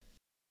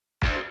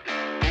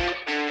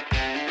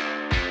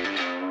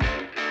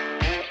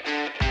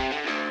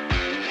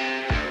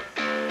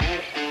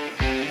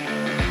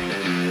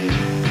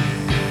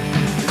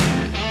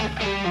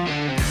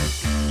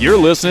You're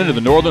listening to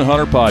the Northern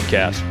Hunter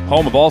Podcast,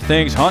 home of all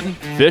things hunting,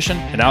 fishing,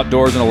 and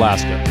outdoors in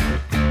Alaska.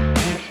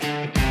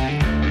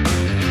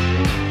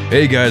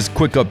 Hey guys,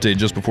 quick update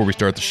just before we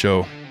start the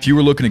show. If you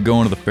were looking to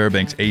go into the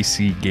Fairbanks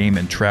AC Game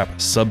and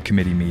Trap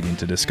Subcommittee meeting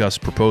to discuss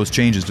proposed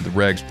changes to the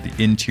regs for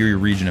the interior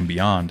region and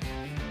beyond,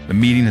 the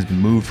meeting has been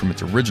moved from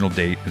its original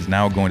date and is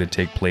now going to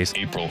take place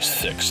April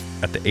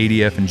 6th at the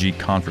ADF&G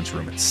conference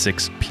room at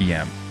 6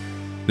 p.m.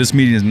 This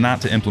meeting is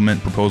not to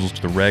implement proposals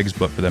to the regs,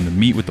 but for them to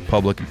meet with the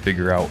public and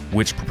figure out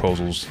which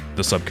proposals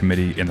the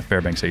subcommittee and the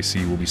Fairbanks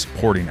AC will be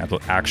supporting at the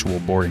actual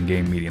board and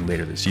game meeting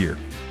later this year.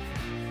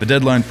 The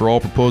deadline for all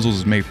proposals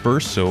is May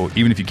 1st, so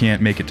even if you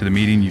can't make it to the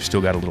meeting, you've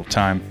still got a little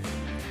time.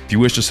 If you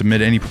wish to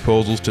submit any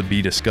proposals to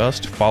be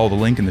discussed, follow the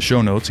link in the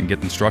show notes and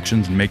get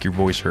instructions and make your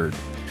voice heard.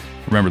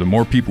 Remember, the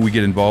more people we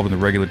get involved in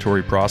the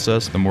regulatory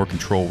process, the more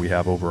control we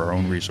have over our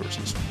own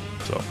resources.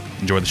 So,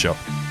 enjoy the show.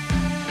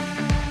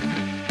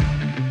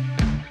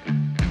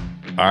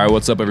 All right,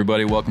 what's up,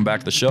 everybody? Welcome back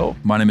to the show.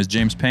 My name is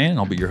James Payne, and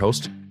I'll be your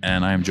host,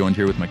 and I am joined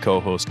here with my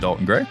co-host,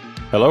 Dalton Gray.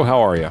 Hello,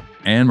 how are you?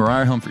 And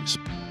Mariah Humphreys.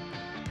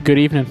 Good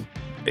evening.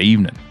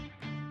 Evening.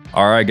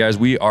 All right, guys,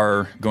 we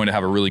are going to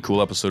have a really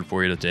cool episode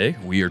for you today.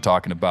 We are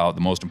talking about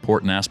the most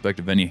important aspect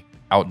of any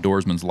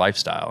outdoorsman's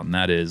lifestyle, and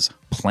that is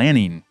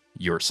planning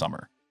your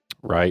summer.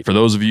 Right. For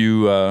those of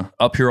you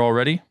up here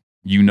already,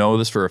 you know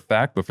this for a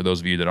fact, but for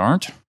those of you that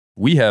aren't,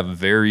 we have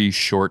very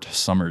short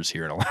summers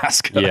here in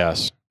Alaska.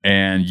 Yes.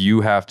 And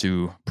you have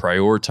to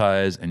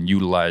prioritize and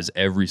utilize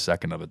every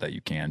second of it that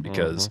you can,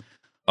 because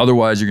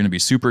otherwise you're going to be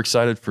super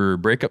excited for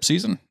breakup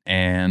season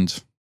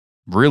and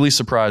really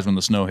surprised when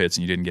the snow hits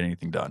and you didn't get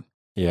anything done.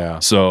 Yeah.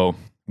 So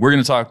we're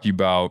going to talk to you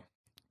about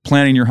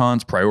planning your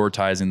hunts,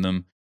 prioritizing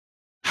them,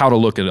 how to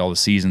look at all the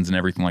seasons and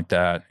everything like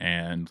that,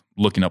 and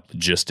looking up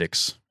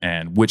logistics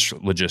and which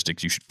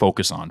logistics you should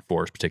focus on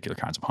for particular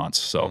kinds of hunts.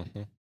 So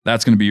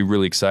that's going to be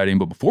really exciting.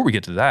 But before we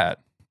get to that,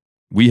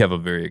 we have a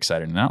very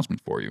exciting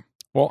announcement for you.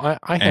 Well,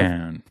 I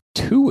have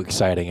two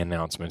exciting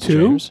announcements,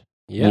 James.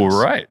 Yes. Well,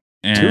 right.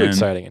 And two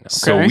exciting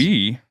announcements. So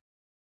Okay.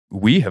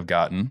 we have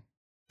gotten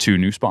 2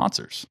 new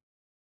sponsors.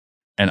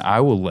 And I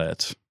will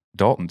let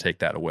Dalton take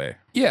that away.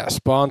 Yeah,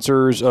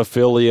 sponsors,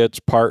 affiliates,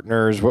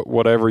 partners,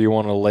 whatever you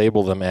want to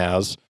label them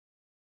as.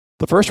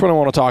 The first one I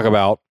want to talk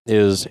about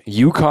is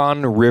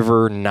Yukon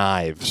River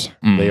Knives.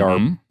 They are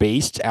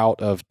based out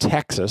of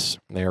Texas.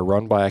 They are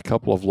run by a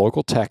couple of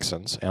local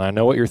Texans. And I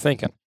know what you're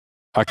thinking.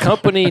 A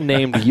company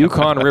named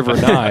Yukon River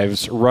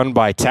Knives run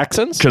by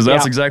Texans? Because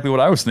that's exactly what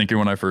I was thinking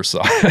when I first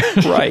saw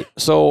it. Right.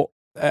 So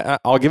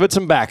I'll give it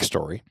some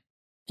backstory.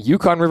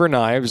 Yukon River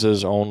Knives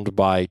is owned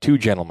by 2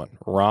 gentlemen,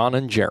 Ron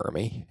and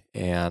Jeremy.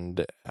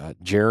 And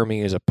Jeremy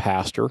is a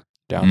pastor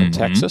down in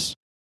Texas.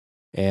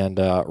 And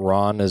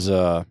Ron is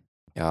a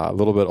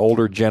little bit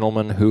older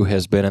gentleman who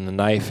has been in the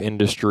knife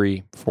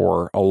industry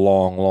for a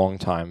long, long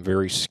time,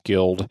 very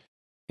skilled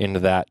into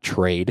that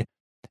trade.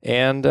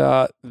 And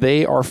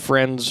they are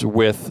friends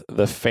with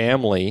the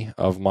family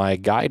of my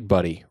guide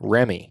buddy,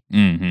 Remy,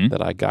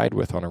 that I guide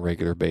with on a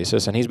regular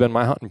basis. And he's been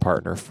my hunting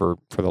partner for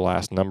the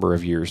last number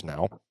of years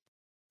now.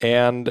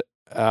 And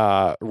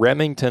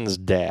Remington's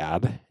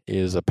dad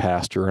is a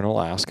pastor in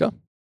Alaska.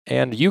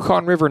 And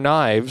Yukon River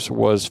Knives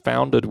was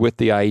founded with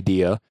the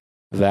idea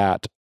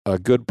that a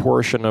good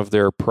portion of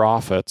their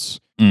profits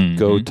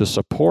go to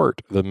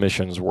support the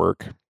missions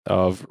work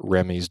of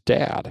Remy's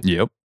dad.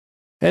 Yep.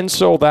 And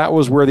so that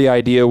was where the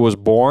idea was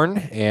born,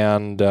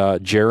 and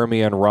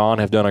Jeremy and Ron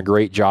have done a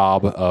great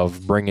job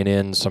of bringing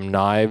in some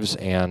knives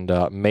and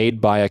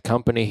made by a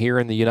company here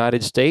in the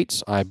United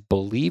States. I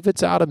believe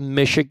it's out of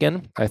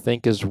Michigan, I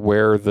think is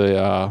where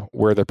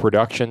the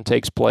production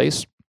takes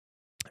place.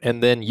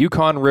 And then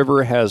Yukon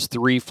River has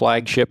 3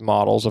 flagship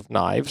models of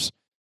knives.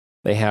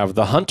 They have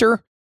the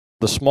Hunter,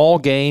 the Small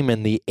Game,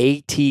 and the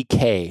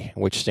ATK,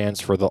 which stands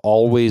for the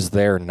Always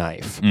There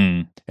knife.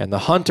 And the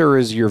Hunter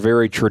is your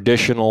very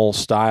traditional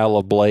style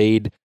of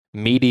blade,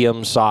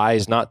 medium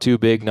size, not too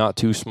big, not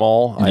too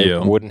small. I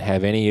wouldn't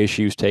have any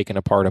issues taking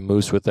apart a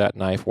moose with that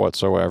knife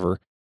whatsoever.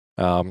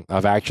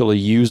 I've actually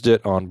used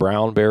it on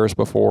brown bears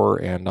before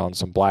and on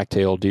some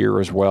black-tailed deer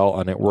as well,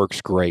 and it works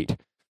great.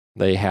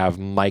 They have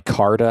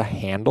micarta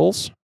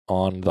handles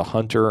on the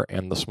Hunter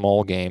and the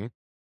Small Game.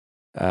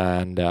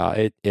 And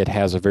it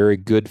has a very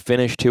good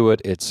finish to it.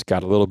 It's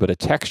got a little bit of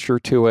texture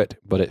to it,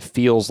 but it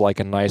feels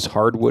like a nice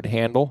hardwood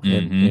handle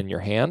in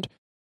your hand.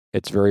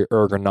 It's very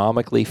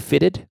ergonomically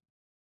fitted,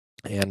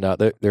 and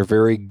they're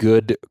very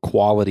good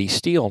quality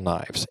steel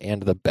knives.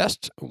 And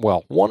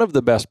one of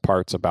the best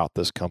parts about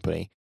this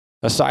company,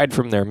 aside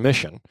from their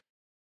mission,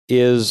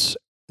 is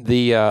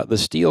the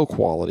steel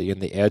quality and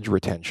the edge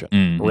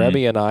retention.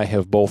 Remy and I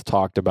have both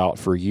talked about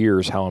for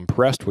years how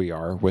impressed we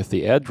are with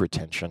the edge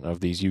retention of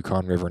these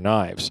Yukon River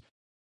knives.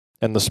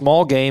 And the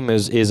Small Game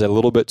is a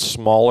little bit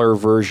smaller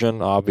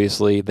version,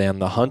 obviously, than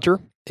the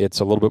Hunter.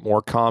 It's a little bit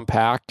more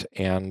compact,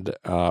 and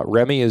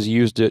Remy has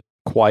used it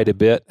quite a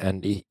bit,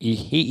 and he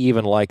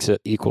even likes it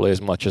equally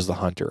as much as the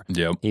Hunter.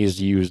 Yep.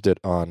 He's used it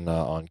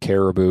on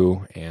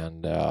caribou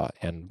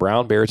and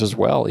brown bears as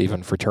well,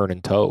 even for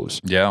turning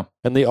toes. Yeah.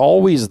 And the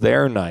Always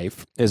There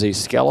knife is a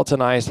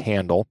skeletonized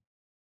handle,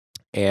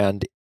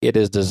 and it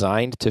is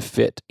designed to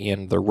fit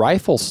in the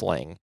rifle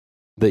sling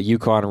that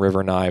Yukon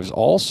River Knives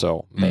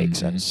also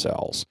makes and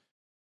sells.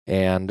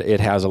 And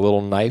it has a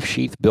little knife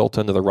sheath built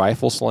into the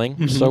rifle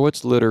sling, so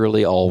it's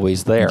literally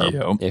always there.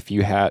 Yep.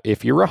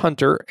 If you're a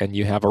hunter and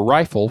you have a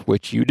rifle,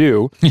 which you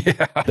do,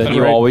 Yeah. then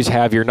you always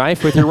have your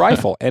knife with your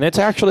rifle, and it's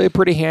actually a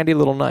pretty handy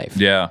little knife.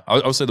 Yeah. I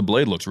would say the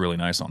blade looks really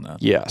nice on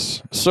that.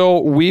 Yes. So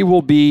we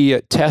will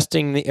be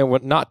testing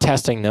not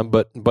testing them,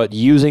 but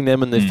using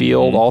them in the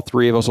field. All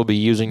three of us will be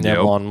using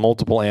them on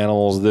multiple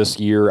animals this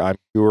year, I'm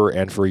sure,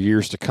 and for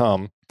years to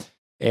come.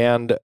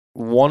 And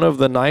one of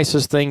the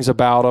nicest things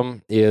about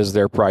them is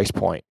their price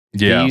point.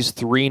 Yeah. These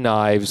three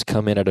knives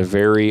come in at a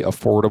very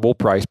affordable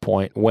price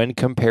point when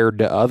compared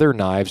to other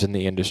knives in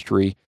the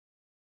industry.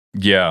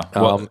 Yeah.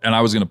 Well, and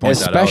I was going to point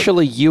that out.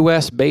 Especially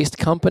U.S.-based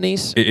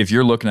companies. If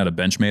you're looking at a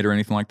Benchmade or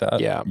anything like that,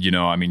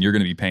 I mean, you're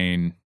going to be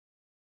paying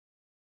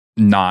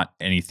not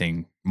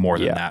anything more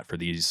than that for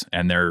these,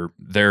 and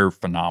they're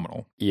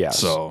phenomenal. Yes.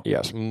 So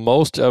yes,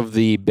 most of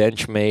the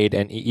Benchmade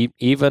and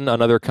even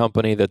another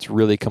company that's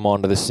really come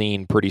onto the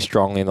scene pretty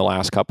strongly in the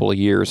last couple of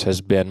years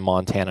has been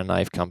Montana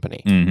Knife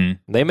Company.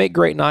 They make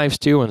great knives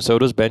too, and so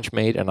does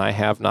Benchmade. And I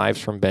have knives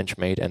from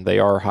Benchmade, and they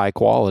are high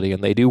quality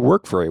and they do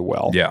work very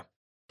well. Yeah.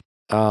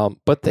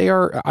 But they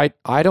are.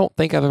 I don't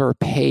think I've ever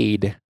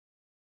paid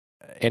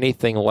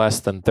anything less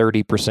than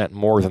 30%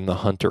 more than the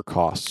Hunter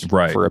costs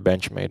for a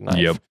Benchmade knife.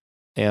 Yep.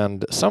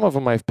 And some of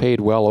them I've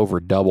paid well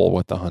over double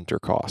what the Hunter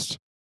costs.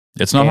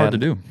 It's not hard to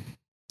do.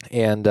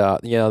 And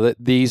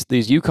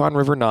these Yukon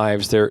River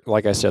knives, they're,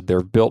 like I said,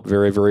 they're built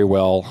very, very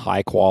well,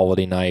 high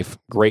quality knife,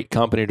 great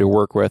company to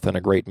work with, and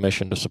a great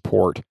mission to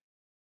support.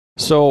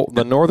 So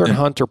the Northern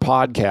Hunter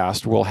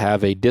podcast will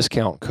have a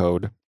discount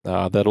code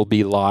that'll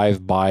be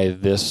live by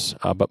this,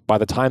 but by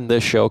the time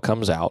this show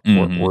comes out,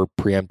 we're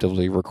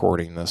preemptively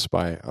recording this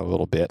by a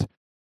little bit.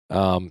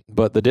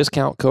 But the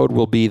discount code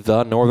will be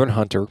the Northern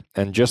Hunter,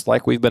 and just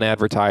like we've been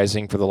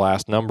advertising for the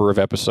last number of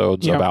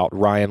episodes about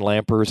Ryan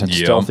Lampers and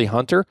Stealthy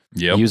Hunter,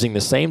 using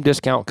the same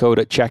discount code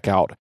at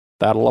checkout,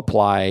 that'll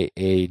apply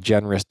a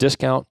generous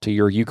discount to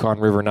your Yukon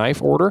River knife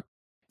order,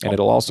 and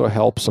it'll also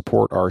help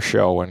support our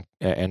show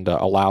and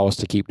allow us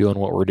to keep doing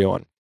what we're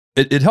doing.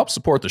 It helps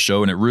support the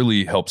show, and it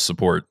really helps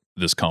support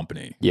this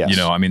company. Yes.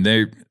 I mean,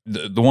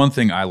 the one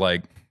thing I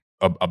like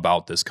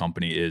about this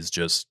company is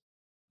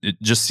it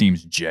just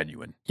seems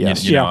genuine.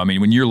 Yes. You know, I mean,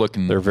 when you're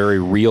looking, they're very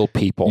real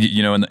people.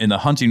 In the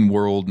hunting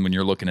world, when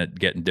you're looking at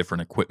getting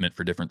different equipment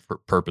for different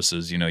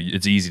purposes,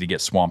 it's easy to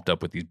get swamped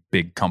up with these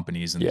big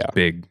companies and these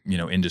big,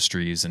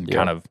 industries, and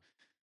kind of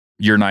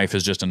your knife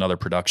is just another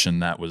production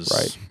that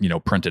was,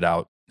 printed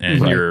out,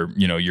 and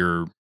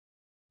you're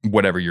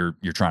whatever you're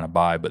trying to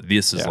buy. But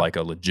this is like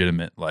a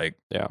legitimate, like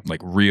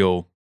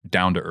real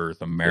down to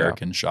earth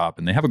American shop,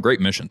 and they have a great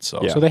mission.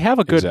 So they have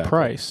a good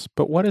price,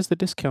 but what is the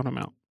discount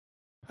amount?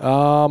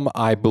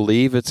 I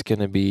believe it's going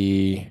to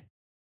be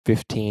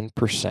 15%.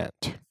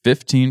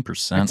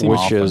 15%,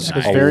 which is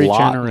a very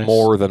lot generous.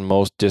 More than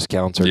most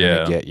discounts are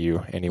going to get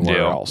you anywhere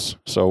else.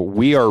 So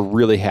we are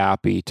really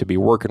happy to be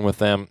working with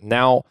them.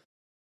 Now,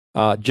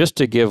 just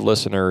to give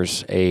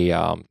listeners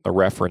a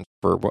reference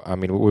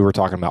we were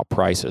talking about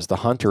prices. The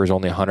Hunter is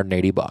only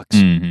 $180.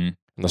 And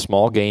the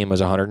small game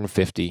is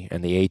 $150,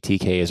 and the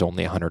ATK is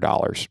only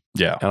 $100.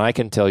 Yeah. And I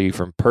can tell you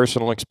from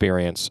personal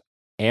experience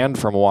and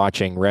from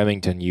watching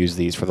Remington use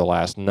these for the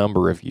last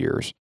number of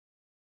years,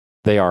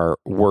 they are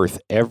worth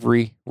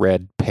every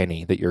red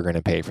penny that you're going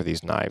to pay for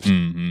these knives,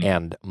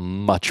 and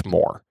much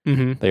more.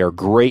 They are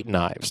great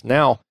knives.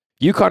 Now,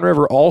 Yukon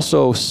River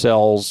also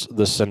sells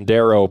the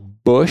Sendero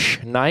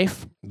Bush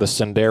knife, the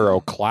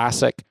Sendero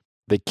Classic,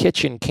 the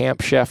Kitchen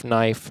Camp Chef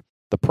knife,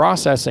 the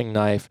processing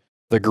knife,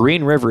 the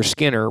Green River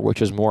Skinner,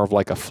 which is more of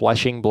like a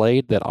fleshing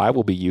blade that I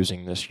will be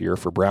using this year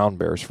for brown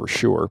bears for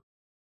sure,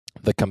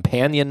 the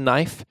Companion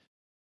knife,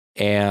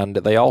 and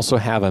they also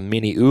have a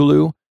Mini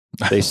Ulu.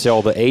 They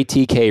sell the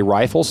ATK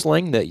rifle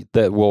sling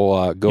that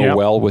will go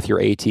well with your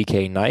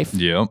ATK knife.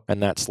 Yep.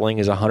 And that sling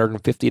is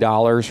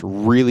 $150.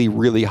 Really,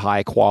 really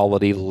high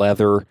quality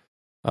leather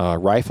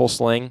rifle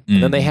sling.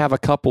 And then they have a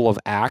couple of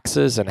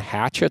axes and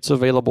hatchets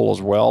available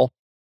as well.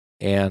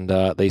 And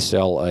they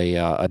sell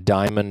a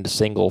diamond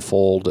single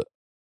fold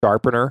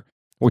sharpener,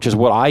 which is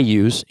what I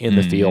use in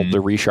the field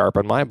to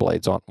resharpen my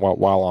blades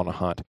while on a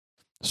hunt.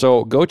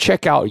 So go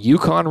check out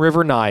Yukon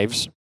River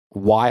Knives,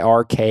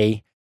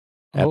 YRK,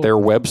 at their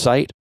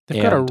website.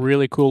 They've got a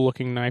really cool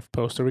looking knife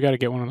poster. We got to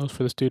get one of those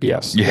for the studio.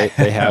 Yes,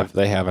 they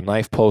have a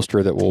knife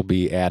poster that we'll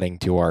be adding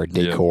to our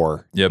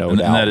decor. Yep, and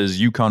that is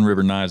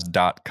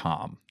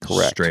yukonriverknives.com.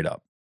 Correct. Straight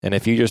up. And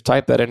if you just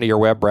type that into your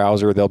web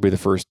browser, they'll be the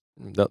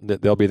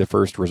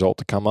first result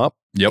to come up.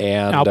 Yep.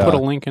 And I'll put a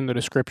link in the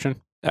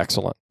description.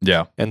 Excellent.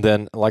 Yeah. And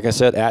then, like I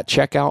said, at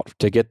checkout,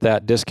 to get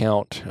that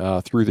discount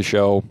through the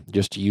show,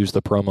 just use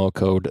the promo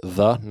code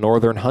The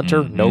Northern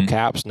Hunter, no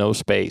caps, no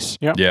space,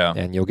 Yeah.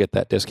 and you'll get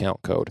that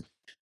discount code.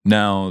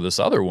 Now, this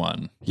other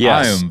one,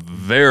 Yes. I am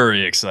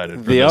very excited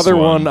for The this other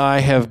one, I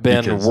have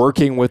been because-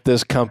 working with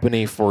this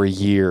company for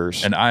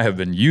years. And I have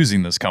been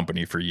using this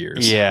company for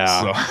years.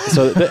 Yeah.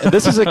 So,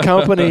 This is a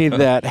company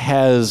that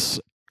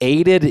has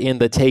aided in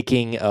the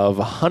taking of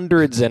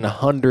hundreds and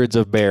hundreds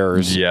of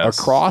bears Yes.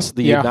 across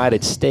the Yeah.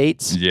 United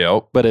States,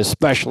 yep. but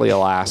especially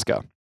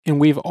Alaska. And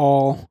we've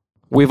all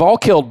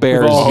killed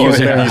bears all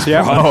using killed these bears.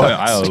 Yeah.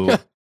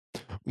 products.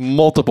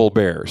 Multiple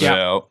bears.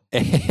 Yep.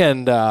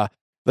 And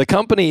the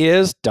company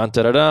is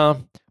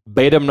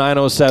Batum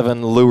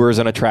 907 Lures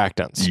and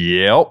Attractants.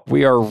 Yep.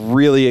 We are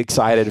really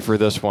excited for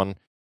this one.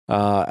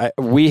 I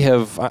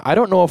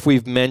don't know if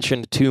we've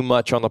mentioned too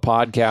much on the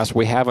podcast.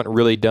 We haven't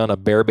really done a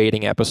bear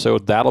baiting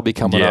episode. That'll be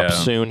coming up Yeah.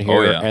 soon Oh,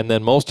 here. yeah. And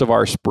then most of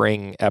our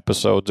spring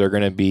episodes are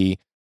going to be,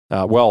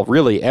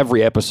 really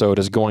every episode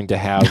is going to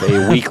have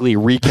a weekly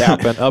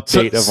recap and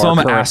update of some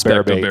our current aspect bear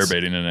of bear baits.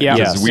 baiting in it. Yeah.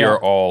 Because Yes. we Yeah.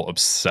 are all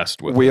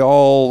obsessed with it. We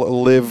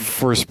all live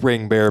for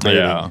spring bear baiting.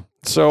 Yeah.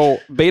 So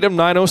Batum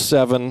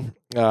 907,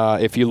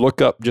 if you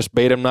look up just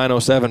Batum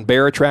 907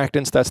 bear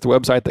attractants, that's the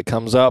website that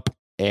comes up.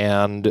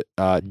 And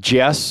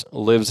Jess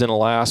lives in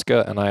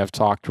Alaska, and I have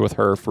talked with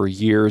her for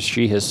years.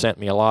 She has sent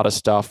me a lot of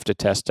stuff to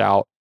test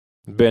out,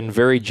 been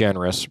very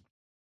generous,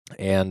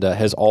 and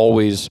has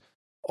always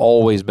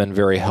been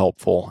very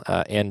helpful.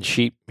 And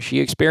she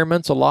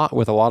experiments a lot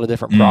with a lot of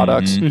different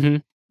products. Mhm.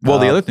 Mhm. Well,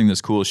 the Uh, other thing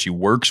that's cool is she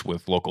works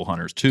with local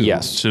hunters too.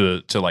 Yes.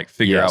 To like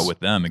figure Yes. out with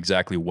them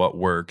exactly what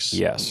works.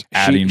 Yes,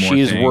 Adding more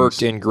she's things.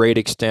 worked in great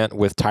extent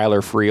with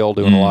Tyler Friel,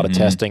 doing a lot of Mhm.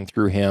 testing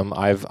through him.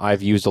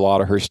 I've used a lot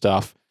of her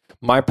stuff.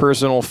 My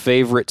personal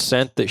favorite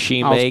scent that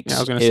she makes I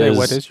was going to say,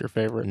 what is your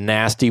favorite?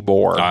 Nasty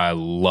Boar. I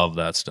love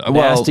that stuff.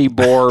 Nasty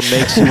Boar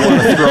makes you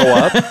want to throw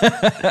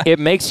up. It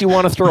makes you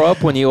want to throw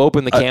up when you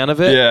open the can of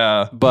it,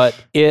 Yeah. but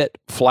it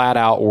flat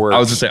out works. I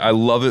was gonna say I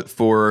love it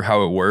for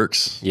how it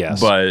works.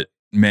 Yes. But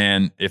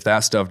man, if that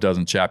stuff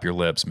doesn't chap your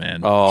lips,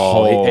 man.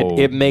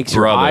 It makes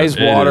your brother, eyes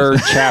it water,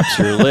 is- chaps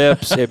your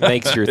lips, it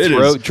makes your It is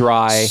throat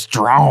dry.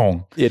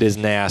 strong. It is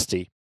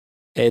nasty.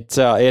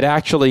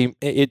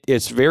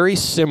 It's very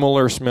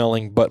similar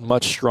smelling, but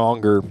much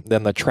stronger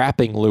than the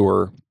trapping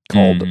lure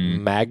called Mhm.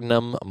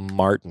 Magnum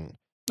Martin,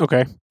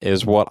 Okay.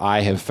 is what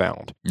I have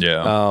found.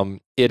 Yeah.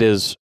 It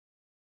is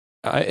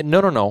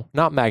no,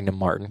 not Magnum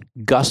Martin,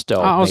 Gusto.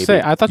 I was maybe.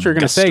 say, I thought you were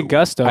going to say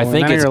Gusto. I and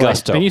think then it's you're like-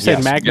 Gusto, Then you said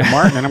yes. Magnum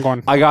Martin, and I'm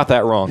going, I got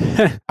that wrong.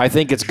 I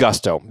think it's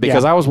Gusto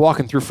because I was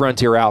walking through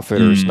Frontier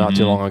Outfitters not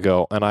too Mhm. long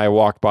ago, and I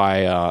walked by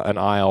an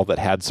aisle that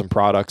had some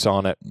products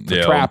on it for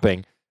Yeah.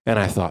 trapping, and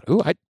I thought,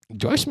 "Ooh,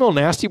 do I smell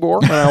Nasty Boar?"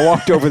 And I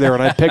walked over there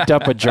and I picked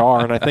up a jar,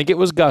 and I think it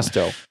was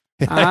Gusto.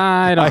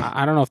 I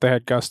don't know if they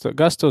had Gusto.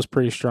 Gusto's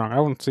pretty strong. I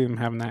wouldn't see them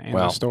having that in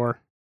Well, the store.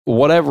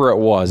 Whatever it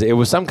was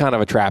some kind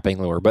of a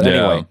trapping lure. But Yeah.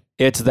 anyway,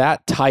 it's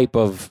that type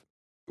of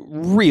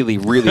really,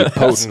 really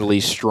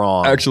potently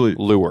strong Actually,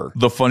 lure.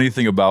 the funny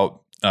thing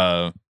about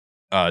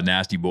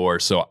Nasty Boar,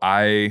 so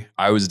I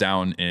was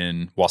down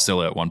in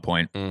Wasilla at one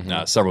point,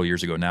 Mhm. several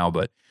years ago now,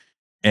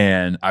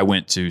 and I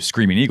went to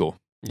Screaming Eagle,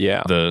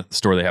 Yeah. the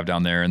store they have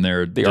down there, and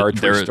they're The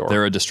archery store.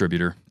 They're a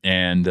distributor,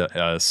 and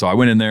so I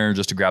went in there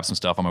just to grab some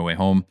stuff on my way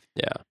home.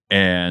 Yeah.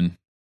 And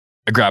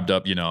I grabbed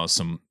up,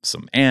 some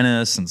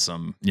anise and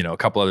some, a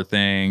couple other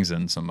things,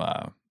 and some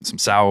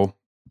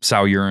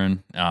sow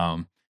urine.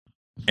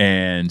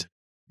 And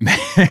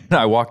man,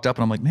 I walked up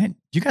and I'm like, man,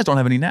 you guys don't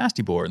have any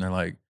Nasty Boar, and they're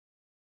like,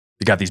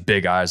 they got these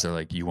big eyes. They're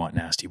like, you want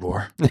Nasty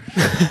Boar? And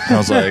I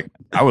was like,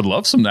 I would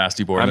love some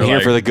Nasty Boar. I'm And they're here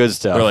like, for the good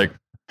stuff. They're like,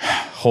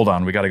 hold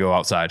on, we got to go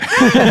outside.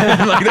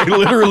 Like they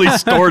literally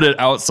stored it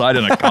outside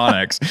in a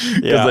Connex because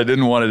Yeah. they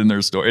didn't want it in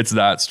their store. It's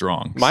that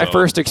strong. My So,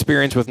 first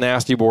experience with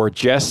Nasty Boar,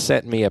 Jess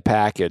sent me a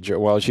package.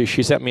 Well, she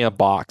sent me a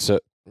box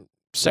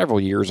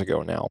several years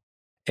ago now.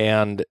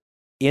 And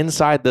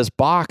inside this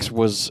box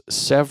was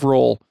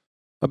several,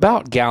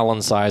 about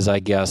gallon size, I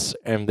guess,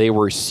 and they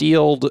were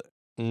sealed,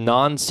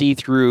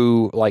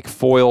 non-see-through, like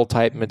foil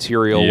type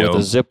material Yep. with a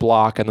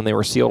Ziploc, and then they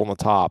were sealed on the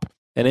top.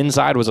 And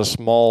inside was a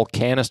small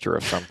canister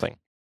of something.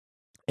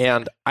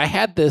 And I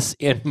had this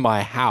in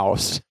my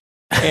house.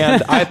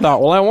 And I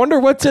thought, well, I wonder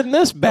what's in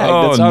this bag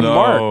that's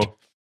unmarked.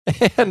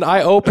 And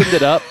I opened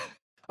it up.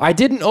 I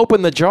didn't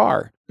open the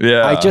jar.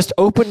 Yeah. I just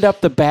opened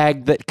up the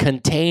bag that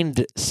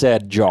contained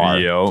said jar.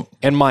 Yo.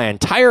 And my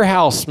entire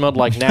house smelled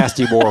like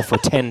Nasty Boar for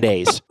 10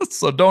 days.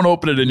 So don't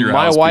open it in your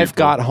My house. wife people.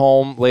 got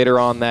home later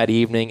on that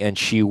evening and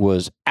she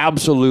was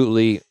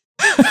absolutely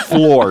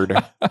floored.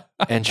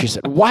 And she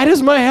said, "Why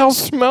does my house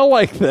smell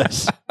like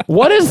this?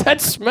 What is that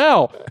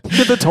smell?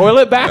 Did the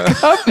toilet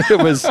back up?"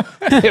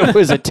 It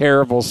was a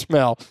terrible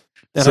smell.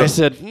 And So- I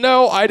said,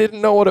 "No, I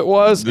didn't know what it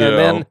was." Yeah. And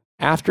then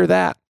after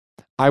that,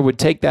 I would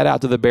take that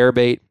out to the bear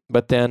bait,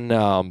 but then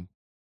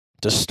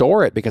to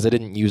store it, because I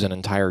didn't use an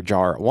entire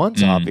jar at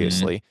once, Mhm.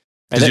 obviously,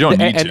 Because you don't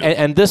need to.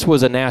 And this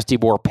was a nasty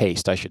boar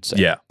paste, I should say.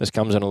 Yeah. This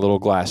comes in a little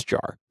glass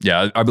jar.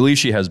 Yeah, I believe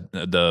she has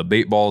the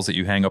bait balls that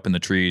you hang up in the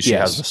trees. She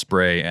Yes. has the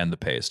spray and the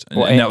paste.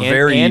 Well,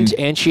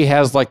 and she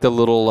has like the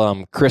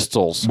little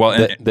crystals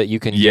that you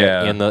can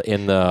get in the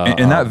and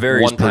that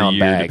varies per 1 year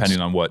bags.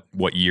 depending on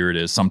what year it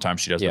is.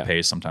 Sometimes she does Yeah. the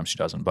paste, sometimes she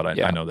doesn't. But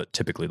I know that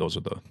typically those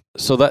are the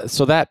So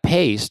that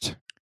paste,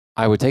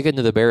 I would take it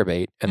into the bear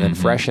bait and then Mhm.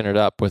 freshen it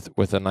up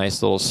with a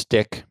nice little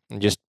stick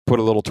and just put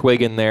a little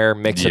twig in there,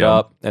 mix it Yeah.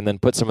 up, and then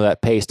put some of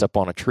that paste up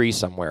on a tree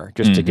somewhere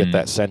just to Mhm. get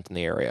that scent in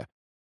the area.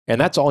 And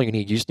that's all you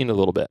need. You just need a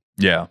little bit.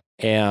 yeah.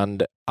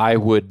 And I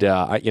would,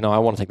 I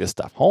want to take this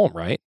stuff home,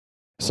 right?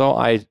 So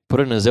I put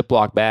it in a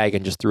Ziploc bag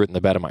and just threw it in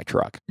the bed of my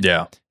truck.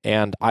 Yeah.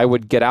 And I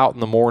would get out in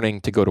the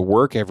morning to go to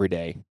work every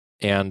day,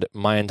 and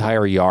my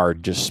entire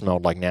yard just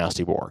smelled like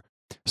nasty boar.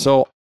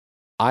 So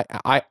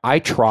I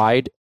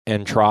tried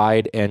and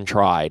tried and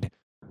tried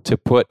to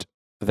put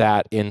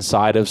that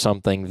inside of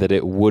something that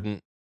it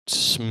wouldn't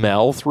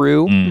smell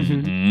through,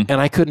 Mhm.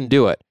 and I couldn't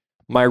do it.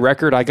 My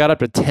record, I got up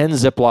to 10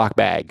 Ziploc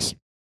bags.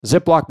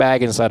 Ziploc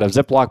bag inside of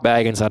Ziploc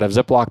bag inside of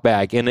Ziploc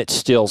bag, and it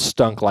still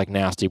stunk like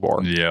nasty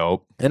boar.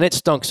 Yep. And it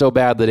stunk so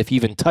bad that if you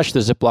even touched the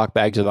Ziploc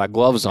bags without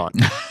gloves on,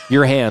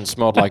 your hands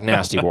smelled like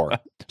nasty boar.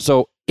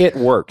 So it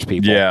works,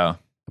 people. Yeah.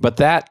 But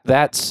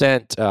that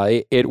scent,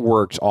 it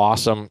works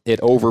awesome. It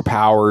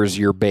overpowers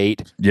your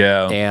bait.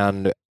 Yeah.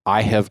 And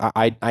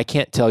I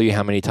can't tell you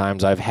how many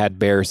times I've had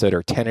bears that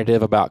are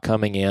tentative about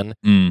coming in,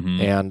 Mhm.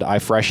 and I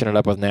freshen it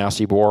up with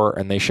nasty boar,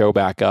 and they show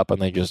back up,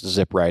 and they just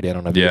zip right in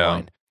on a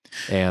beeline.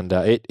 And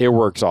it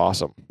works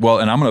awesome. Well,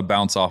 and I'm going to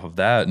bounce off of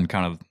that, and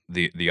kind of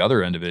the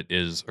other end of it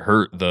is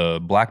the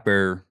black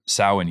bear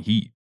sow and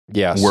heat.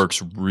 Yes.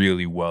 Works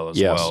really well as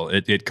Yes. well.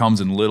 It comes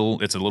in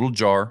it's a little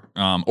jar,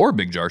 or a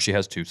big jar. She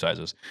has 2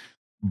 sizes,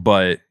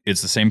 but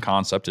it's the same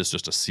concept. It's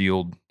just a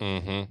sealed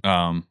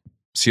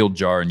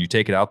jar, and you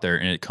take it out there,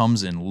 and it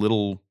comes in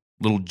little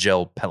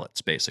gel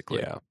pellets, basically.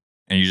 Yeah.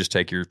 And you just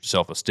take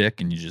yourself a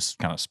stick, and you just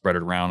kind of spread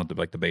it around at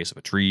the base of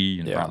a tree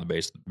and around the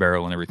base of the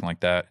barrel and everything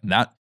like that. And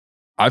that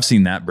I've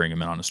seen that bring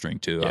them in on a string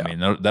too. Yeah. I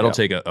mean, that'll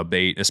take a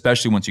bait,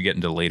 especially once you get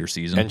into later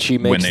season. And she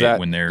makes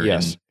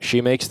when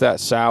she makes that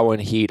sow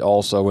and heat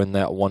also in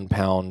that 1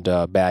 pound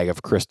bag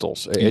of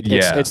crystals. Yeah,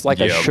 It's like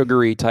a yep.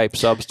 sugary type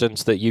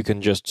substance that you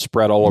can just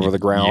spread all over the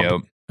ground,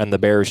 Yep. and the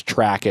bears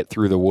track it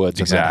through the woods,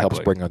 and that helps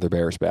Exactly. bring other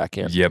bears back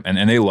in. Yep,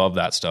 and they love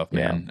that stuff,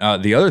 man.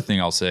 The other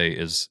thing I'll say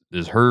is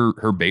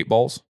her bait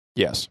balls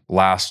Yes.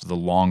 last the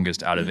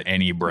longest out of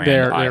any brand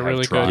They're I have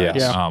really tried. good,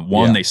 yeah.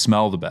 One, Yeah. they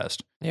smell the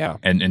best, Yeah.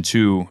 and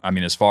two, I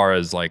mean, as far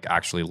as like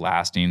actually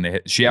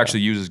lasting, she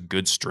actually uses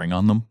good string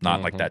on them,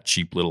 not like Mhm. that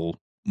cheap little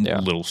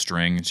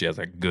string. She has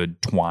like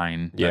good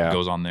twine that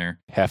goes on there.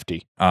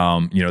 Hefty.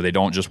 They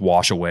don't just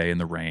wash away in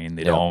the rain.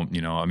 They don't,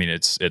 I mean,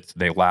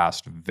 they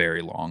last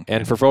very long.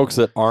 And for folks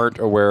that aren't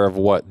aware of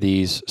what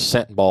these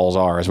scent balls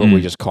are, is what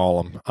we just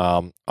call them.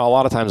 A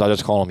lot of times I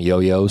just call them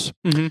yo-yos.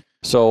 Mhm.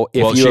 So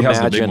if you she imagine,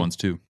 has the big ones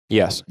too.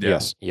 Yes, Yeah.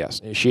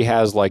 yes. She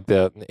has like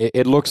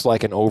it looks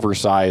like an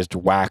oversized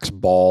wax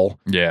ball.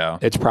 Yeah.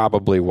 It's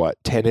probably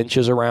 10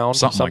 inches around,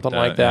 Something like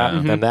like that,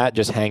 that. yeah. And that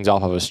just hangs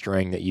off of a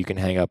string that you can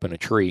hang up in a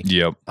tree.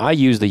 Yep. I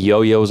use the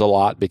yo-yos a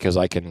lot because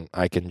I can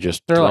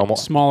just They're throw like them.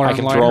 smaller I and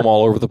can lighter. throw them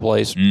all over the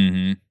place.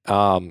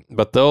 Mm-hmm.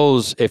 But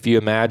those, if you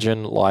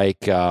imagine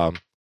like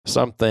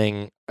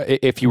something,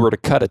 if you were to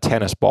cut a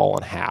tennis ball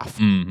in half,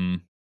 Mm-hmm.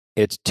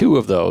 it's 2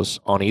 of those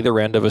on either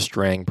end of a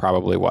string,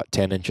 probably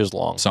 10 inches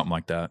long. Something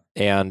like that.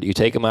 And you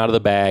take them out of the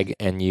bag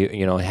and you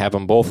have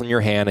them both in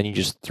your hand, and you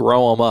just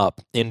throw them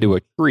up into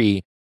a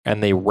tree,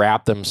 and they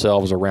wrap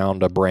themselves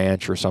around a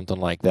branch or something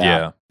like that.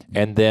 Yeah.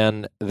 And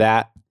then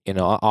that,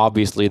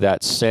 obviously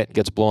that scent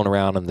gets blown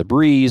around in the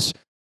breeze,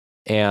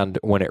 and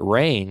when it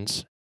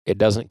rains, it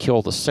doesn't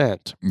kill the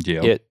scent.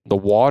 Yeah. The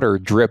water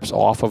drips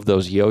off of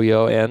those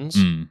yo-yo ends,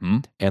 Mm-hmm.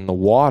 and the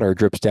water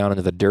drips down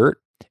into the dirt,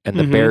 and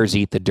the Mhm. bears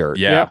eat the dirt.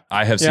 Yeah. Yep.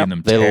 I have seen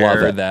them They love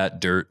tear it. that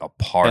dirt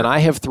apart. And I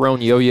have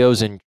thrown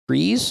yo-yos in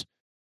trees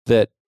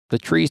that the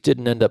trees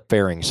didn't end up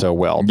faring so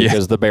well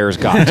because the bears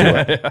got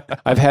to it.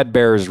 I've had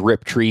bears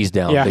rip trees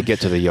down Yeah. to get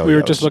to the yo-yos. We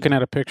were just looking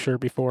at a picture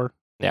before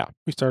Yeah.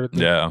 we started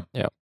Yeah.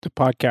 the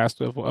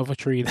podcast of a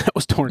tree that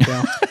was torn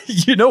down.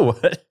 You know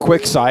what?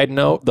 Quick side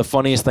note, the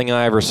funniest thing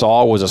I ever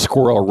saw was a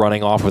squirrel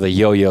running off with a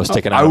yo-yo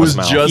sticking out I of was his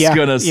mouth. just Yeah,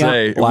 gonna yeah.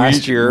 say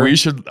Last year- we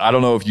should. I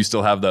don't know if you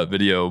still have that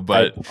video,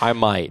 but I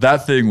might.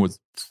 that thing was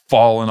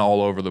falling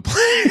all over the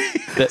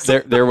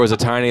place. There was a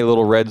tiny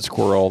little red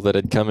squirrel that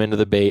had come into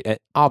the bait. And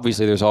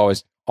obviously, there's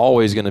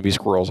always going to be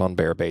squirrels on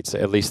bear baits,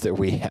 at least that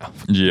we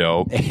have.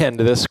 Yo. And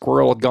this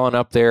squirrel had gone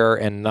up there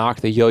and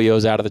knocked the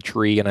yo-yos out of the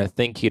tree, and I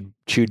think he'd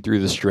chewed through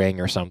the string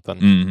or something.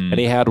 Mm-hmm. And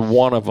he had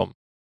one of them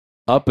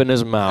up in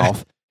his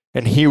mouth,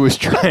 and he was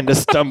trying to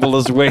stumble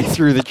his way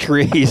through the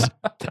trees.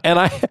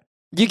 And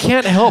you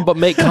can't help but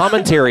make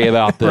commentary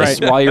about this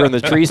Right. while you're in the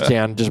tree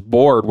stand, just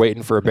bored,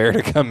 waiting for a bear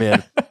to come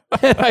in.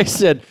 And I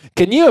said,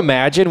 can you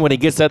imagine when he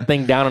gets that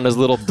thing down in his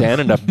little den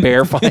and a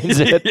bear finds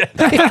it?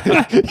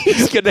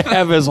 He's going to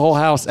have his whole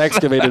house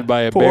excavated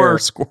by a bear. Poor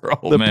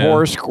squirrel, The man.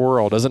 poor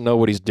squirrel doesn't know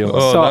what he's doing.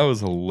 Oh, So, that was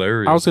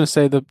hilarious. I was going to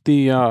say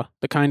the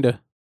kind of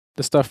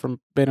the stuff from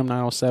Batum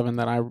 907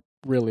 that I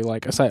really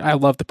like. I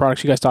love the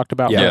products you guys talked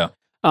about. yeah.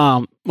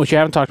 What you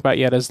haven't talked about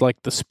yet is like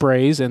the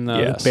sprays and the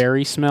Yes.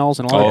 berry smells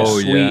and a lot of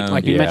the sweet. yeah.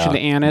 Like you mentioned the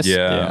anise.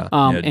 Yeah.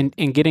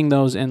 And getting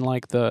those in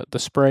like the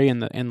spray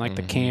and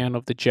the can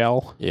of the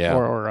gel. Yeah.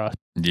 Or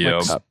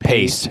Yep. like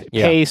Paste.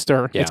 Yeah. paste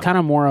or Yeah. it's kind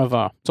of more of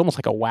it's almost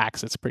like a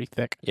wax. It's pretty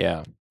thick.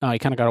 Yeah. You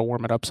kind of got to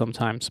warm it up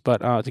sometimes, but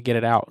to get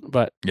it out.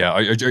 But Yeah.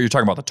 Are you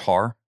talking about the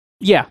tar?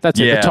 yeah, that's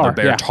it. Yeah, The tar. the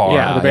bear yeah. tar.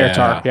 Yeah, the bear Yeah.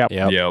 tar. Yep.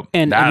 Yep. Yep.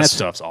 And that that's-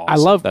 stuff's awesome. I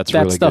love That's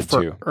that really stuff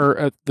good,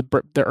 for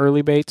the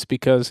early baits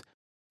because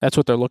that's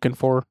what they're looking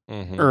for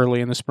Mhm. early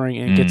in the spring,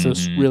 and it gets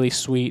those Mhm. really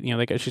sweet. You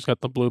know, she's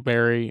got the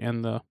blueberry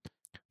and the.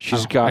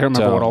 She's I got don't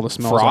remember what all the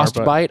smells are, but-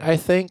 Frostbite, I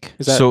think.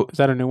 Is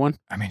that a new one?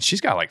 I mean, she's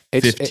got like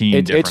It's 15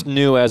 it's different.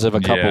 new as of a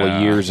couple Yeah.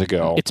 of years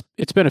ago.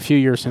 It's been a few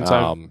years since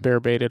Um, I've bear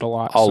baited a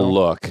lot. I'll so.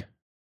 look.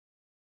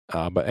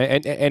 But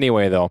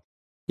anyway, though,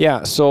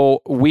 yeah.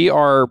 So we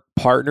are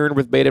partnered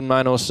with Batum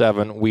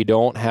 907. We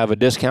don't have a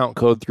discount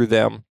code through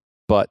them,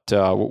 but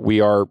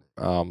we are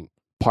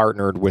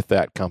partnered with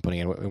that company,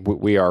 and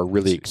we are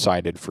really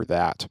excited for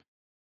that.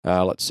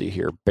 Let's see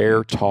here,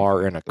 bear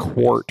tar in a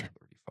quart.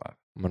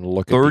 I'm going to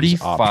look at these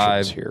 35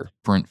 options here.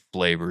 different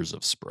flavors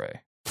of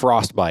spray.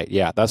 Frostbite,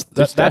 yeah, that's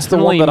It's the one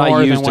definitely that I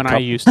more used. than when I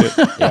used it.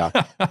 Yeah,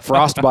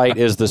 Frostbite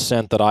is the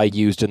scent that I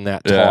used in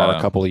that tar Yeah.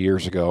 a couple of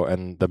years ago,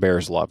 and the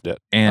bears loved it.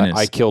 Anise,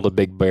 I killed a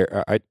big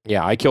bear.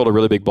 I killed a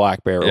really big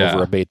black bear Yeah.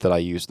 over a bait that I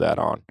used that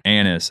on.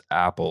 anise,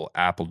 apple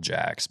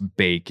jacks,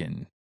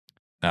 bacon,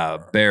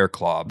 bear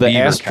claw, The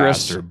beaver estrus-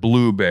 castor,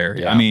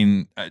 blueberry. Yeah. I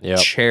mean, Yep.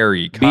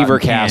 cherry, cotton Beaver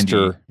candy,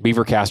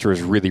 castor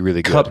is really,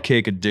 really good.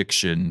 cupcake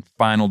addiction,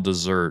 final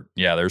dessert.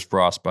 Yeah, there's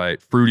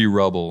frostbite, fruity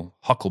rubble,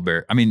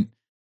 huckleberry. I mean,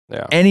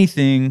 Yeah.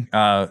 anything.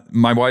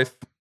 My wife,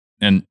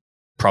 and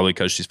probably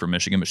because she's from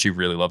Michigan, but she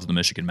really loves the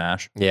Michigan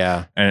mash,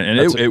 Yeah. and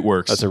That's it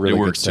works. That's a really it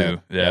good works scent.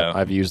 too. Yeah,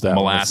 I've used that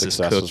one with molasses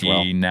success cookie, as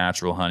well.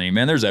 natural honey.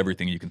 Man, there's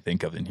everything you can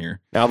think of in here.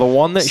 Now the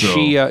one that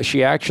So-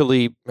 she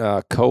actually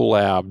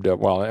collabed,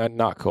 well,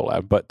 not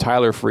collabed, but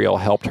Tyler Friel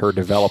helped her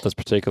develop this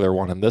particular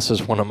one, and this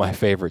is one of my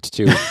favorites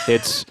too.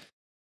 It's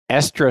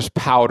estrus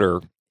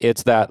powder.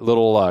 It's that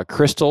little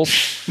crystal,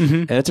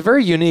 Mhm. and it's a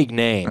very unique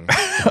name.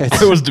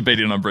 I was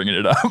debating on bringing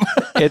it up.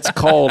 It's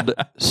called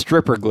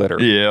stripper glitter.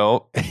 Yeah.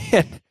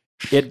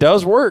 It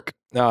does work.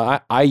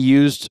 I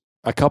used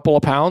a couple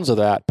of pounds of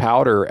that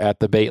powder at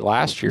the bait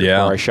last year,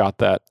 Yeah. where I shot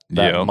that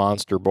Yeah.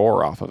 monster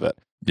boar off of it.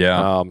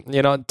 Yeah.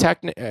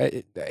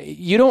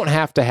 You don't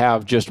have to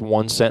have just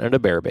one scent in a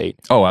bear bait.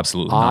 Oh,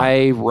 absolutely. not.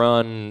 I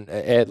run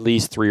at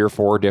least 3 or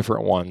 4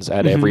 different ones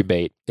at every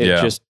bait. It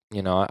Yeah. just,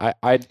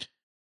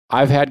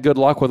 I've had good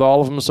luck with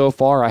all of them so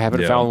far. I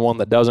haven't Yeah. found one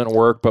that doesn't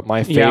work, but my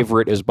Yeah.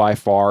 favorite is by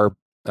far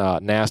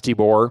Nasty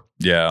Boar.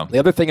 Yeah. The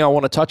other thing I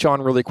want to touch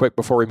on really quick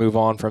before we move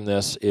on from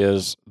this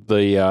is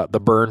the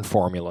burn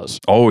formulas.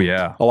 Oh,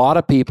 yeah. A lot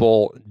of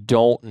people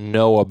don't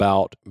know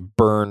about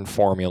burn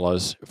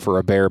formulas for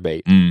a bear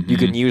bait. Mhm. You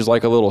can use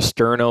like a little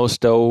sterno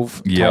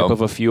stove Yep. type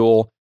of a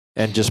fuel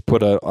and just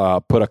put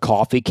a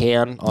coffee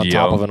can on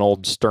top Yep. of an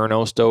old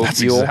sterno stove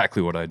That's fuel.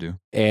 exactly what I do.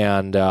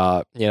 And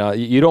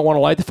you don't want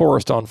to light the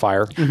forest on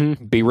fire.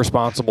 Mhm. Be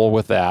responsible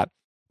with that.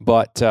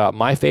 But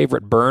my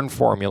favorite burn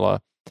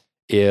formula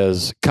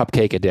is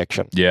Cupcake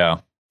Addiction. Yeah.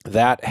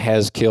 That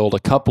has killed a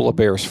couple of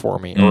bears for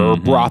me, or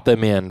Mhm. brought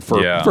them in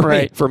for Yeah.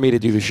 Right. for me to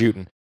do the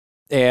shooting.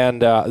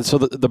 And so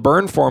the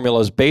burn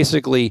formula is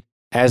basically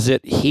as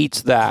it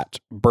heats that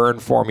burn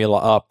formula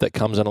up that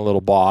comes in a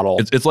little bottle.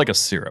 It's like a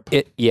syrup.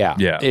 Yeah.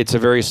 It's a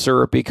very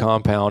syrupy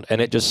compound,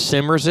 and it just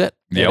simmers it,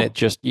 Yep. and it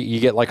just you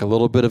get like a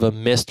little bit of a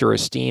mist or a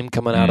steam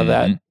coming out of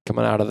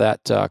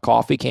that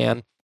coffee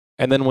can.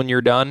 And then when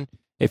you're done,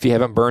 if you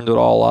haven't burned it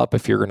all up,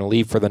 if you're going to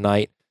leave for the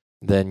night,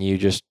 then you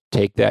just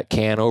take that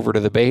can over to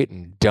the bait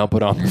and dump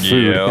it on the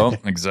food. Yeah,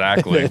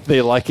 exactly. They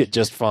like it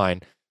just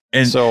fine.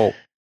 And So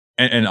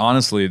and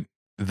honestly,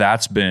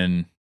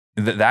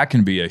 that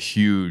can be a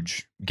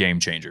huge game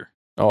changer.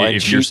 and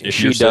if she you're does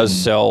sitting-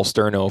 sell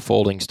sterno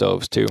folding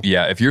stoves too.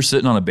 Yeah, if you're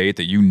sitting on a bait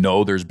that you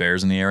know there's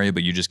bears in the area,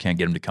 but you just can't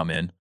get them to come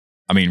in.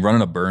 I mean,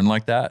 running a burn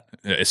like that,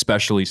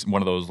 especially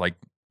one of those like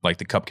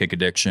the Cupcake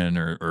Addiction,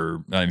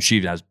 or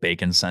she has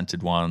bacon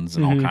scented ones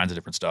and all Mhm. kinds of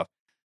different stuff.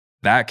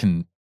 That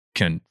can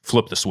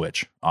flip the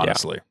switch.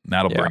 Honestly,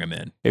 that'll Yeah. bring them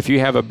in. If you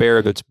have a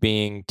bear that's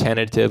being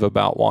tentative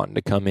about wanting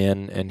to come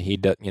in, and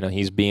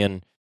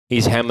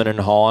he's hemming and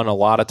hawing, a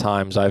lot of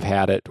times I've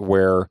had it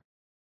where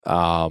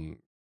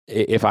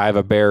if I have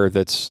a bear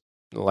that's,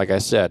 like I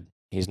said,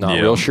 he's not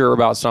Yeah. real sure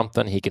about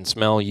something, he can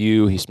smell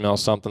you, he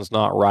smells something's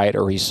not right,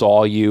 or he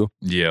saw you.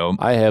 Yeah,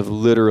 I have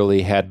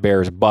literally had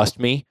bears bust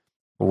me,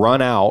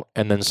 run out,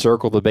 and then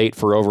circle the bait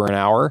for over an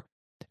hour,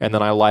 and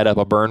then I light up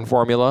a burn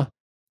formula.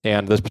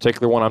 And this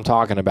particular one I'm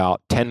talking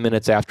about, 10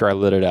 minutes after I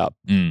lit it up,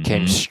 Mhm.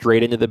 came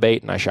straight into the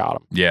bait, and I shot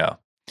him. Yeah.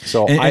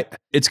 So And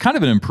it's kind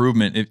of an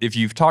improvement. If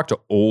you've talked to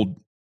old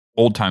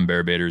time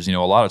bear baiters, a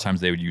lot of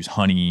times they would use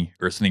honey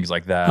or things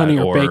like that, Honey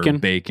or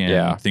bacon.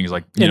 Yeah. things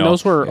like And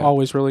those were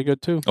always really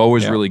good too.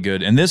 always really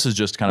good. And this is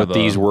just kind but of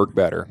these work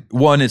better.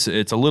 one. It's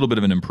a little bit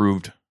of an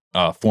improved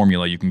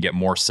formula. You can get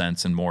more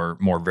scents and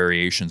more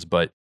variations,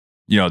 but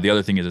the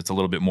other thing is it's a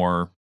little bit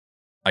more,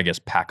 I guess,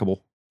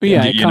 packable. But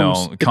yeah, it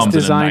comes it's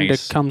designed in a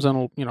nice, comes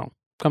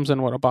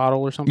in what, a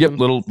bottle or something? Yep,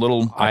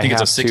 little. I think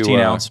it's a have 16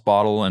 to, ounce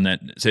bottle, and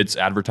it's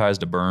advertised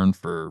to burn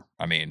for.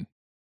 I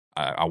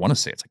want to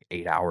say it's like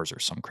 8 hours or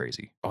some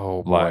crazy.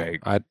 Oh boy!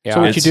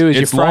 So what you do is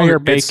you fry your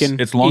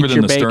bacon. It's longer eat than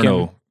your the bacon,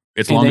 sterno.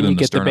 It's and longer then than you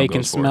the get the sterno bacon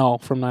goes for. smell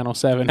from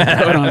 907 and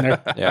put it on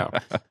there.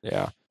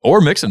 Yeah.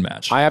 Or mix and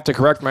match. I have to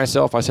correct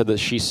myself. I said that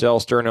she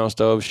sells sterno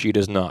stoves. She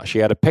does not. She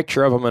had a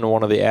picture of them in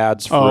one of the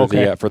ads for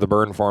the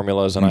burn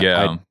formulas,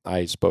 and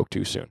I spoke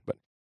too soon. But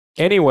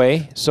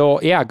anyway,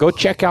 so yeah, go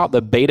check out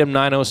the Batum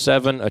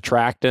 907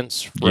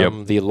 attractants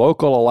from the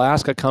local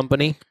Alaska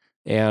company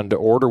and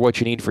order what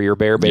you need for your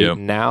bear bait.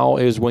 Now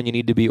is when you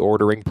need to be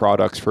ordering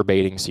products for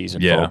baiting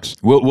season, folks.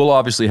 We'll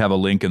obviously have a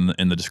link in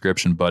the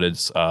description, but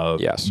it's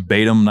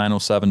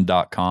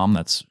Batum907.com.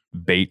 That's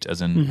bait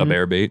as in a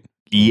bear bait.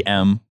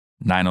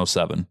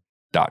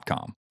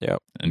 EM907.com.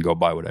 Yep. And go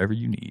buy whatever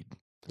you need.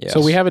 Yes.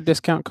 So we have a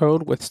discount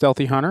code with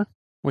Stealthy Hunter.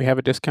 We have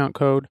a discount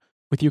code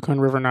with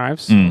Yukon River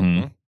Knives.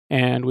 Mm-hmm.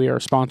 And we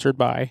are sponsored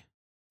by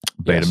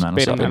Batum 907.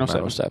 Batum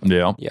 907.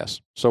 Yeah. Yes.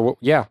 So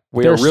we are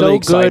They're really so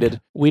excited.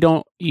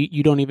 Good,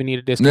 you don't even need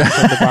a discount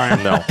code to buy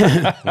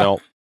them. No.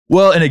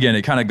 Well, and again,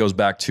 it kind of goes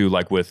back to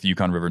like with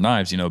Yukon River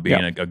Knives,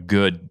 being a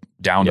good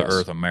down to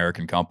earth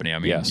American company. I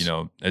mean,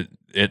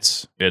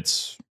 it's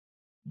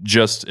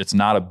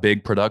not a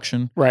big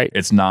production. Right.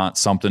 It's not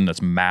something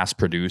that's mass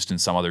produced in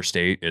some other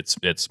state.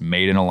 It's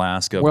made in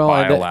Alaska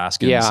by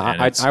Alaskans.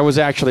 Yeah, I was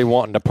actually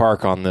wanting to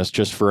park on this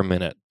just for a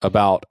minute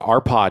about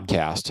our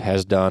podcast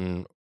has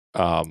done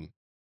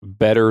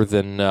better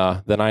than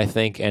I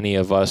think any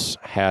of us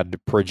had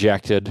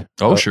projected.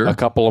 A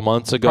couple of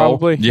months ago.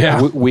 Probably.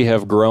 Yeah. We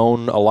have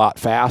grown a lot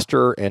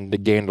faster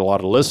and gained a lot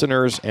of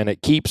listeners, and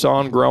it keeps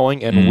on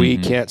growing, and we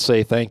can't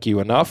say thank you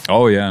enough.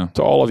 Oh yeah,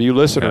 to all of you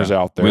listeners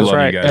out there. We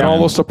love you guys, and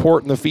all the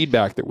support and the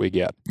feedback that we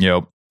get.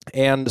 Yep.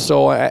 And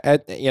so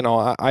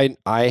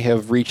I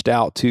have reached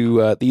out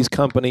to these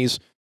companies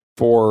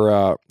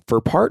for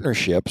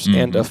partnerships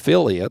and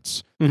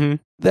affiliates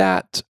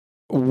that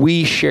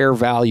we share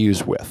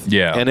values with.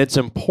 Yeah. And it's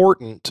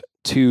important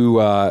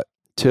to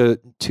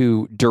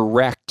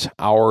direct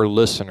our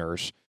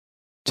listeners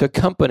to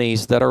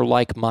companies that are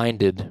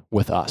like-minded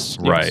with us.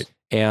 Right.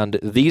 And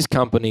these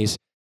companies,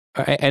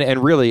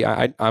 and really,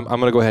 I'm going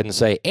to go ahead and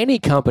say, any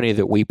company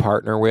that we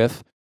partner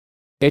with,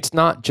 it's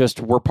not just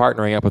we're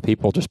partnering up with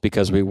people just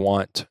because we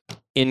want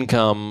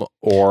income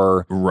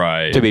or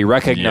to be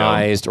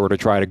recognized or to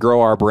try to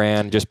grow our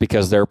brand just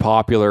because they're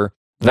popular.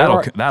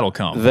 That'll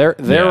come.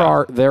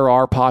 There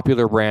are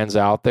popular brands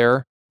out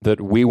there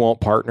that we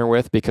won't partner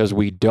with because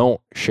we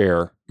don't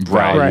share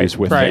values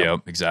with them.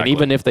 Yep, exactly. And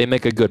even if they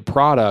make a good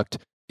product,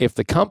 if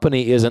the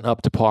company isn't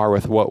up to par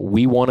with what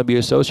we want to be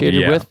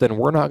associated with, then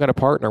we're not going to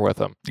partner with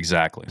them.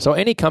 Exactly. So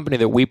any company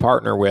that we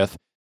partner with,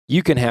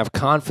 you can have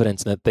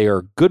confidence that they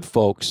are good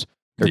folks.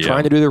 They're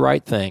trying to do the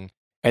right thing.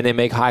 And they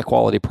make high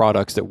quality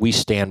products that we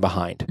stand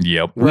behind.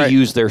 Yep. We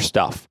use their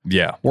stuff.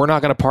 Yeah. We're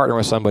not going to partner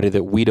with somebody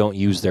that we don't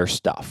use their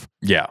stuff.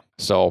 Yeah.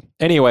 So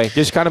anyway,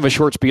 just kind of a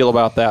short spiel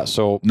about that.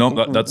 So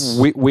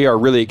we are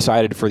really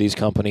excited for these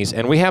companies,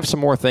 and we have some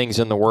more things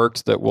in the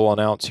works that we'll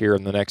announce here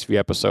in the next few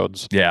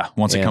episodes. Yeah.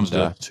 Once it comes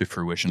to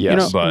fruition.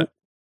 Yes. But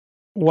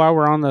while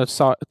we're on the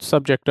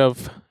subject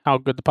of how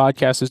good the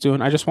podcast is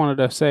doing, I just wanted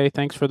to say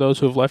thanks for those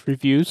who have left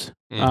reviews.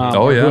 Who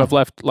have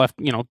left,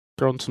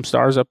 thrown some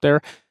stars up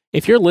there.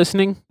 If you're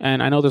listening,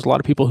 and I know there's a lot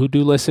of people who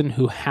do listen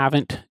who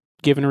haven't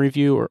given a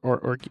review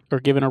or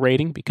given a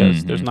rating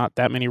because there's not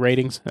that many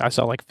ratings. I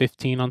saw like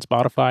 15 on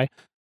Spotify,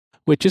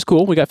 which is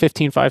cool. We got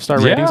 15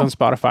 5-star ratings on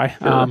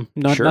Spotify.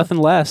 Nothing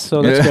less,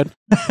 so that's good.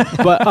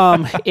 But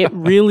it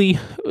really,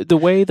 the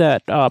way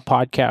that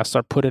podcasts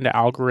are put into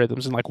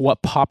algorithms and like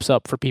what pops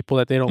up for people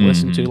that they don't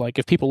listen to, like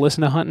if people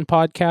listen to hunting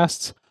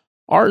podcasts,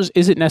 ours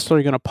isn't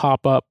necessarily going to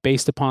pop up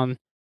based upon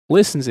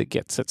listens it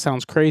gets. That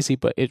sounds crazy,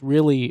 but it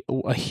really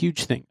a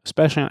huge thing,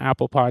 especially on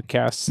Apple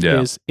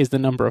Podcasts, is the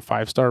number of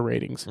 5-star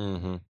ratings.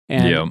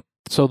 And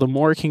so the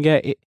more it can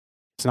get,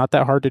 it's not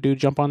that hard to do.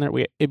 Jump on there.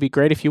 It'd be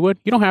great if you would.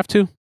 You don't have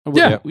to.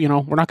 We're not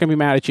going to be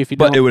mad at you if you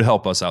don't. But it would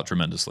help us out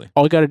tremendously.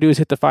 All you got to do is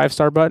hit the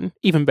 5-star button.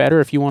 Even better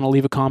if you want to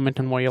leave a comment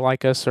on why you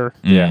like us, or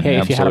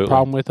if you had a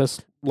problem with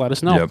us, let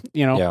us know.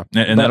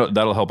 And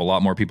that'll help a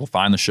lot more people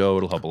find the show.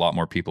 It'll help a lot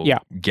more people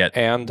get the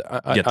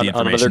information.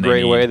 Another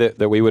great way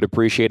that we would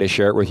appreciate is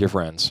share it with your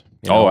friends.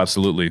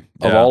 Absolutely.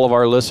 Of all of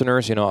our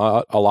listeners,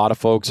 a lot of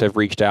folks have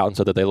reached out and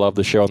said that they love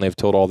the show and they've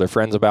told all their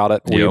friends about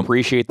it. We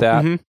appreciate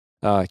that.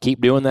 Keep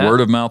doing that.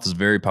 Word of mouth is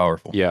very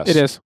powerful. Yes, it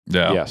is.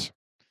 Yeah. Yes.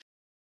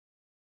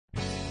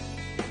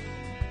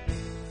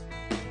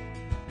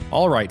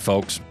 All right,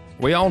 folks.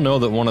 We all know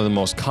that one of the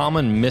most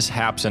common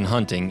mishaps in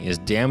hunting is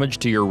damage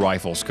to your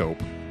rifle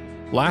scope.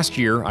 Last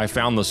year, I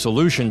found the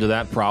solution to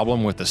that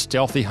problem with the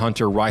Stealthy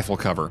Hunter rifle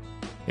cover.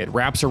 It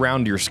wraps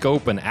around your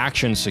scope and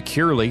action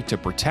securely to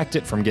protect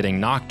it from getting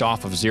knocked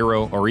off of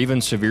zero or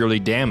even severely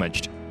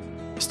damaged.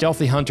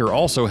 Stealthy Hunter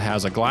also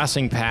has a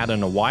glassing pad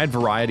and a wide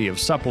variety of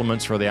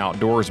supplements for the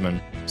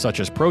outdoorsman, such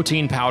as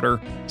protein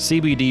powder,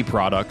 CBD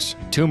products,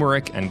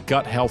 turmeric, and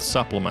gut health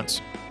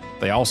supplements.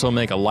 They also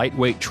make a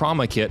lightweight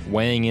trauma kit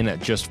weighing in at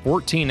just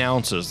 14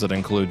 ounces that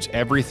includes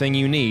everything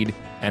you need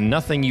and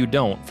nothing you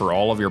don't for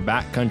all of your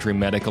backcountry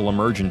medical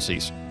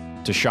emergencies.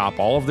 To shop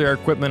all of their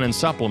equipment and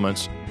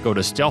supplements, go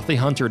to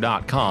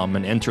stealthyhunter.com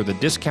and enter the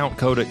discount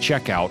code at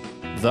checkout,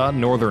 The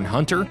Northern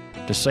Hunter,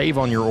 to save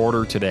on your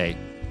order today.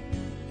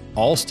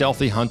 All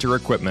Stealthy Hunter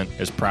equipment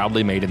is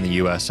proudly made in the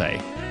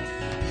USA.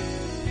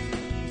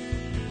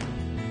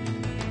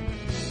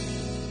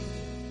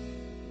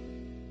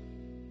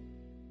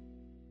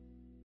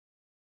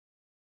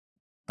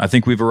 I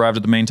think we've arrived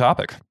at the main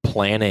topic.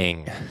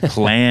 Planning.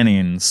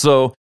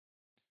 So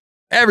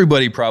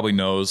everybody probably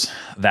knows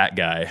that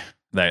guy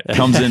that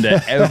comes into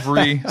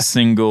every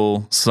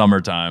single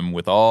summertime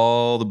with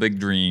all the big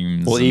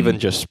dreams. Well, even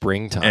just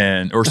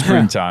springtime. Or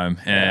springtime.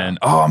 And,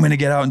 I'm going to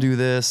get out and do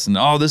this. And,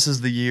 this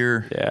is the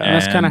year. Yeah. And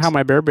that's kind of how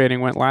my bear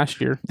baiting went last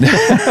year.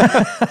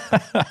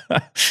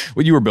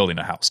 Well, you were building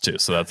a house too,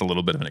 so that's a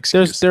little bit of an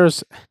excuse.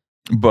 There's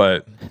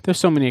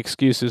so many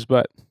excuses,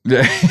 but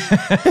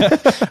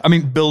I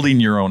mean, building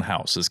your own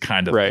house is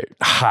kind of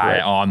high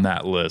on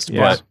that list.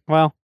 Yeah.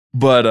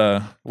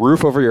 But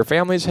roof over your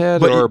family's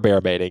head or bear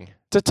baiting?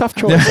 It's a tough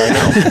choice, I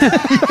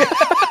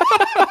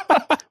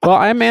know. Well,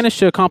 I managed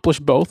to accomplish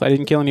both. I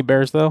didn't kill any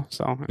bears though.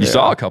 So you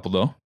saw a couple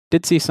though.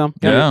 Did see some.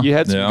 Yeah, you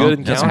had some good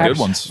encounters. Some good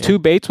ones. 2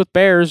 baits with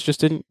bears,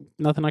 just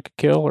nothing I could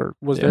kill or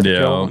was there to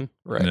kill.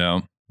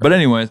 Yeah. But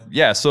anyway,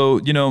 so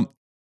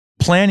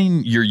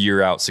planning your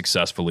year out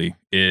successfully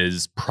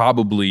is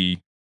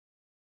probably,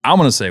 I'm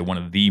going to say, one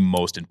of the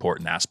most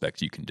important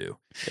aspects you can do.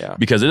 Yeah.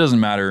 Because it doesn't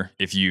matter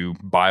if you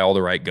buy all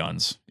the right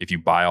guns, if you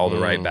buy all the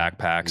right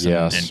backpacks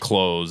and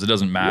clothes. It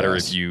doesn't matter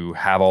if you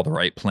have all the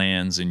right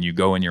plans and you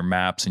go in your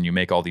maps and you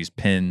make all these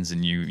pins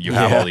and you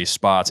have all these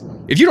spots.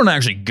 If you don't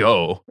actually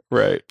go,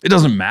 it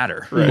doesn't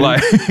matter.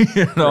 Right.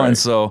 And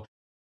so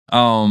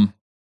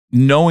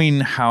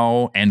knowing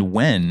how and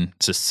when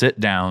to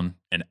sit down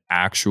and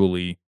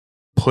actually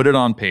put it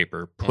on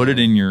paper, put it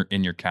in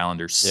your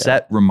calendar,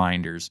 set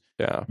reminders.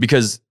 Yeah.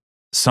 Because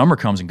summer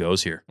comes and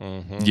goes here.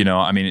 Mm-hmm.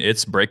 I mean,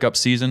 it's breakup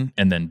season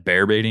and then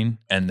bear baiting.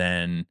 And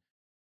then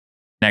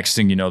next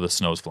thing you know, the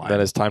snow's flying. Then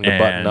it's time to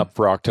button up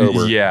for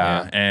October.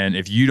 Yeah. And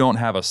if you don't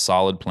have a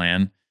solid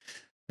plan.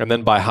 And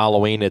then by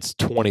Halloween, it's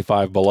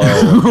 25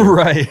 below.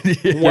 Right.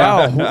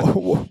 Yeah.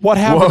 Wow. What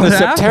happened in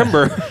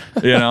September?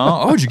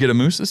 Did you get a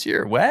moose this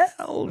year?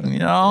 Well,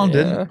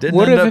 didn't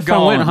what end up if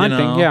going, I went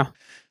hunting? Yeah.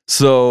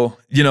 So,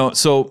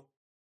 so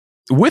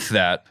with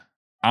that,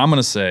 I'm going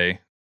to say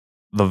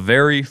the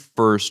very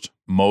first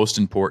most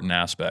important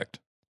aspect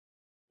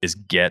is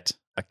get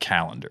a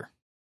calendar.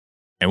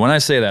 And when I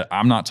say that,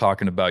 I'm not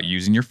talking about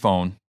using your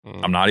phone.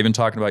 I'm not even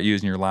talking about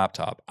using your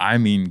laptop. I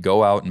mean,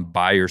 go out and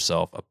buy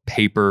yourself a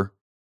paper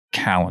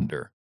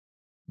calendar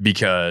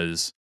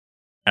because,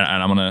 and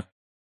I'm going to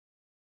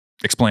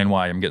explain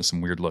why. I'm getting some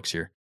weird looks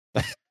here.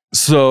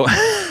 So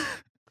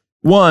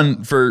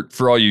one, for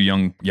all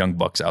you young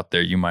bucks out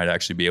there, you might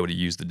actually be able to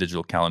use the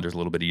digital calendars a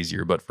little bit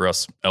easier. But for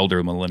us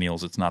elder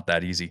millennials, it's not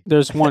that easy.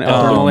 There's one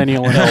elder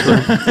millennial and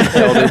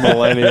elder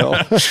millennial.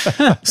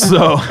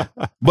 So,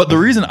 but the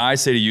reason I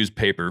say to use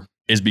paper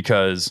is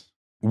because,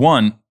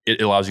 one,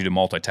 it allows you to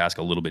multitask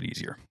a little bit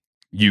easier.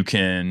 You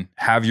can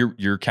have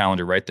your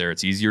calendar right there.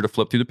 It's easier to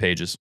flip through the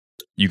pages.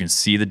 You can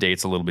see the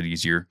dates a little bit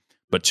easier.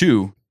 But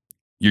two,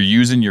 you're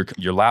using your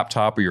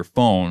laptop or your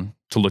phone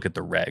to look at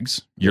the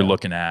regs. You're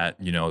looking at,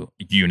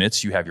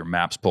 units. You have your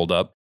maps pulled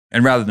up.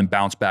 And rather than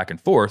bounce back and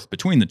forth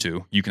between the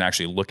two, you can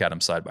actually look at them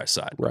side by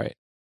side. Right.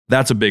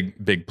 That's a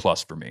big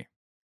plus for me.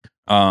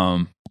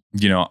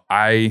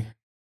 I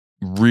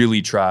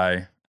really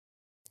try.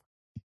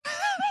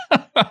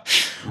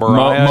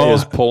 Mariah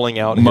is pulling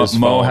out his phone.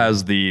 Mo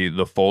has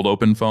the fold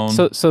open phone.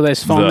 So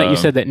this phone that you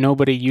said that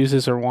nobody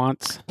uses or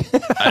wants?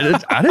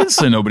 I didn't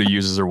say nobody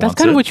uses or wants it. That's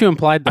kind of what you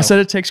implied, though. I said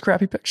it takes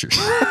crappy pictures.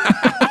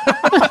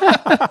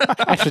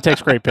 Actually, it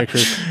takes great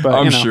pictures. But,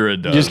 I'm sure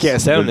it does. You just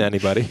can't send them to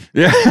anybody.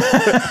 Yeah.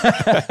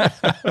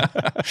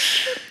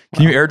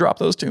 Can you airdrop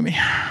those to me?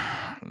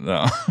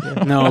 No.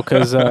 No,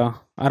 because I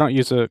don't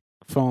use a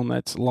phone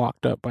that's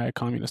locked up by a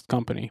communist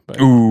company.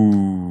 But.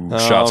 Ooh,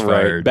 shots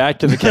fired. Back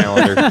to the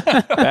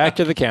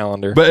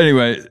calendar. But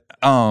anyway,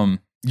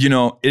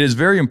 it is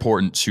very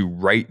important to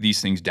write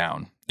these things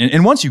down.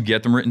 And once you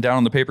get them written down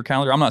on the paper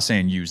calendar, I'm not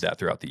saying use that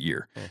throughout the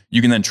year.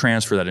 You can then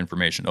transfer that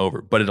information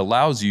over, but it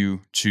allows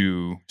you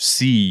to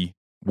see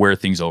where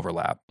things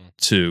overlap,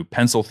 to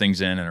pencil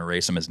things in and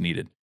erase them as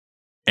needed.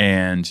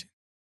 And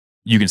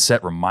you can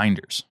set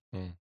reminders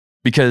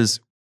because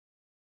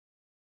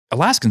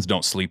Alaskans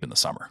don't sleep in the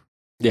summer.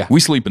 Yeah. We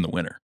sleep in the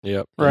winter.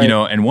 Yep. Right.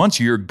 And once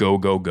you're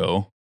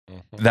go,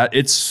 that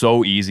it's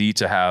so easy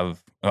to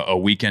have a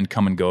weekend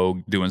come and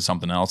go doing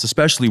something else,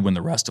 especially when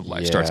the rest of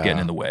life starts getting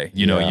in the way.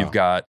 You know, you've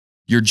got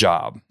your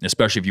job,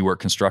 especially if you work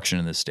construction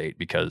in this state,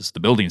 because the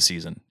building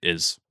season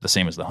is the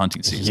same as the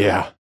hunting season.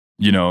 Yeah.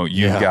 You know,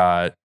 you've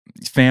got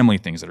family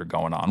things that are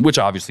going on, which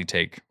obviously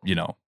take, you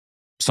know,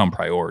 some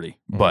priority,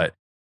 but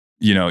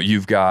you know,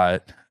 you've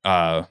got,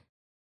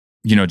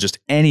 you know, just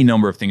any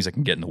number of things that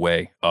can get in the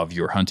way of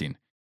your hunting.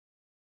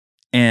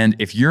 And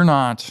if you're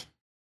not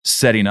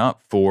setting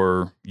up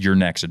for your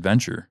next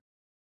adventure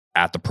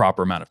at the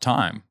proper amount of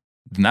time,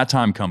 then that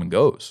time come and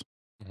goes,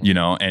 you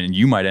know, and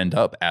you might end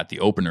up at the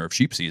opener of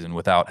sheep season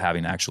without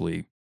having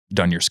actually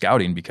done your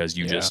scouting because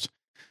you just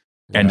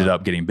ended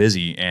up getting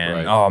busy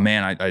and, oh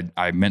man,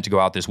 I meant to go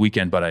out this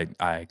weekend, but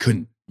I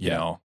couldn't, you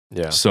know?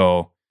 Yeah.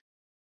 So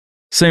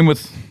same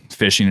with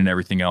fishing and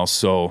everything else.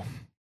 So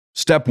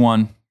step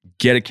one,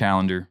 get a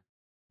calendar,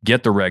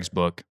 get the regs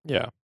book.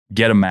 Yeah.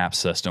 Get a map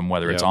system,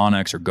 whether it's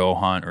onX or Go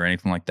Hunt or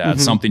anything like that.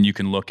 Something you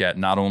can look at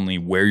not only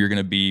where you're going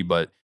to be,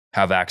 but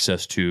have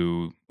access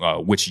to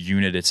which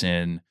unit it's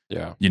in,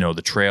 you know,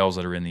 the trails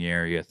that are in the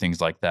area,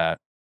 things like that.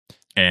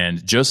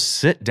 And just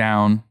sit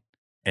down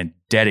and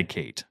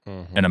dedicate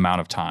an amount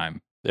of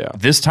time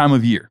this time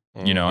of year,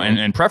 you know,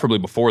 and preferably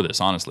before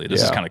this, honestly.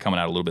 This is kind of coming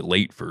out a little bit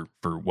late for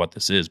what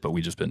this is, but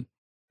we've just been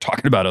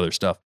talking about other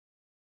stuff.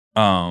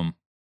 And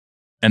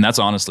that's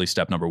honestly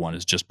step number one,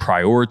 is just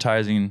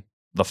prioritizing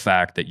the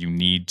fact that you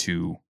need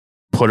to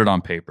put it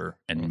on paper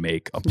and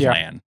make a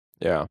plan.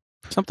 Yeah.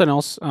 Something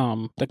else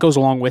that goes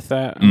along with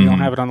that, and we don't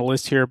have it on the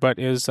list here, but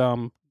is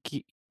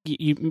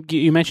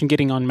you mentioned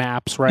getting on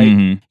maps, right?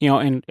 You know,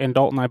 and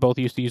Dalton and I both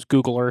used to use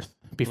Google Earth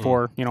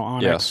before, you know,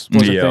 onX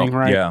was a thing,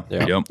 right?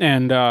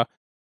 Yeah.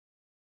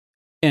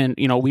 And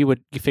you know, we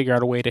would figure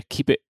out a way to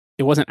keep it.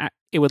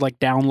 It would like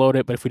download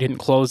it, but if we didn't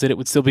close it, it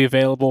would still be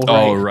available.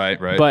 Right? Oh, right.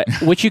 But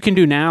what you can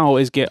do now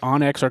is get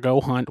onX or Go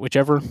Hunt,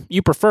 whichever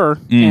you prefer,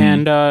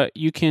 and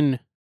you can,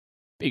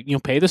 you know,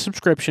 pay the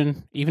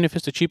subscription, even if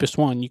it's the cheapest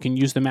one. You can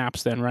use the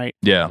maps then, right?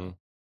 Yeah.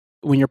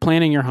 When you're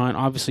planning your hunt,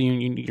 obviously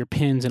you need your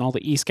pins and all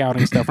the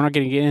e-scouting stuff. We're not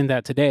going to get into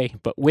that today,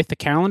 but with the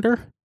calendar,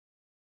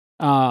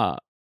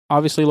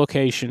 obviously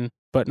location,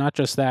 but not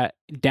just that.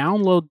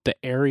 Download the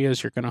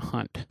areas you're going to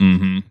hunt.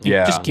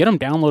 Yeah. Just get them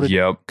downloaded.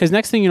 Yep. Because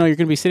next thing you know, you're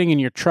going to be sitting in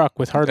your truck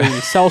with hardly any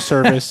cell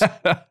service,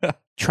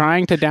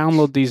 trying to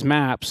download these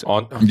maps.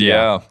 On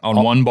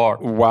one bar.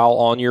 While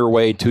on your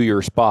way to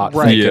your spot.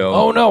 Right. Thinking,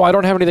 oh no, I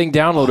don't have anything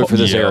downloaded for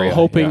this area.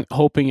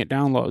 Hoping it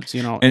downloads,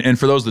 you know. And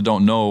for those that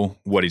don't know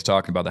what he's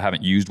talking about, that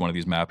haven't used one of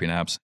these mapping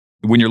apps,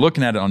 when you're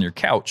looking at it on your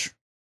couch,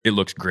 it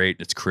looks great.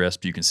 It's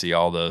crisp. You can see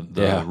all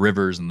the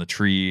rivers and the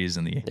trees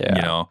and the,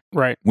 you know.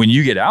 Right. When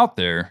you get out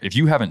there, if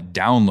you haven't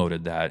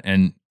downloaded that,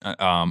 and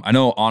I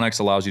know onX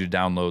allows you to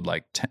download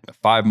like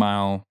 5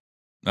 mile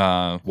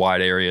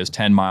wide areas,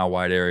 10 mile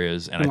wide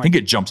areas, and I think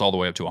it jumps all the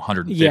way up to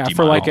 150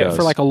 for miles.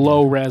 like a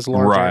low res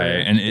large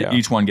area. And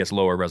each one gets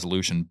lower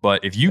resolution.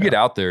 But if you get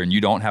out there and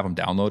you don't have them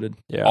downloaded,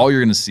 all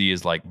you're going to see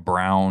is like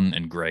brown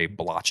and gray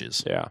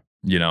blotches. Yeah.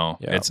 You know,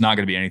 it's not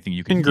going to be anything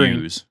you can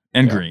use.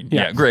 And green.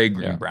 Yeah. Gray,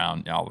 green,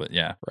 brown, all of it.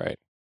 Yeah. Right.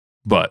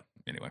 But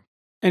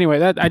anyway,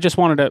 that I just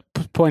wanted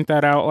to point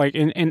that out. Like,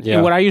 and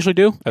what I usually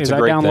do is I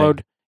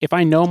download, if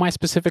I know my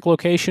specific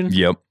location,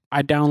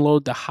 I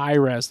download the high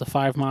res, the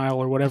 5 mile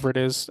or whatever it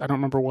is. I don't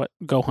remember what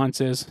Go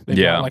Hunts is. They've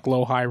got like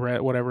low, high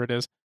res, whatever it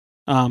is.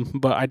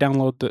 But I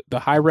download the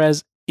high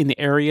res in the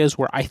areas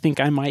where I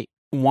think I might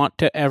want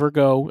to ever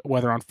go,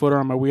 whether on foot or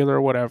on my wheeler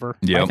or whatever.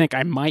 I think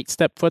I might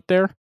step foot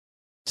there.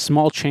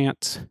 Small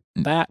chance,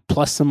 that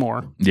plus some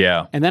more.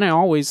 Yeah. And then I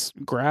always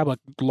grab a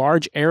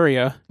large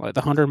area, like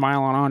the 100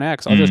 mile on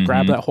onX. I'll just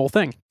grab that whole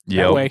thing.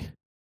 That way,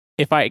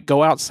 if I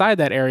go outside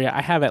that area,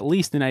 I have at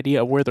least an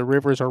idea of where the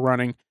rivers are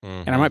running,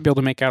 and I might be able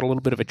to make out a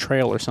little bit of a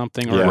trail or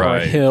something, or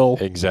a hill.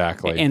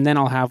 Exactly. And then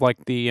I'll have like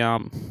the,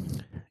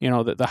 you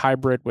know, the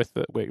hybrid with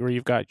where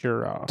you've got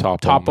your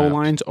topo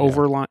lines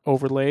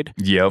overlaid.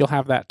 You'll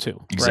have that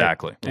too.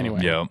 Exactly. Right?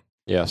 Anyway.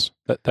 Yes,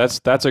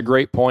 that's a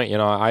great point. You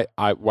know,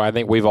 I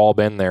think we've all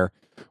been there,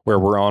 where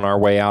we're on our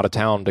way out of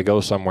town to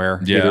go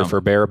somewhere, either for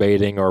bear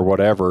baiting or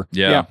whatever.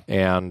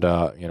 And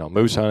you know,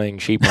 moose hunting,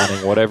 sheep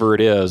hunting, whatever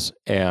it is,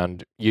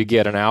 and you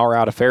get an hour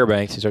out of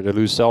Fairbanks, you start to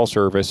lose cell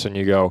service, and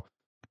you go,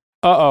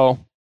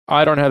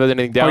 I don't have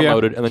anything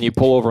downloaded, and then you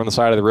pull over on the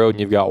side of the road,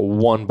 and you've got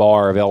 1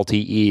 bar of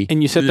LTE,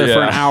 and you sit there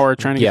for an hour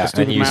trying to get the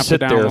stupid map to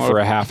download. And you sit there for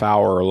a half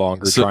hour or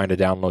longer trying to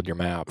download your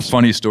maps.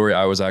 Funny story,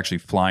 I was actually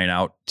flying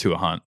out to a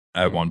hunt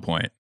at one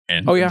point,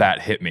 and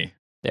that hit me,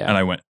 and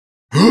I went,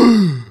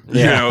 you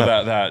know,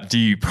 that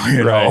deep,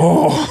 you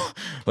know,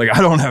 like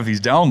I don't have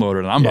these downloaded,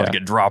 and I'm about to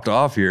get dropped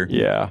off here.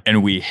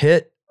 And we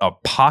hit a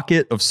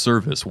pocket of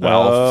service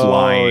while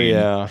flying,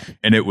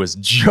 and it was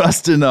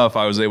just enough.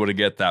 I was able to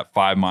get that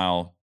 5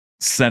 mile.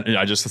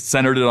 I just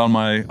centered it on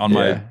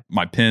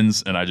my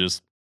pins, and I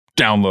just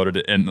downloaded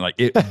it, and like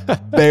it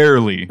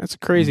barely. That's a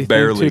crazy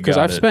thing too, because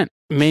I've spent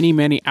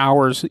many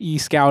hours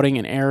e-scouting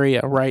an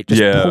area, right?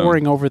 Just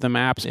poring over the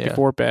maps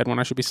before bed when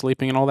I should be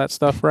sleeping and all that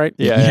stuff, right?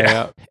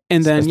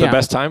 And then it's the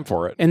best time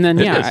for it. And then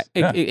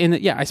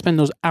I spend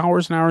those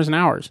hours and hours and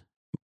hours.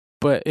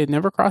 but it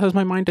never crosses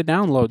my mind to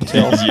download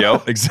till.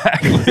 Yep,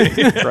 exactly.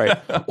 Right.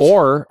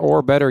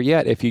 Or better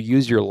yet, if you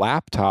use your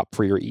laptop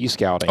for your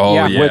e-scouting,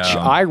 which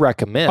I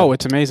recommend. Oh,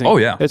 it's amazing. Oh,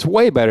 yeah. It's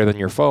way better than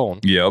your phone.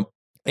 Yep.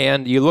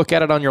 And you look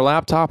at it on your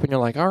laptop and you're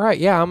like, all right,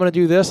 yeah, I'm going to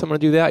do this. I'm going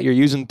to do that. You're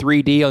using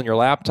 3D on your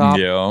laptop.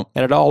 Yeah.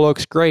 And it all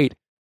looks great.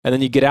 And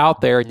then you get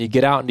out there and you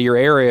get out into your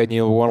area and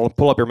you want to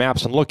pull up your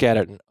maps and look at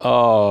it. And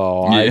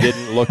I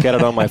didn't look at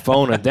it on my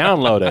phone and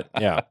download it.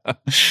 Yeah.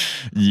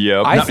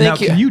 Yep. Now,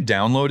 can you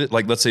download it?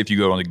 Like, let's say if you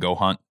go on the Go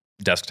Hunt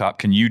desktop,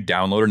 can you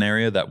download an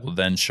area that will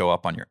then show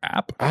up on your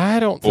app? I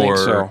don't think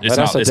so. That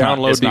has to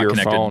download to your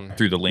phone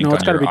through the link. No,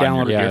 it's got to be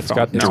downloaded to your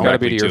phone. It's got to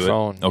be to your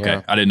phone. Okay.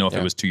 Yeah. I didn't know if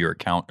it was to your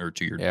account or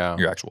to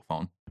your actual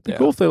phone. It'd be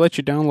cool if they let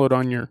you download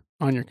on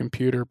your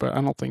computer, but I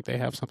don't think they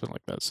have something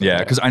like that. So yeah,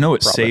 because I know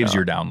it saves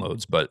your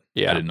downloads, but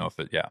I didn't know if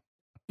it. Yeah.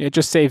 It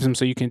just saves them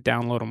so you can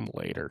download them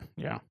later.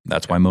 Yeah.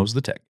 That's why Mo's the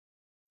tech.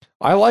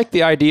 I like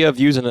the idea of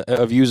using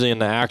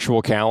the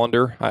actual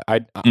calendar.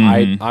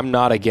 I'm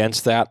not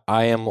against that.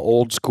 I am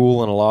old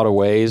school in a lot of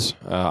ways.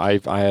 I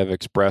have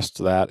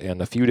expressed that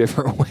in a few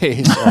different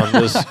ways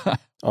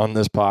on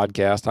this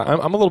podcast.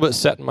 I'm a little bit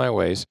set in my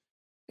ways,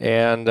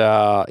 and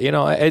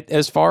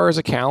as far as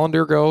a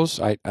calendar goes,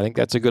 I think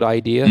that's a good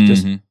idea.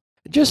 Mm-hmm.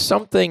 Just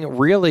something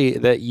really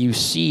that you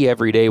see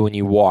every day when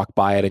you walk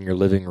by it in your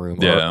living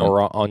room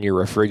or on your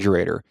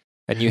refrigerator.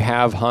 And you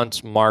have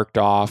hunts marked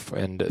off,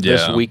 and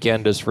this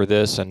weekend is for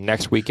this, and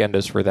next weekend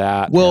is for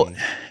that. Well,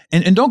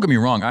 and don't get me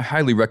wrong, I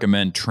highly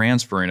recommend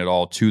transferring it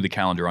all to the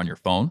calendar on your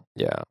phone.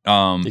 Yeah.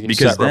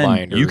 Because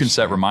then you can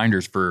set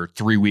reminders for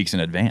 3 weeks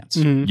in advance.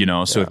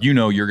 Mm-hmm. So if you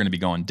know you're going to be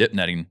going dip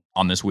netting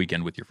on this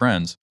weekend with your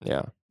friends,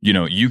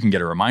 you can get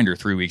a reminder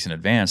 3 weeks in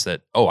advance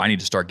that, I need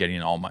to start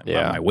getting all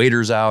my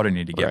waders out. I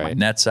need to get my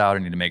nets out. I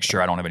need to make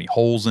sure I don't have any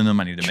holes in them.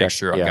 I need to make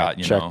sure I've got,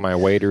 check my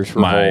waders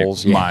for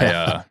holes.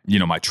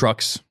 My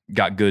trucks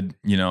got good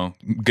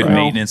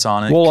maintenance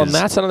on it. Well, and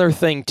that's another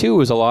thing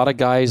too, is a lot of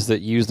guys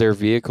that use their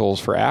vehicles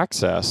for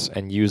access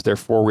and use their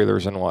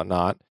four-wheelers and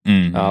whatnot,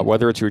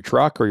 whether it's your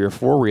truck or your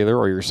four-wheeler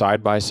or your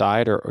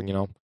side-by-side or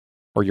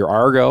your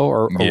Argo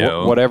or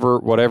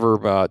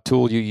whatever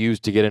tool you use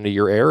to get into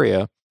your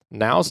area.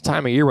 Now's the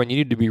time of year when you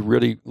need to be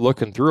really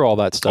looking through all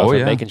that stuff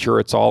and making sure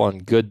it's all in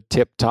good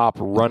tip-top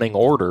running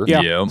order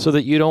so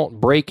that you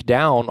don't break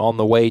down on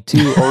the way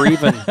to, or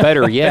even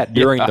better yet,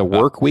 during the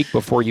work week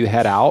before you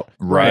head out.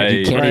 Right.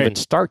 You can't even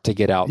start to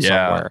get out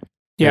somewhere.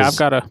 Yeah, I've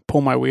got to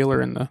pull my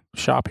wheeler in the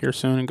shop here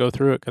soon and go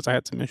through it because I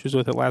had some issues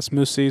with it last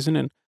moose season,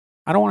 and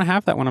I don't want to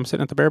have that when I'm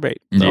sitting at the bear bait.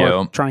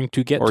 Or trying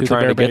to get to the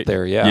bear bait. Get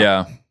there,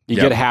 You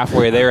get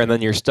halfway there, and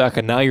then you're stuck,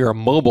 and now you're a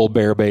mobile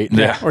bear bait.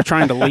 Yeah. Or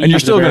trying to leave. And you're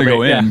still going to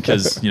go in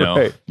because,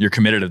 you're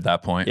committed at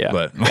that point. Yeah.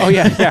 But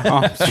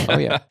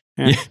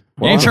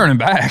You ain't turning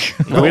back.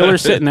 The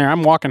wheeler's sitting there.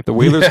 I'm walking. The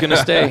wheeler's going to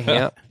stay.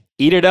 Yeah.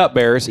 Eat it up,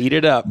 bears. Eat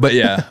it up. But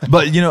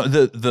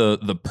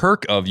the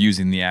perk of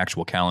using the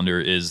actual calendar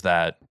is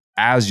that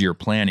as you're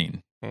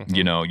planning,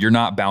 you're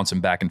not bouncing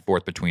back and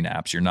forth between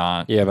apps. You're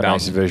not. You have a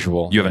nice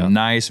visual. You have a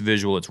nice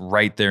visual. It's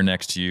right there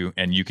next to you,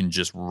 and you can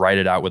just write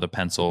it out with a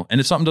pencil.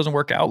 And if something doesn't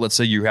work out, let's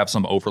say you have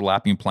some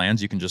overlapping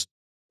plans, you can just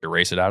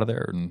erase it out of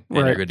there, and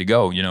you're good to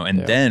go.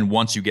 And then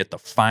once you get the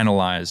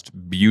finalized,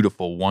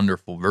 beautiful,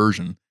 wonderful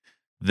version,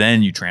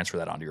 then you transfer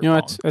that onto your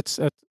phone.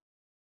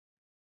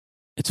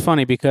 It's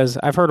funny because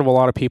I've heard of a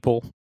lot of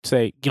people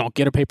say,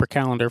 get a paper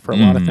calendar for a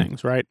lot of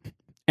things, right?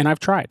 And I've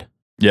tried.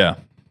 Yeah.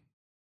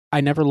 I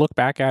never look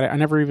back at it. I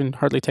never even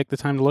hardly take the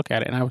time to look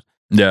at it. And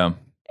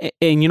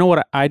and you know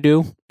what I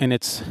do? And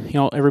it's,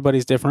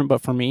 everybody's different,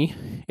 but for me,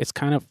 it's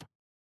kind of,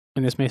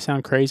 and this may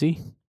sound crazy,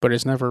 but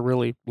it's never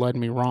really led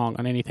me wrong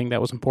on anything that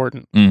was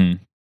important.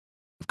 Mm-hmm.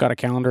 I've got a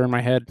calendar in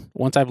my head.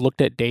 Once I've looked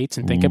at dates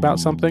and think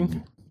about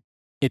something,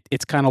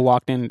 it's kind of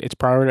locked in. It's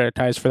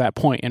prioritized for that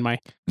point in my.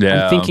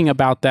 I'm thinking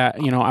about that.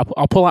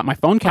 I'll pull out my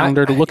phone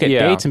calendar to look at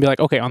dates and be like,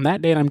 okay, on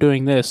that date I'm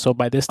doing this, so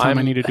by this time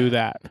I need to do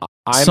that.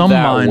 Some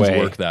minds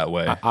work that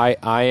way.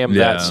 I am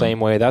that same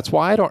way. That's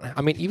why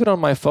even on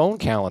my phone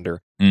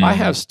calendar, I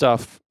have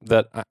stuff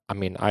that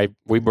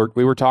we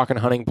were talking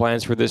hunting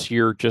plans for this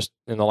year just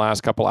in the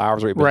last couple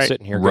hours. We've been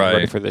sitting here getting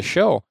ready for this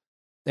show.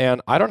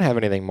 And I don't have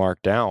anything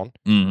marked down.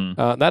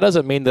 Mm-hmm. That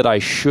doesn't mean that I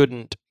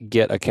shouldn't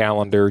get a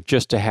calendar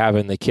just to have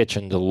in the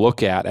kitchen to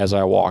look at as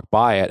I walk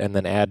by it and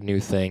then add new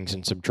things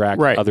and subtract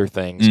other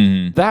things.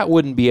 Mm-hmm. That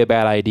wouldn't be a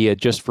bad idea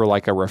just for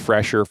like a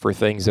refresher for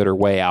things that are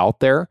way out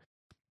there.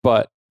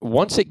 But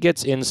once it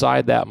gets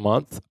inside that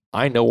month,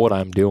 I know what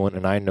I'm doing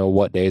and I know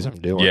what days I'm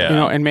doing.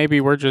 Yeah. And maybe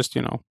we're just,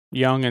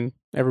 young and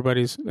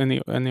everybody's and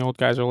the old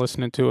guys are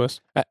listening to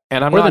us.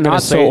 And I'm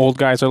not so old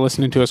guys are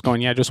listening to us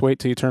going, yeah, just wait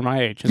till you turn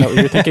my age. Is that what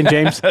you're thinking,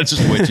 James?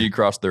 Just wait till you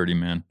cross 30,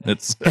 man.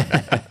 It's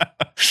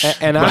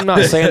and I'm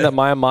not saying that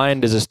my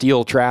mind is a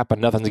steel trap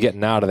and nothing's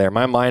getting out of there.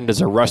 My mind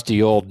is a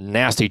rusty old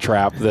nasty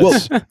trap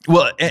that's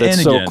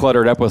so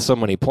cluttered up with so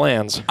many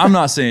plans. I'm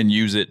not saying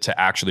use it to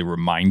actually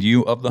remind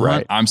you of the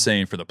hunt. I'm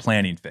saying for the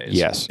planning phase.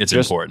 Yes. It's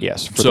important.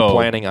 Yes. For the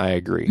planning, I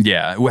agree.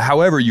 Yeah.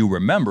 However you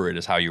remember it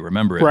is how you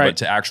remember it. Right. But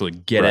to actually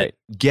get it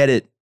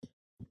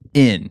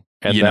in,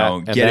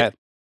 and get it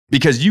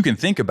Because you can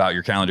think about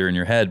your calendar in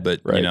your head,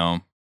 but Right. you know,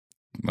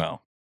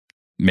 well,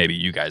 maybe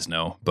you guys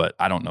know, but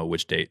I don't know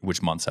which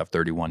months have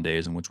 31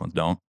 days and which ones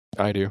don't.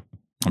 I do.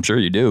 I'm sure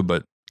you do,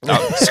 but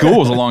school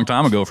was a long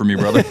time ago for me,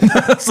 brother.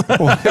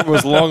 Well, it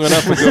was long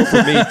enough ago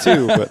for me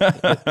too.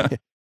 But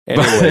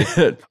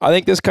anyway, I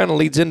think this kind of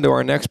leads into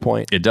our next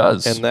point. It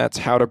does. And that's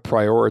how to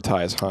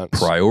prioritize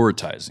hunts.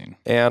 Prioritizing.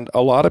 And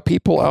a lot of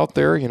people out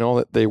there, you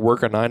know, they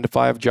work a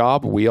 9-to-5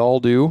 job. We all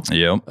do.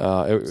 Yep.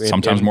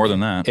 Sometimes more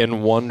than that.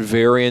 In one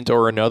variant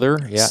or another.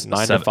 Yeah,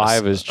 9 to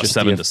 5 is just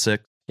 7 to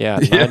 6. Yeah,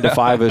 9 to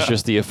 5 is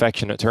just the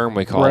affectionate term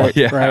we call it.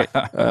 Yeah.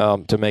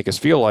 Right. To make us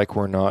feel like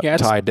we're not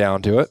tied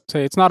down to it.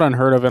 Say it's not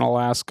unheard of in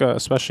Alaska,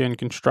 especially in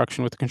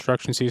construction with the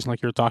construction season,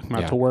 like you were talking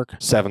about, to work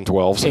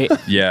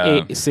 7/12.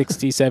 Yeah.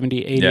 60,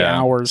 70, 80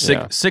 hours.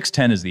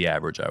 6-10 is the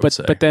average, I would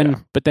say. But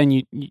then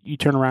you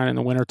turn around in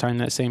the wintertime,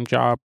 that same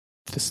job,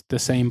 the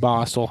same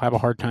boss will have a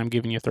hard time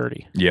giving you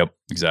 30. Yep,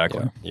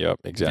 exactly. Yep,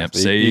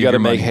 exactly. Yep, you got to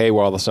make hay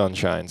while the sun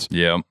shines.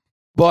 Yep.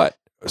 But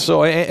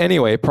so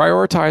anyway,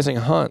 prioritizing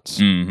hunts.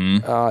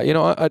 Mm-hmm. You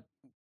know,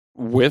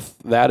 with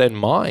that in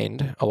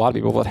mind, a lot of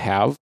people that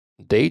have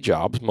day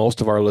jobs,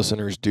 most of our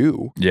listeners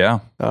do.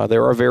 Yeah.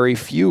 There are very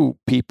few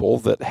people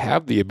that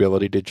have the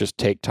ability to just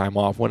take time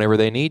off whenever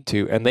they need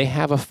to, and they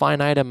have a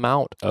finite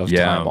amount of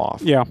time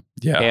off. Yeah.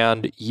 Yeah.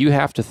 And you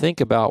have to think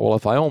about, well,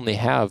 if I only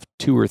have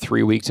 2 or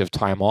 3 weeks of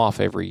time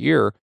off every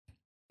year,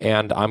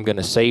 and I'm going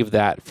to save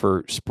that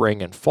for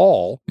spring and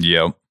fall.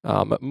 Yep.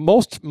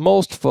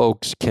 Most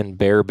folks can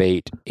bear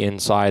bait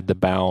inside the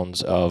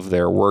bounds of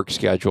their work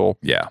schedule.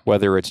 Yeah.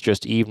 Whether it's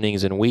just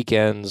evenings and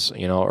weekends,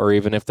 you know, or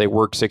even if they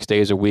work 6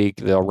 days a week,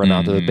 they'll run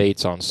out to the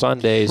baits on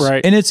Sundays.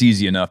 Right. And it's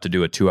easy enough to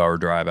do a 2-hour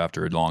drive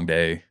after a long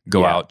day,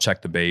 go out,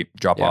 check the bait,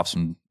 drop off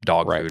some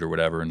dog food or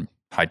whatever, and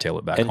hightail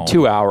it back home. And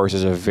 2 hours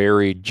is a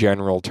very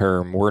general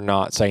term. We're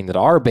not saying that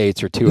our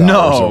baits are 2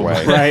 hours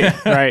away.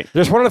 Right.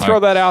 Just wanted to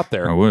throw that out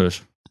there. I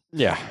wish.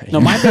 Yeah. No,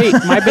 my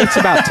bait's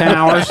about 10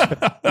 hours.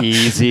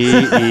 Easy.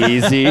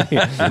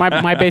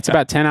 My bait's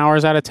about 10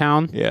 hours out of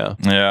town. Yeah.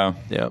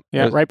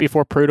 Yeah, right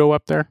before Prudhoe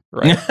up there.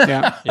 Right.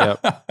 Yeah.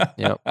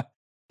 Yep.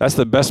 That's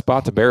the best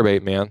spot to bear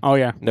bait, man. Oh,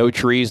 yeah. No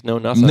trees, no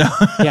nothing. No.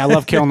 Yeah, I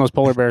love killing those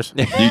polar bears.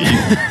 You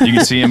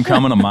can see him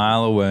coming a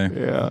mile away.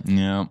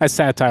 Yeah. That's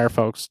satire,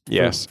 folks.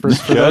 Yes. For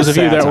those of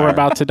you that were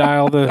about to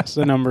dial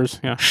the numbers.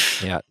 Yeah.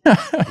 Yeah.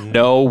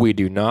 No, we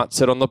do not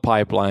sit on the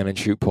pipeline and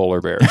shoot polar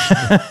bears.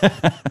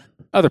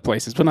 Other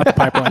places, but not the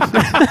pipeline.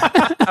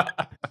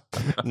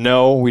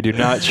 No, we do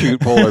not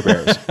shoot polar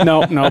bears.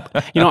 Nope.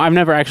 You know, I've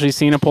never actually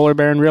seen a polar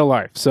bear in real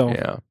life. So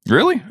Yeah.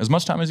 Really? As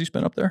much time as you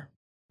spent up there?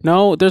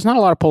 no, there's not a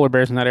lot of polar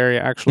bears in that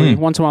area. Actually,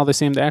 once in a while they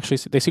see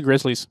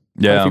grizzlies.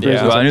 Yeah.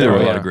 Grizzlies Well, I knew there were a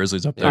there, lot of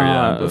grizzlies up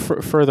there.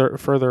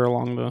 Further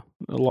along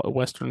the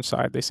western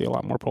side, they see a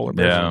lot more polar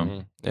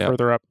bears. Yeah.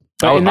 Further up,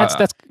 but,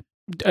 that's.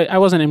 I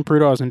wasn't in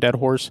Prudhoe. I was in Dead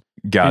Horse.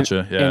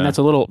 Gotcha. And that's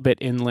a little bit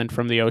inland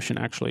from the ocean,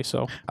 actually.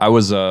 So I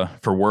was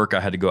for work.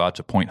 I had to go out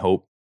to Point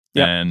Hope,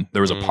 and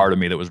there was a Mm. part of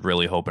me that was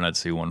really hoping I'd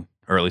see one,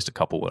 or at least a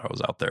couple when I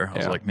was out there. I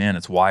was like, man,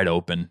 it's wide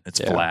open, it's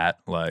flat,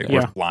 like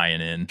we're flying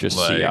in, Just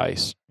like, sea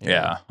ice.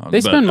 Yeah, they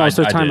spend most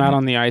of their time didn't. out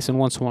on the ice, and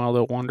once in a while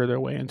they'll wander their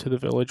way into the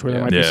village where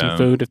there might be some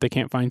food if they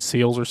can't find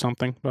seals or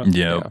something. But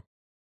Yeah.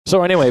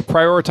 So anyway,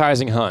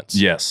 prioritizing hunts.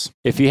 Yes.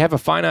 If you have a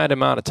finite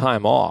amount of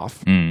time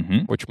off, Mm-hmm.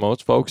 which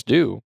most folks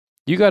do,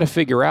 you got to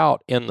figure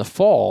out in the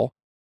fall,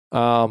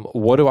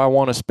 what do I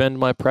want to spend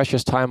my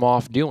precious time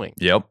off doing?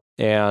 Yep.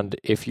 And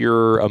if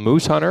you're a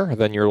moose hunter,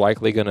 then you're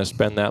likely going to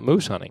spend that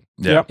moose hunting.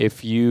 Yep.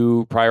 If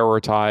you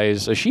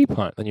prioritize a sheep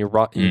hunt, then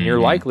you're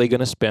likely going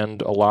to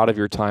spend a lot of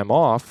your time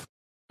off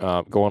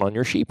going on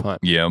your sheep hunt.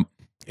 Yep.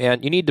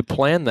 And you need to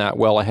plan that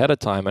well ahead of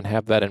time and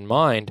have that in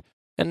mind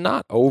and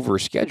not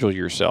overschedule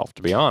yourself,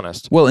 to be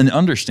honest. Well, and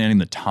understanding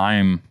the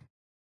time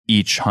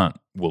each hunt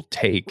will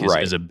take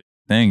is a big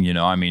thing. You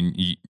know, I mean,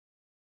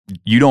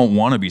 you don't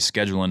want to be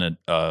scheduling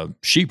a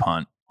sheep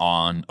hunt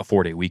on a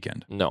 4-day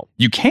weekend. No.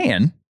 You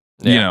can.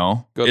 Yeah. You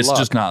know, Good it's luck.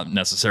 just not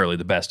necessarily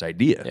the best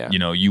idea. Yeah. You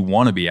know, you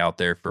want to be out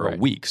there for a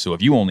week. So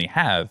if you only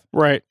have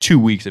 2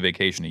 weeks of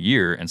vacation a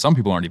year, and some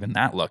people aren't even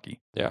that lucky,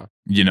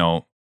 you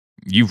know,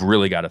 you've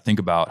really got to think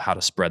about how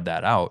to spread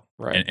that out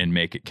and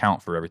make it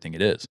count for everything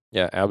it is.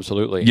 Yeah,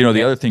 absolutely. You know,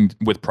 the other thing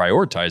with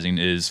prioritizing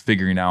is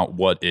figuring out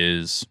what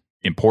is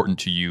important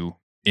to you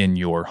in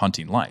your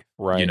hunting life.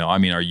 Right. You know, I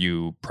mean, are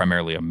you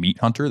primarily a meat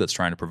hunter that's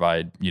trying to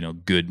provide, you know,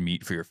 good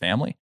meat for your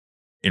family?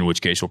 In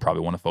which case, you'll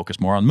probably want to focus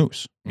more on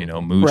moose. You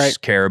know, moose,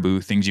 caribou,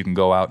 things you can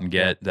go out and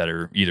get that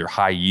are either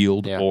high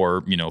yield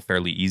or, you know,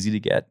 fairly easy to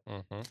get.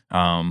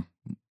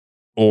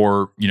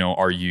 Or, you know,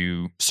 are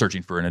you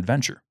searching for an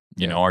adventure?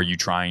 You know, are you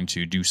trying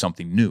to do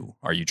something new?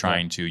 Are you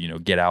trying to, you know,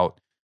 get out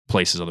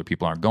places other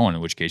people aren't going?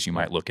 In which case, you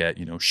might look at,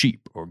 you know,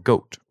 sheep or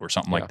goat or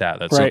something like that.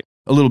 That's a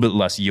little bit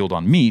less yield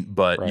on meat,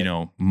 but, you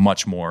know,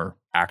 much more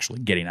actually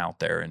getting out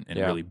there and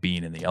really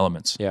being in the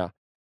elements. Yeah.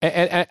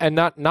 And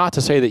not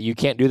to say that you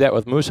can't do that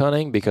with moose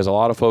hunting, because a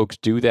lot of folks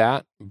do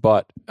that,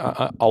 but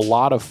a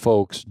lot of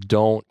folks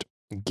don't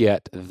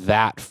get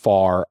that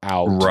far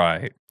out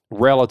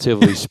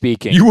relatively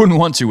speaking. You wouldn't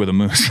want to with a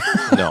moose.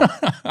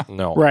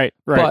 No. Right.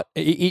 But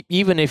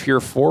even if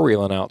you're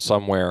four-wheeling out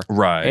somewhere,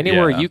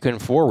 anywhere you can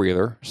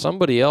four-wheeler,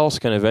 somebody else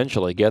can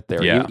eventually get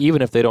there. Yeah.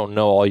 Even if they don't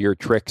know all your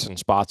tricks and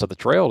spots of the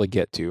trail to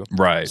get to,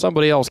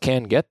 somebody else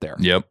can get there.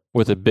 Yep.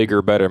 With a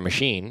bigger, better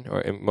machine,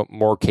 or a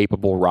more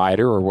capable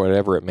rider, or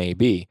whatever it may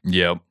be.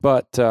 Yep.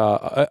 But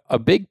a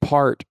big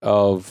part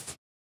of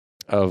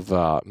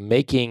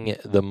making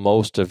the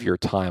most of your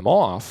time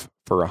off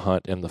for a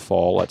hunt in the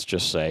fall, let's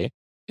just say,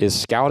 is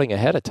scouting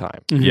ahead of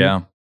time. Mm-hmm.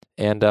 Yeah.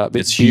 And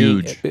it's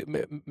huge.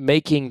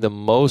 Making the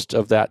most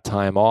of that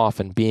time off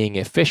and being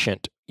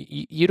efficient.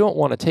 You don't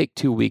want to take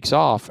 2 weeks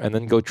off and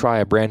then go try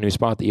a brand new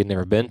spot that you've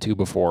never been to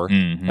before,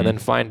 and then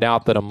find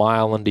out that a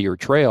mile into your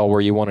trail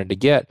where you wanted to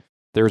get,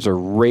 there's a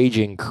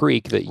raging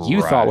creek that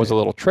you thought was a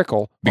little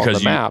trickle on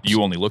the maps.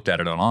 You only looked at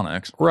it on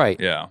onX. Right.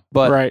 Yeah.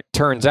 But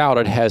turns out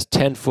it has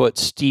 10-foot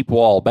steep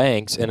wall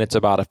banks, and it's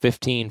about a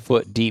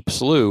 15-foot deep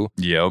slough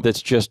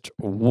that's just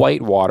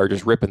white water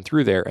just ripping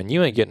through there, and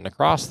you ain't getting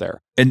across there.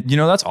 And,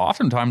 that's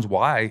oftentimes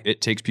why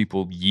it takes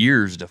people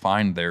years to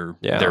find their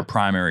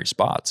primary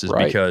spots is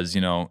because,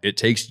 it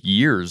takes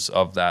years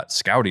of that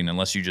scouting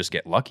unless you just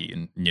get lucky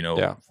and,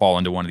 fall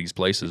into one of these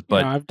places.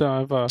 But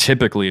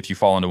typically, if you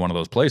fall into one of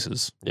those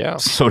places,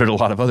 so did a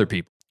lot of other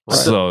people. Right.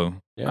 So,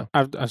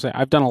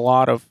 I've done a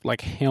lot of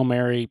like Hail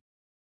Mary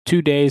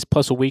 2 days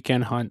plus a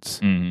weekend hunts,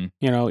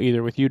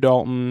 either with you,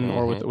 Dalton,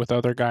 or with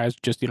other guys.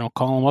 Just,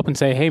 call them up and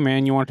say, hey,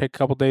 man, you want to take a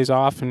couple days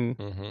off? And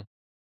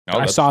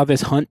I saw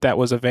this hunt that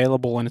was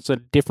available, and it's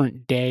at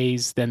different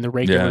days than the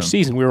regular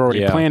season. We were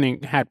already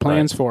had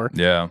plans for.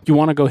 Yeah. You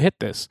want to go hit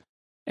this?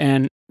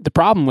 And the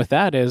problem with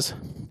that is,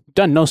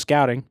 done no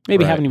scouting.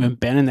 Maybe haven't even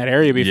been in that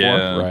area before.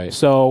 Yeah. Right.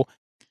 So,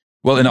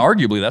 well, and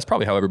arguably, that's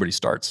probably how everybody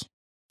starts.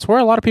 It's where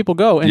a lot of people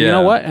go. And you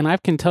know what? And I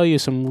can tell you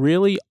some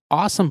really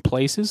awesome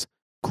places,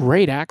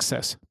 great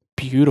access,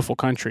 beautiful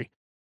country.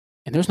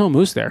 And there's no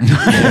moose there.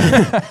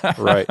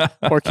 Right.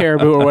 Or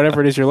caribou or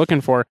whatever it is you're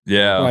looking for.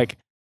 Yeah. Like,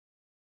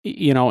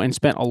 and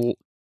spent a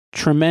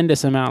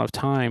tremendous amount of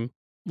time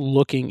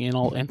looking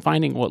and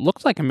finding what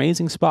looks like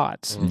amazing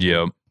spots.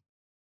 Yeah.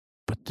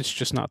 But it's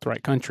just not the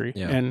right country.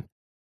 Yeah. And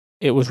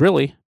it was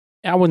really,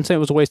 I wouldn't say it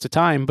was a waste of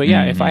time, but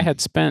if I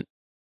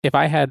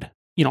had,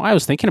 I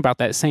was thinking about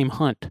that same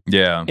hunt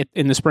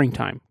in the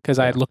springtime because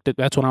I had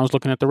that's when I was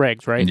looking at the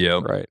regs, right? Yeah.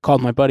 Right.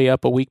 Called my buddy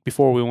up a week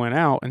before we went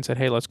out and said,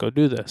 hey, let's go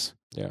do this.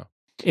 Yeah.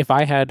 If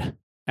I had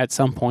at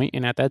some point,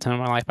 and at that time in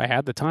my life, I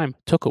had the time,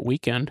 took a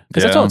weekend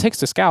because that's all it takes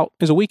to scout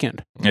is a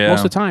weekend. Yeah. Most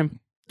of the time.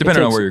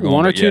 Depending on where you're going.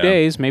 1 or 2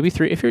 days, maybe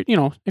 3. If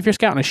you're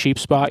scouting a sheep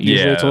spot,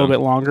 usually it's a little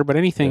bit longer, but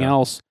anything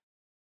else,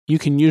 you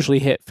can usually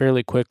hit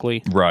fairly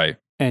quickly. Right.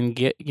 And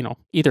get,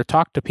 either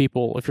talk to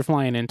people. If you're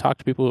flying in, talk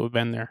to people who have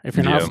been there. If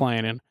you're not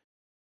flying in,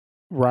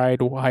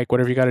 ride, hike,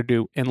 whatever you got to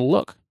do, and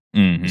look.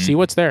 See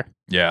what's there.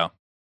 Yeah.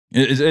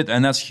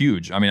 And that's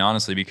huge. I mean,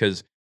 honestly,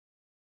 because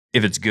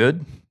if it's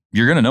good,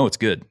 you're going to know it's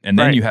good. And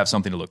then you have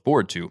something to look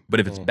forward to. But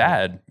if it's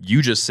bad,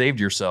 you just saved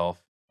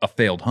yourself a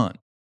failed hunt.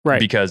 Right.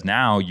 Because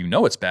now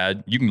it's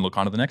bad, you can look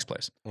on to the next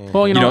place.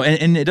 Well,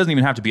 and it doesn't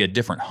even have to be a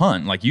different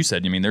hunt. Like you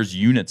said, I mean, there's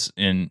units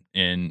in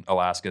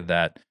Alaska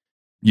that,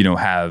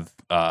 have,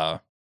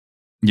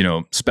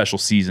 special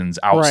seasons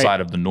outside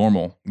of the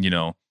normal,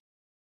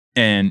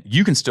 and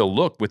you can still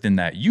look within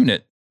that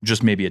unit,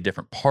 just maybe a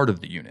different part of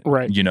the unit.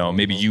 Right.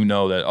 Maybe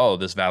that,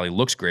 this valley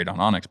looks great on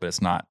onX, but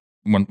it's not.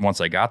 Once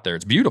I got there,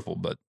 it's beautiful,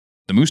 but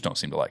the moose don't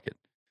seem to like it.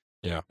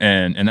 Yeah.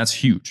 And that's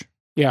huge.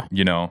 Yeah.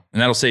 And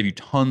that'll save you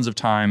tons of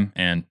time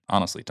and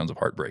honestly, tons of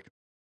heartbreak.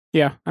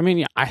 Yeah. I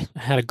mean, I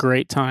had a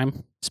great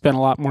time. Spent a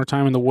lot more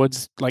time in the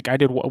woods. Like I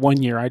did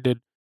 1 year,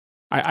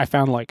 I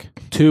found like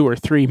 2 or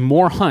 3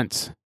 more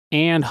hunts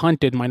and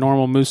hunted my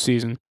normal moose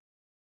season.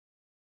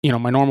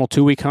 My normal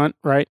 2-week hunt,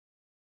 right?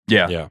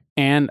 Yeah. Yeah.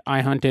 And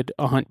I hunted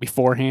a hunt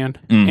beforehand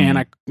and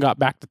I got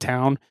back to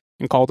town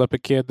and called up a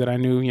kid that I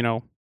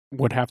knew,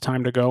 would have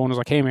time to go and was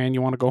like, hey man,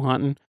 you want to go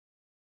hunting?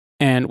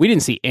 And we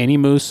didn't see any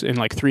moose in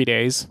like 3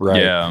 days.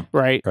 Right. Yeah.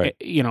 Right.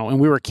 And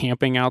we were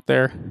camping out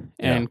there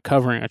and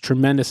covering a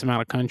tremendous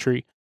amount of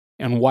country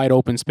and wide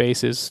open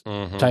spaces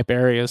type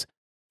areas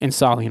and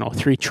saw,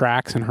 3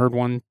 tracks and heard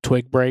 1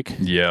 twig break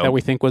that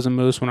we think was a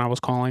moose when I was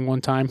calling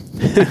one time.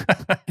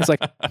 It's like,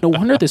 no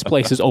wonder this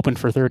place is open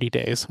for 30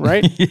 days,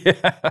 right?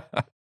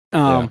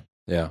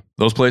 Yeah.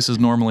 Those places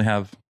normally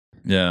have,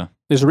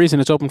 There's a reason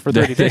it's open for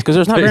 30 days because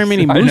there's not very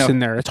many moose in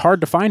there. It's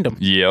hard to find them.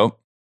 Yep.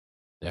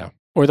 Yeah.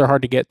 Or they're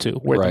hard to get to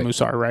where the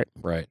moose are, right?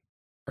 Right.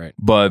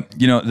 But,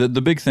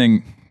 the big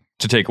thing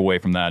to take away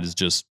from that is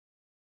just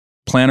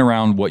plan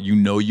around what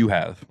you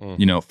have.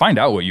 Find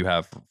out what you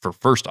have for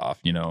first off,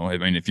 I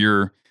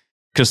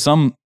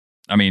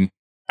mean,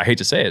 I hate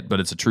to say it, but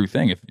it's a true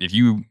thing. If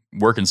you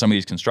work in some of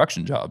these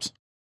construction jobs,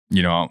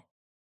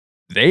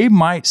 they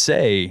might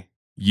say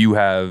you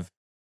have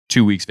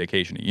 2 weeks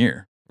vacation a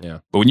year. Yeah.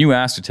 But when you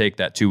ask to take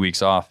that 2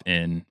 weeks off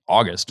in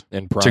August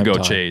in to go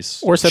time.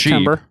 chase or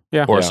September,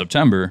 sheep, or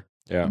September,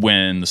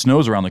 when the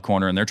snow's around the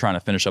corner and they're trying to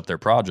finish up their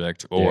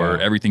project, or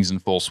everything's in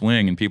full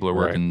swing and people are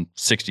working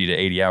 60 to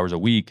 80 hours a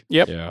week.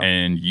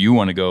 And you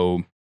want to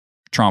go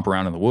tromp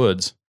around in the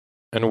woods.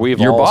 And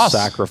we've all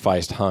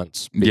sacrificed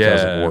hunts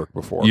because of work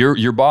before.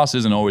 Your boss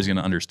isn't always going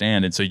to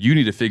understand. And so you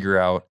need to figure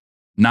out,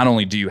 not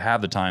only do you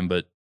have the time,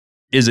 but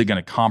is it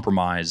going to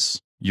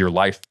compromise your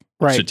life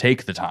to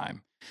take the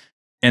time?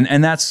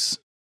 And that's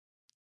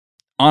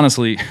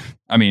honestly,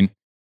 I mean,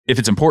 if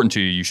it's important to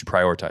you, you should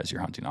prioritize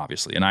your hunting,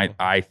 obviously. And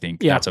I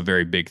think that's a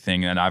very big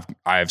thing. And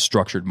I've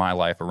structured my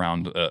life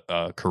around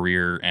a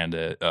career and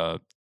a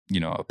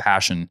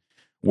passion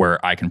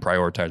where I can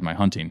prioritize my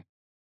hunting.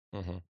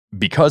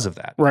 Because of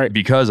that,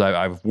 because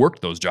I've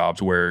worked those jobs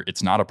where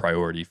it's not a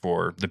priority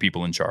for the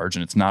people in charge,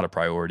 and it's not a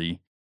priority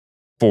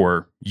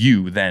for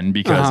you then,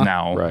 because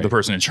now the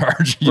person in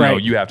charge, you know,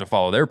 you have to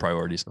follow their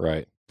priorities,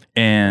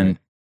 and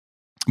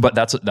but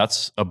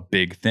that's a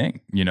big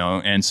thing, you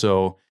know. And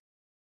so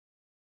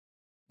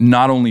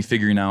not only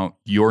figuring out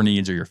your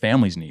needs or your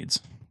family's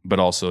needs, but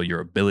also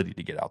your ability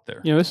to get out there.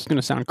 You know, this is going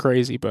to sound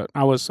crazy, but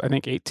I was, I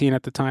think, 18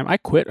 at the time. I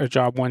quit a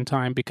job one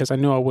time because I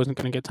knew I wasn't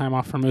going to get time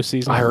off for moose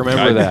season. I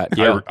remember that.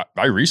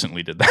 I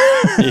recently did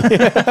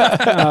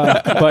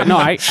that. But no,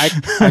 I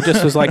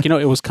just was like, you know,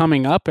 it was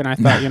coming up, and I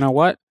thought, you know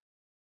what?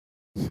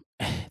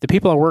 The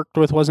people I worked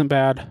with wasn't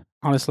bad,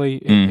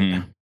 honestly.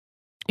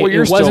 Well,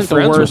 you're still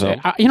friends with him.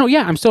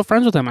 I'm still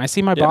friends with him. I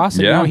see my boss,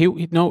 and he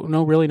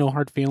really no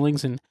hard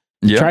feelings, and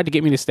he tried to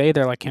get me to stay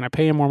there. Like, can I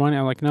pay him more money?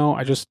 I'm like, no,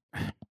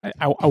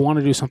 I want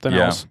to do something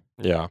else.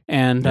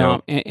 And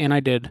I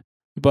did,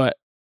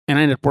 and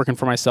I ended up working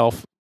for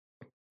myself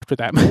after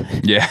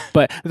that.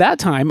 But that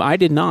time I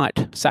did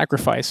not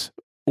sacrifice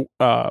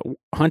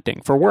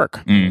hunting for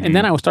work. And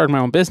then I started my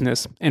own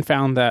business and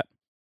found that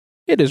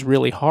it is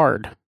really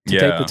hard to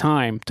take the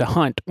time to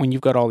hunt when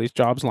you've got all these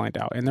jobs lined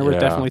out. And there were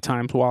definitely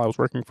times while I was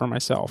working for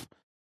myself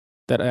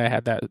that I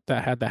had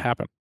that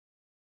happen.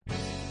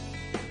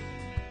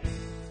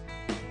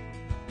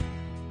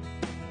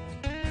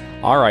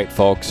 All right,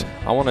 folks,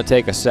 I want to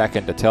take a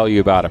second to tell you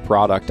about a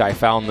product I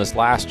found this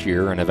last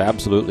year and have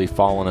absolutely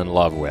fallen in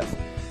love with.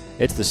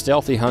 It's the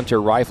Stealthy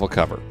Hunter rifle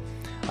cover.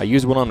 I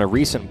used one on a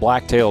recent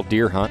black-tailed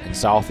deer hunt in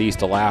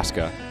southeast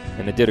Alaska,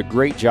 and it did a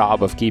great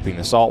job of keeping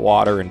the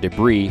saltwater and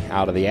debris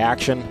out of the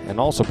action and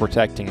also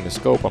protecting the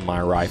scope on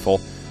my rifle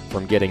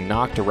from getting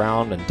knocked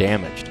around and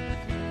damaged.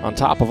 On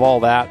top of all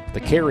that, the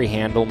carry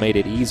handle made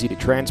it easy to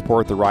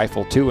transport the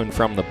rifle to and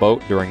from the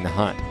boat during the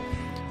hunt.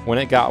 When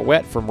it got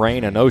wet from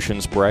rain and ocean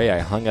spray, I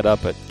hung it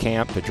up at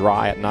camp to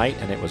dry at night,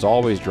 and it was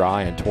always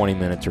dry in 20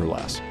 minutes or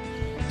less.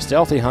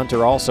 Stealthy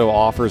Hunter also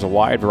offers a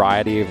wide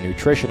variety of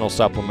nutritional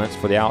supplements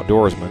for the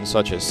outdoorsman,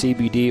 such as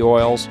CBD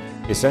oils,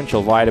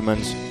 essential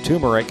vitamins,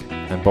 turmeric,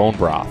 and bone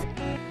broth.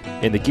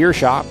 In the gear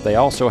shop, they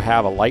also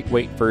have a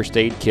lightweight first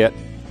aid kit,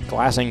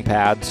 glassing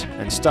pads,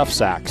 and stuff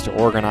sacks to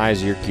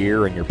organize your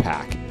gear and your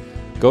pack.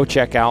 Go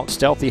check out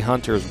Stealthy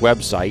Hunter's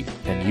website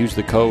and use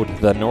the code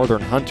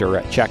TheNorthernHunter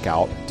at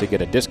checkout to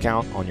get a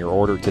discount on your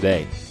order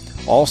today.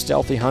 All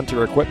Stealthy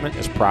Hunter equipment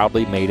is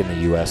proudly made in the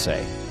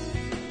USA.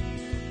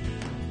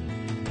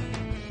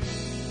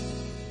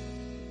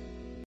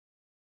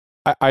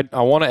 I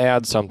want to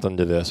add something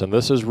to this, and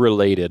this is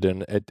related,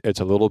 and it's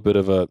a little bit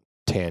of a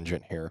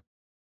tangent here.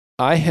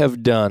 I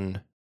have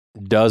done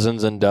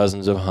dozens and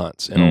dozens of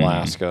hunts in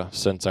Alaska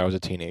since I was a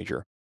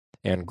teenager.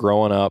 And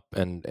growing up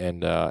and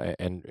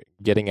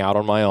getting out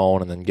on my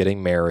own, and then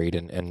getting married,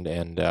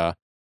 and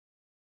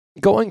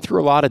going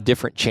through a lot of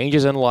different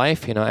changes in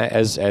life, you know,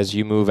 as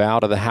you move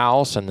out of the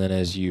house, and then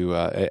as you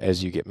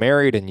get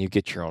married and you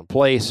get your own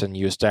place and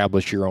you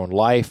establish your own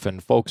life,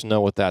 and folks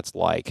know what that's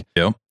like.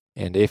 Yeah.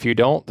 And if you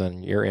don't,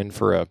 then you're in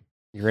for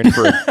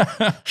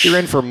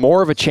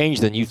more of a change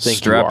than you think.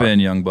 Strap in,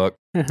 young buck.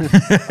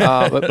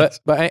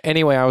 But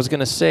anyway, I was going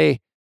to say,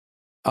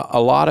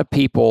 a lot of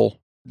people,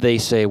 they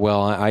say,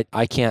 well,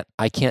 I can't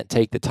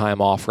take the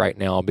time off right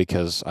now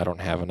because I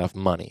don't have enough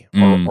money,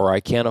 or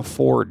I can't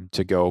afford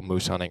to go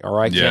moose hunting,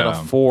 or I can't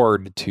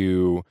afford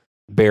to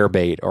bear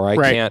bait, or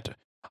I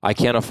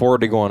can't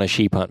afford to go on a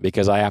sheep hunt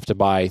because I have to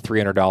buy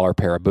 $300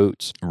 pair of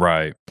boots.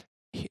 Right.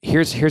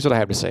 Here's what I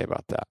have to say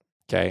about that.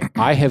 Okay.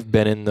 I have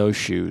been in those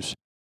shoes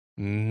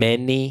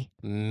many,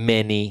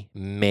 many,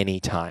 many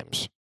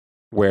times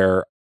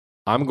where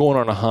I'm going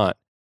on a hunt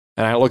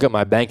and I look at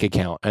my bank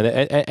account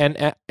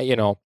and you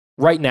know,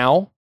 right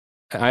now,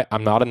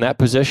 I'm not in that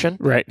position.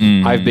 Right.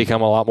 I've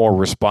become a lot more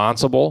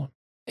responsible.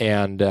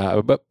 And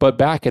but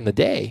back in the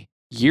day,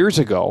 years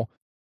ago,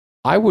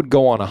 I would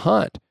go on a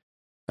hunt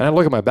and I'd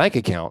look at my bank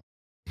account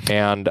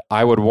and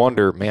I would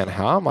wonder, man,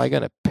 how am I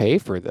going to pay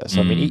for this?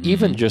 I mean,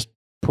 even just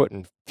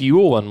putting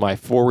fuel in my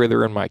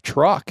four-wheeler in my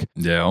truck.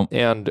 Yeah.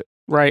 And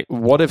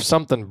what if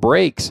something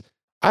breaks?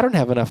 I don't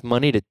have enough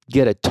money to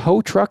get a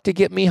tow truck to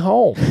get me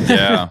home.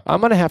 Yeah. I'm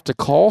going to have to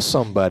call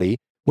somebody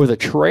with a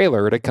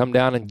trailer to come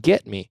down and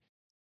get me.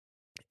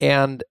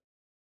 And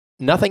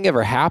nothing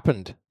ever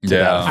happened to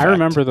that effect. I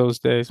remember those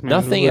days, man.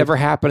 Nothing ever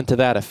happened to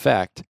that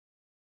effect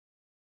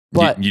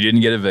But you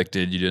didn't get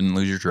evicted. You didn't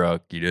lose your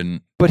truck. You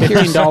didn't. But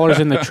 $15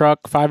 in the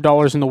truck,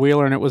 $5 in the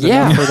wheeler, and it was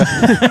enough for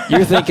the.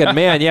 You're thinking,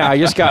 man, I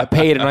just got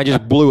paid and I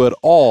just blew it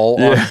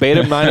all on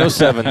Beta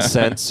 907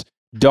 cents,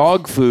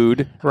 dog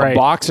food, a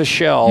box of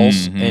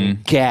shells,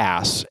 and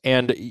gas.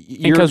 And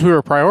because we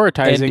were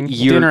prioritizing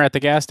dinner at the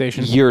gas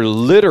station. You're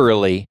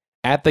literally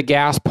at the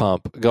gas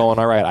pump going,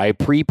 all right, I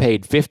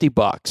prepaid $50.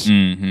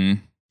 Mm-hmm.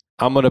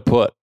 I'm going to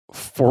put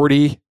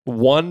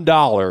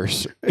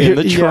 $41 in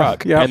the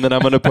truck, and then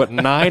I'm going to put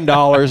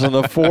 $9 in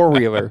the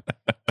four-wheeler.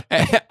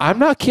 I'm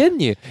not kidding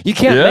you. You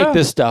can't make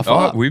this stuff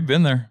up. We've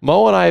been there.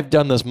 Mo and I have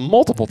done this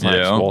multiple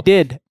times. Yeah.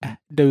 Did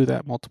do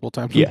that multiple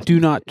times. Yeah. We do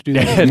not do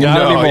that.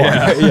 Not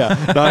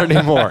anymore. Not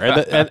anymore.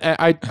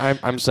 And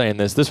I'm saying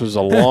this. This was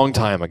a long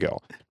time ago.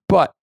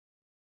 But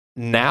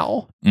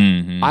now,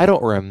 I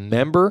don't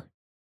remember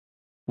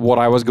what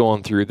I was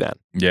going through then.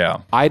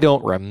 Yeah. I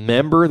don't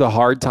remember the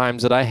hard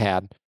times that I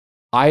had.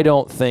 I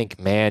don't think,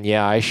 man,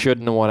 I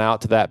shouldn't have went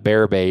out to that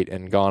bear bait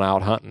and gone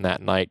out hunting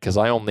that night because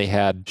I only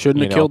had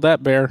shouldn't have killed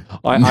that bear.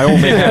 I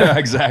only had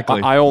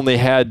exactly. I only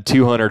had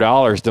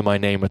 $200 to my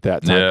name at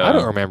that time. Yeah. I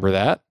don't remember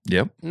that.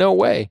 Yep. No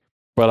way.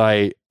 But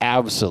I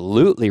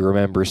absolutely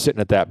remember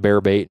sitting at that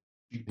bear bait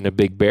shooting a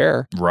big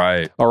bear.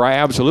 Right. Or I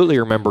absolutely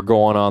remember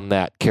going on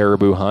that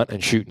caribou hunt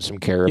and shooting some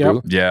caribou.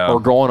 Yep. Yeah.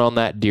 Or going on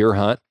that deer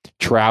hunt,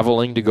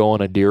 traveling to go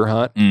on a deer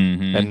hunt,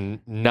 mm-hmm. and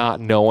not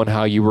knowing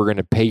how you were going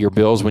to pay your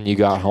bills when you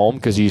got home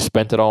because you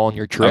spent it all on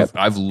your trip.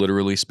 I've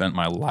literally spent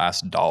my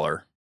last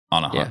dollar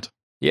on a hunt.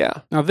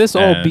 Yeah. Now, this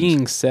all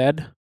being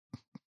said,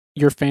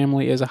 your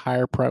family is a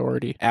higher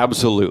priority.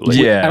 Absolutely.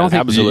 Yeah. I don't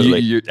think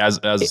absolutely.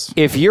 As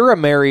if you're a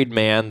married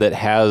man that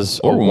has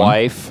a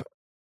wife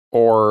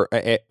or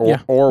wife,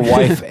 or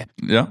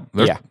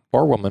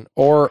woman,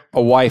 or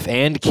a wife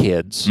and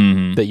kids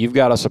that you've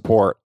got to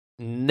support,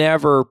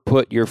 never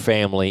put your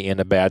family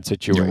in a bad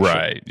situation.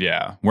 Right.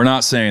 Yeah. We're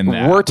not saying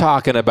that. We're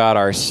talking about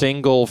our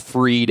single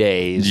free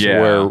days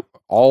where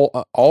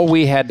all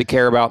we had to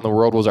care about in the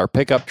world was our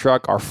pickup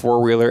truck, our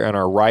four-wheeler, and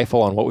our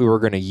rifle, and what we were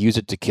going to use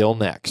it to kill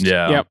next.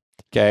 Yeah. Yep.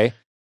 Okay.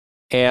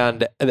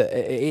 And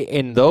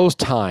in those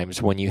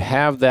times when you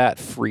have that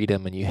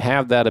freedom and you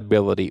have that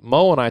ability,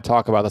 Mo and I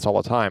talk about this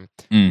all the time.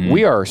 Mm-hmm.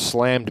 We are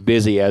slammed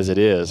busy as it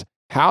is.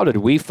 How did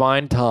we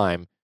find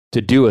time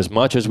to do as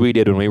much as we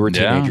did when we were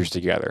teenagers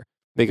together?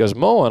 Because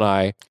Mo and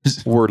I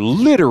were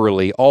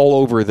literally all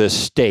over this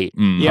state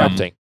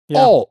hunting,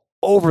 all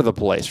over the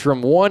place,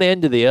 from one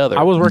end to the other.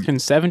 I was working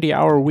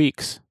 70-hour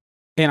weeks,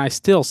 and I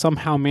still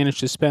somehow managed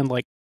to spend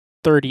like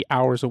 30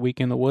 hours a week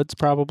in the woods,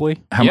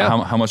 probably.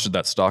 How much did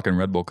that stock in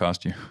Red Bull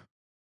cost you?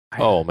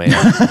 Oh, man.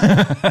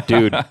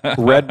 Dude,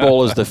 Red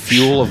Bull is the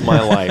fuel of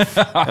my life,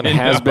 and it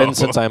has been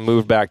since I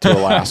moved back to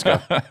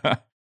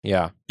Alaska.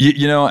 Yeah.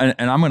 You know, and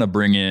I'm going to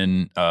bring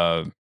in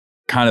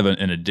kind of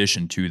an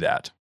addition to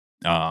that.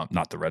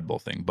 Not the Red Bull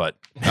thing, but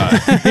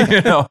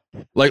you know,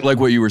 like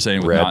what you were saying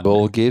with Red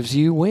Bull gives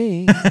you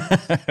wings.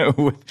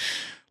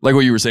 Like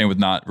what you were saying with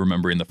not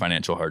remembering the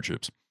financial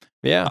hardships.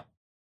 Yeah.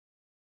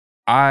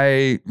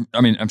 I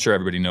mean, I'm sure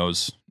everybody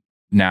knows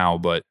now,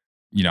 but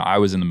you know, I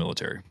was in the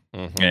military,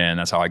 and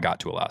that's how I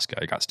got to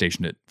Alaska. I got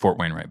stationed at Fort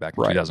Wainwright back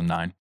in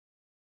 2009.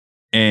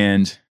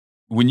 And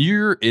when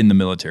you're in the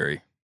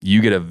military,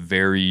 you get a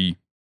very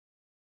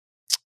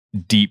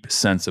deep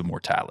sense of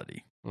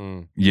mortality.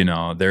 You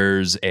know,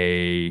 there's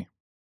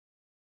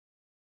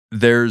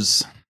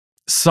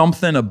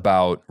something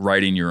about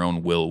writing your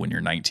own will when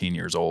you're 19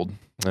 years old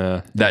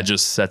that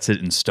just sets it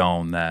in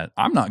stone that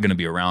I'm not going to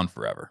be around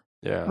forever.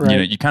 Yeah. You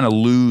know, you kind of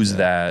lose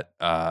that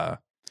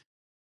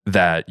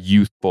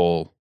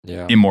youthful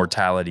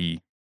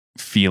immortality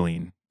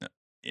feeling.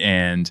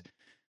 And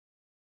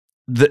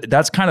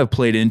that's kind of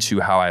played into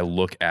how I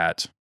look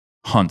at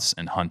hunts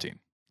and hunting.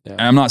 Yeah.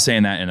 And I'm not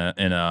saying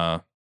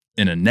that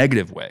in a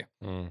negative way.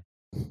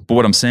 But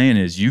what I'm saying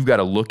is you've got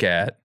to look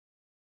at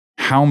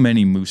how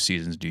many moose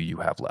seasons do you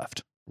have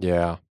left?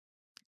 Yeah.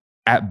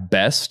 At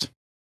best,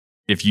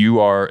 if you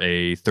are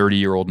a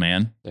 30-year-old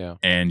man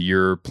and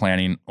you're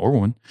planning, or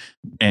woman,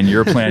 and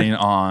you're planning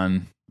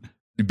on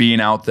being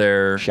out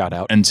there shout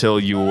out until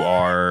you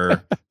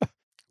are,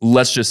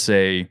 let's just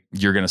say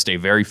you're going to stay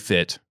very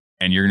fit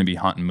and you're going to be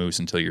hunting moose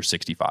until you're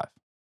 65.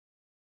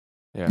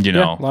 Yeah. You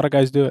know, a lot of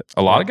guys do it.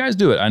 A lot of guys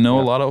do it. I know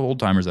a lot of old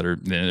timers that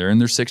they're in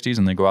their 60s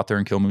and they go out there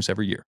and kill moose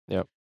every year.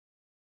 Yep.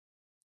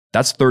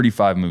 That's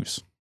 35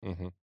 moose.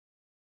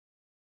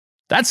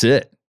 That's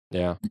it.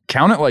 Yeah.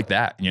 Count it like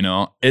that. You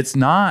know, it's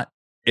not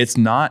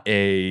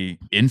a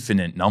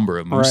infinite number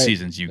of moose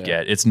seasons you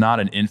get. It's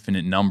not an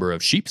infinite number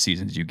of sheep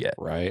seasons you get.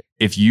 Right.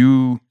 If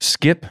you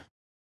skip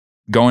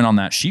going on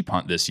that sheep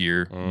hunt this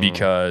year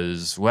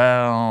because,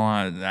 well,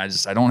 I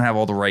don't have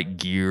all the right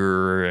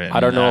gear. And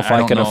I don't know if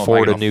I can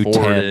afford a new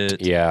tent.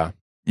 It. Yeah.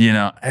 You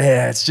know,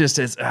 it's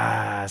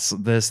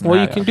this. Well,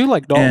 you can do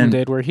like Dalton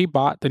did, where he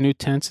bought the new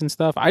tents and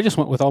stuff. I just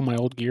went with all my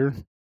old gear.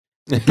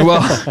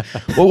 well,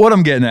 what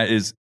I'm getting at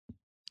is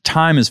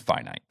time is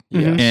finite.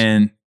 Yes.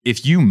 And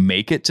if you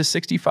make it to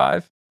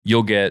 65,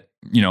 you'll get,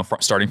 you know,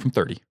 starting from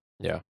 30.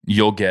 Yeah.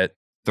 You'll get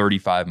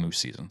 35 moose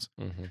seasons.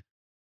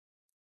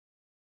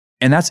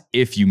 And that's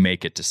if you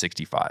make it to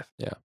 65.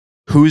 Yeah.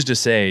 Who's to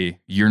say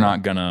you're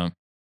not going to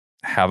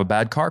have a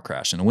bad car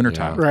crash in the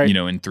wintertime, Right.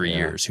 in 3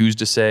 years? Who's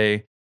to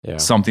say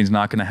something's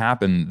not going to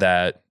happen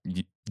that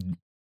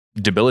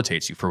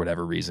debilitates you for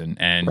whatever reason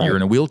and you're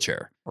in a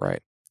wheelchair?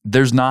 Right.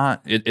 There's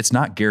not, it's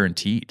not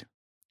guaranteed.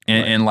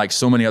 And like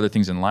so many other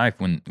things in life,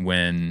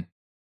 when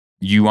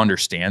you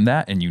understand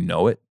that and you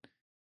know it,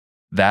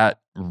 that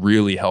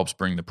really helps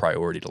bring the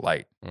priority to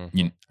light.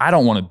 Mm-hmm. I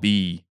don't want to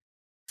be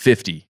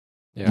 50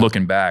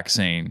 looking back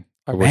saying,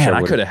 man,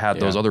 I could have had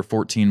those other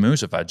 14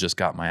 moose if I just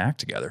got my act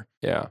together.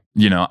 Yeah.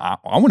 I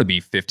want to be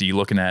 50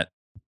 looking at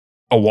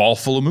a wall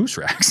full of moose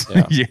racks.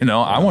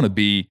 I want to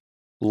be.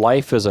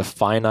 Life is a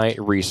finite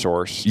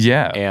resource.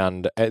 Yeah.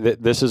 And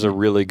this is a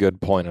really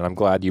good point, and I'm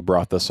glad you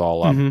brought this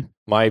all up.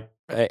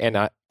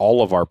 Mm-hmm.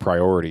 All of our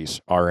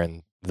priorities are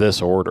in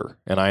this order,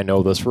 and I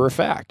know this for a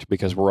fact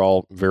because we're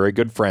all very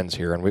good friends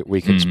here, and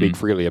we can speak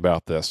freely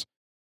about this.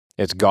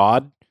 It's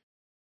God,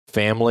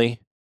 family,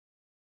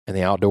 and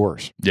the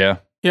outdoors. Yeah.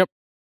 Yep.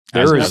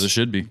 As it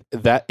should be.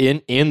 That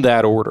in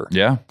that order.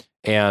 Yeah.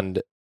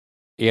 And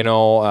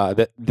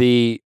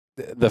the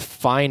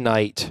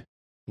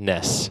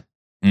finiteness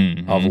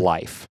of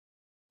life,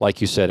 like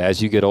you said,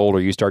 as you get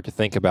older, you start to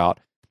think about.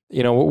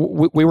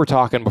 We were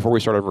talking before we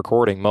started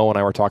recording. Mo and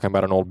I were talking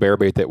about an old bear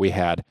bait that we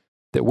had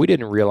that we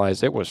didn't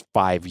realize it was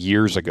 5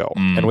 years ago,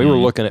 and we were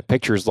looking at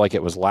pictures like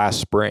it was last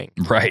spring.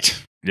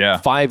 Right. Yeah.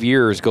 5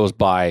 years goes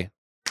by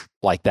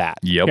like that.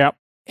 Yep.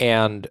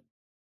 And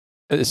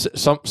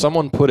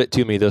someone put it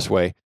to me this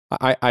way.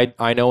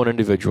 I know an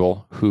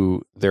individual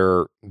who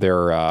their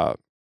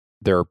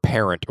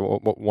parent,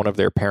 one of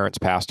their parents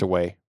passed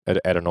away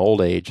at an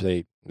old age.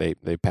 They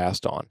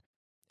passed on,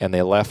 and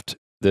they left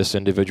this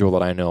individual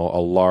that I know a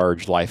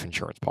large life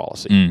insurance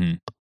policy. Mm-hmm.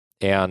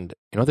 And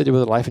you know what they did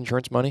with the life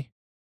insurance money?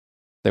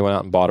 They went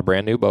out and bought a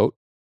brand new boat.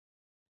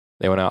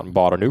 They went out and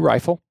bought a new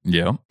rifle.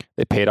 Yeah.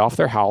 They paid off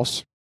their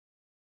house.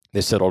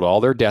 They settled all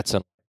their debts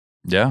in.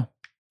 Yeah.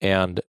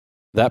 And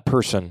that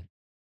person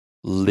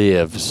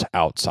lives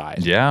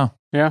outside. Yeah.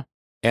 Yeah.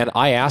 And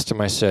I asked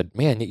him, I said,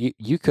 man,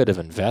 you could have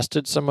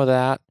invested some of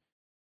that.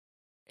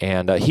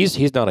 And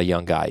he's not a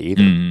young guy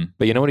either. Mm-hmm.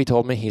 But you know what he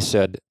told me? He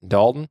said,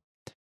 Dalton,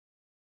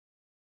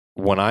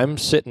 when I'm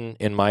sitting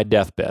in my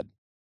deathbed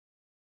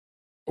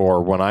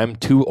or when I'm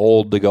too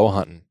old to go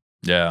hunting,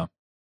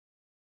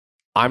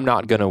 I'm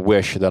not going to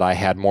wish that I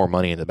had more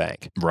money in the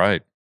bank.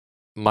 Right.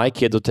 My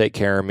kids will take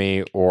care of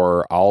me,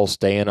 or I'll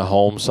stay in a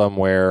home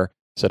somewhere.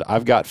 Said,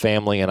 I've got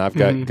family and I've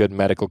got good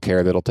medical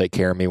care that'll take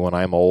care of me when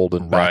I'm old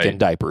and back in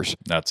diapers.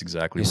 That's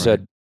exactly he right.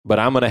 said, but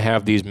I'm going to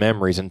have these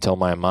memories until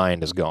my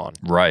mind is gone.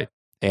 Right.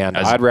 And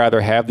I'd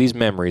rather have these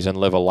memories and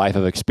live a life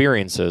of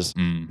experiences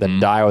than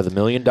die with $1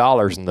 million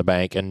in the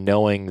bank and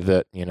knowing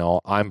that,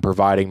 I'm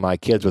providing my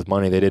kids with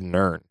money they didn't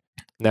earn.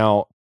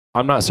 Now,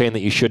 I'm not saying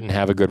that you shouldn't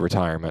have a good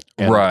retirement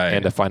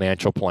and a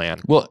financial plan.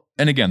 Well,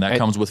 and again, that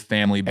comes with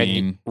family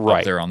being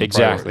up there on the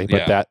exactly.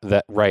 priority.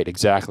 But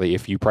exactly.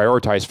 If you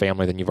prioritize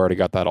family, then you've already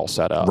got that all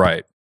set up.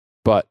 Right.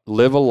 But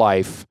live a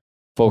life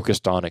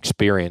focused on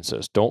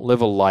experiences. Don't live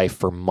a life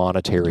for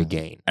monetary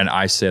gain. And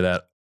I say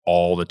that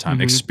all the time.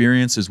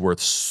 Experience is worth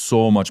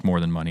so much more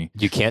than money.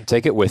 You can't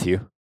take it with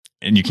you.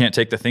 And you can't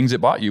take the things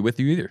it bought you with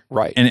you either.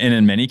 Right. And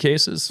in many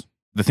cases,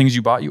 the things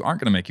you bought you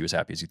aren't going to make you as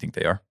happy as you think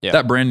they are. Yeah.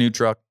 That brand new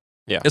truck,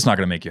 it's not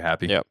going to make you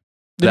happy. Yep.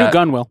 The new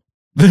gun will.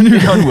 The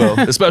new gun will,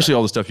 especially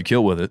all the stuff you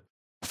kill with it.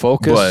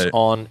 Focus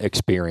on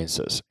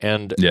experiences.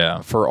 And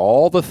for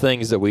all the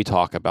things that we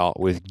talk about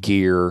with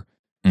gear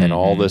and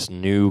all this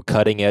new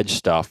cutting edge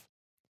stuff,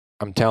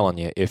 I'm telling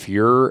you, if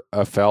you're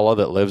a fella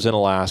that lives in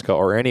Alaska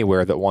or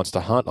anywhere that wants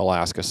to hunt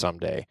Alaska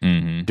someday,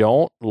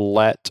 don't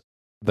let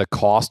the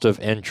cost of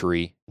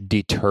entry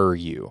deter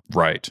you.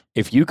 Right.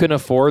 If you can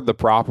afford the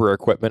proper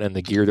equipment and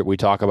the gear that we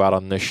talk about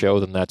on this show,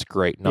 then that's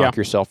great. Knock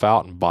yourself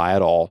out and buy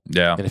it all.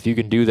 Yeah. And if you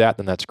can do that,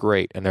 then that's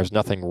great. And there's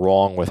nothing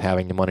wrong with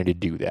having the money to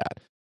do that.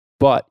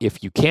 But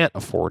if you can't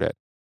afford it,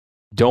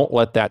 don't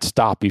let that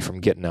stop you from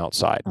getting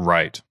outside.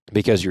 Right.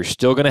 Because you're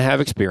still going to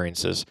have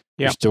experiences.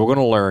 You're still going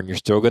to learn. You're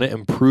still going to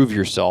improve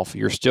yourself.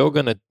 You're still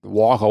going to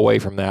walk away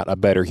from that a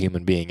better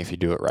human being if you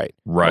do it right.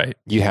 Right.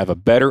 You have a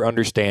better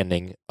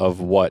understanding of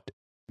what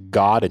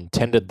God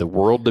intended the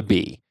world to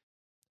be,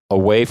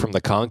 away from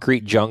the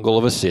concrete jungle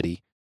of a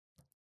city.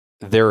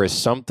 There is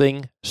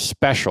something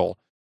special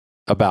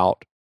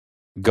about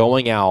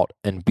going out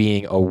and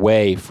being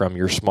away from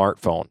your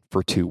smartphone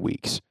for 2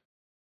 weeks.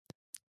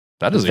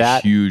 That is a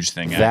huge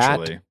thing,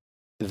 actually.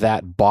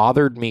 That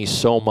bothered me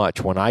so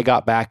much when I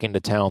got back into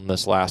town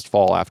this last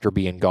fall after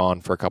being gone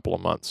for a couple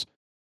of months.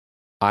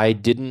 I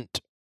don't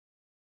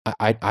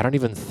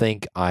even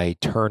think I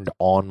turned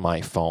on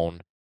my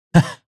phone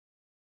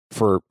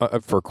for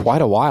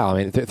quite a while.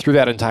 I mean, through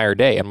that entire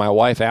day. And my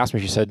wife asked me,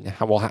 she said,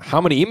 well, how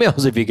many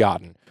emails have you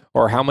gotten?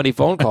 Or how many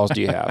phone calls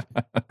do you have?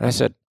 And I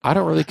said, I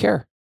don't really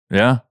care.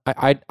 Yeah.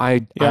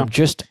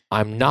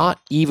 I'm not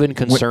even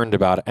concerned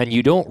about it. And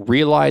you don't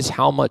realize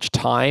how much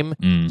time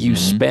you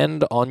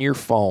spend on your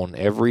phone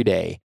every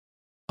day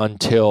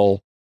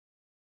until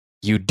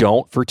you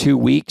don't for 2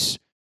 weeks.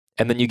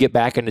 And then you get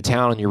back into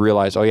town and you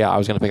realize, oh yeah, I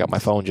was going to pick up my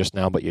phone just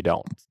now, but you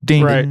don't.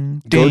 Ding, right.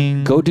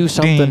 ding, go do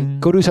something. ding.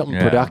 Go do something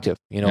productive.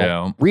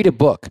 Read a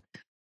book.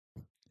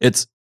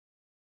 It's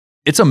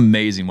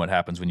amazing what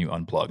happens when you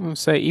unplug.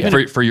 Say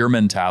even for your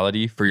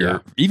mentality, for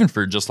your even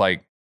for just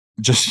like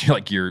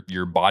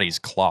your body's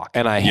clock.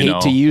 And I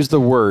hate to use the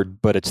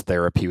word, but it's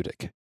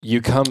therapeutic.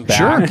 You come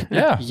back. Sure.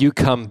 Yeah. You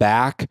come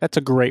back. That's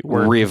a great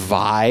word.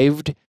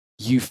 Revived.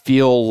 You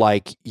feel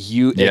like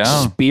you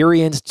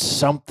experienced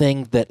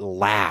something that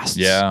lasts.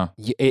 Yeah.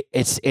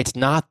 It's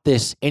not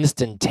this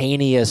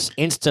instantaneous,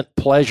 instant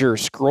pleasure,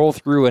 scroll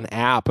through an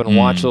app and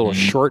watch little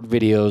short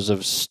videos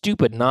of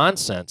stupid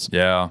nonsense.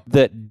 Yeah.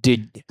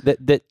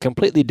 That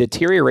completely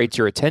deteriorates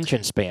your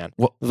attention span.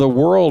 Well, the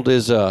world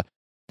is a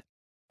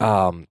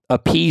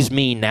appease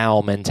me now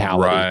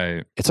mentality.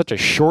 Right. It's such a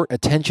short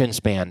attention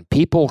span.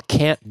 People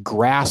can't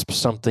grasp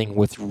something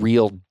with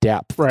real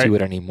depth to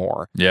it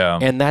anymore. Yeah.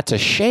 And that's a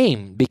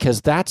shame,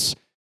 because that's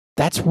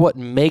what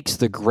makes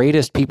the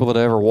greatest people that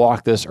ever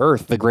walked this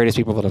earth the greatest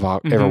people that have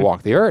ever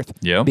walked the earth.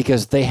 Yeah.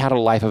 Because they had a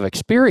life of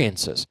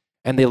experiences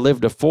and they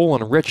lived a full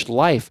and rich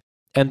life.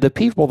 And the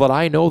people that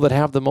I know that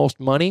have the most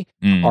money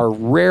are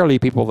rarely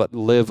people that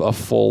live a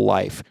full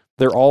life.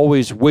 They're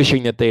always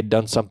wishing that they'd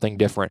done something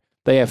different.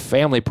 They have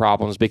family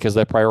problems because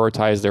they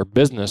prioritize their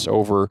business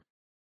over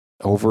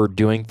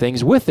doing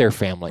things with their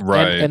family.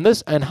 Right.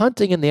 And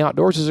hunting in the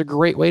outdoors is a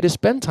great way to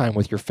spend time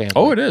with your family.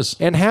 Oh, it is.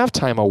 And have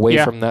time away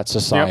from that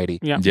society.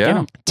 Yep.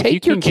 Yeah.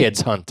 Take your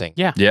kids hunting.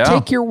 Yeah.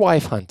 Take your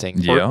wife hunting.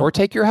 Yeah. Or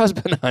take your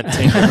husband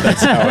hunting.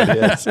 That's how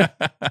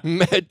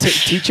it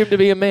is. Teach him to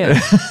be a man.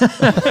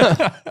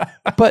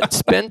 But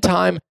spend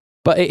time.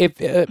 But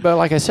but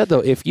like I said,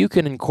 though, if you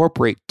can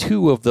incorporate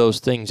two of those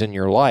things in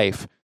your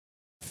life,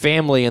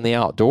 family and the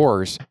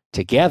outdoors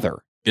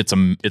together, it's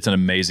an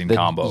amazing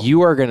combo.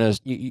 You are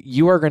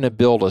gonna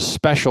build a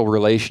special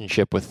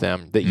relationship with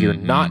them that you're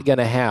not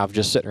gonna have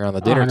just sitting around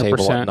the dinner 100%.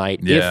 table at night.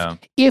 Yeah.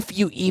 If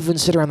you even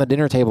sit around the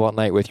dinner table at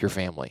night with your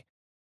family,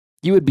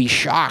 you would be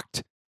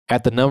shocked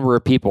at the number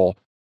of people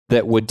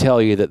that would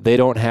tell you that they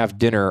don't have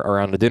dinner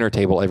around the dinner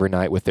table every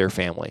night with their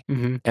family.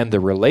 And the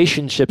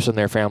relationships in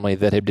their family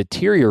that have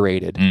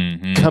deteriorated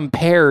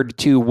compared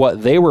to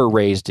what they were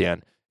raised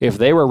in. If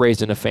they were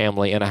raised in a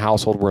family in a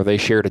household where they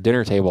shared a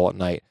dinner table at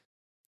night,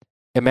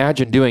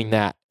 imagine doing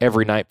that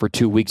every night for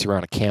 2 weeks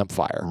around a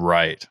campfire.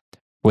 Right.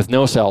 With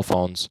no cell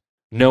phones,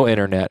 no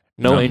internet,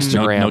 no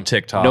Instagram, no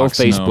TikTok, no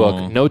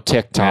Facebook, no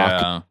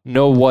TikTok,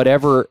 no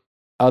whatever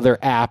other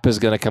app is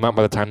going to come out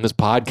by the time this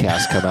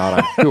podcast come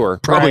out, I'm sure.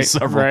 Probably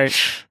several. Right.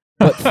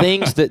 But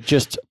things that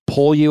just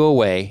pull you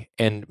away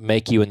and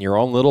make you in your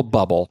own little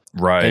bubble,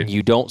 right? And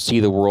you don't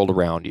see the world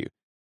around you.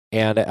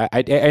 And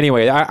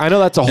anyway, I know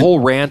that's a whole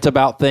rant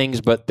about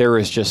things, but there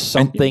is just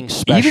something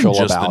special even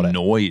just about the it.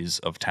 Noise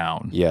of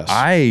town.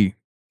 Yes.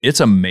 It's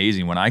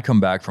amazing when I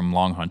come back from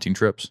long hunting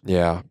trips.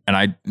 Yeah.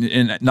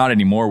 And not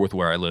anymore with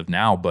where I live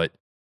now, but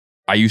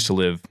I used to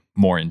live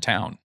more in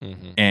town.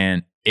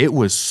 And it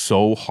was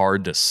so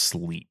hard to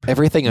sleep.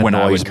 Everything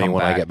annoys me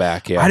when I get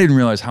back. Yeah. I didn't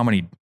realize how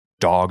many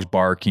dogs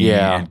barking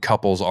and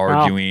couples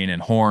arguing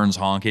and horns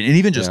honking and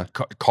even just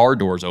car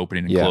doors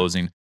opening and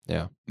closing.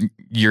 Yeah.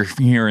 You're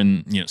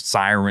hearing,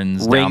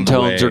 sirens down the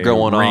way. Ringtones are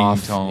going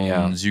off.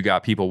 Ringtones. You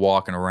got people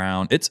walking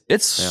around.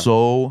 It's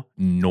so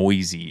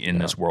noisy in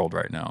this world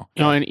right now.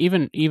 And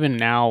even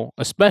now,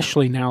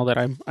 especially now that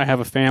I have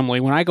a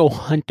family, when I go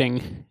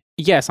hunting,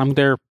 yes, I'm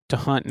there to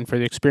hunt and for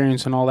the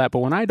experience and all that, but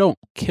when I don't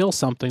kill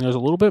something, there's a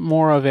little bit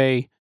more of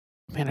a,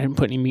 man, I didn't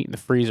put any meat in the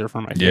freezer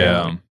for my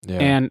family. Yeah.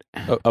 And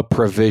a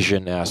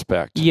provision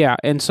aspect. Yeah.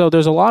 And so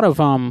there's a lot of,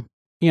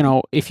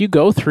 if you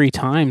go 3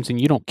 times and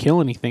you don't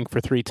kill anything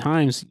for 3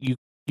 times, you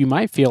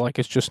might feel like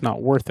it's just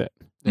not worth it.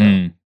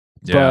 Yeah.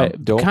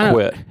 But don't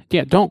quit.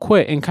 Yeah, don't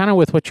quit. And kind of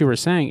with what you were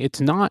saying,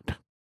 it's not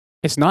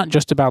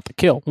just about the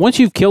kill. Once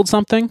you've killed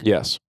something,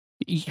 yes,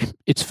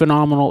 it's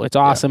phenomenal. It's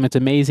awesome. It's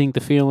amazing, the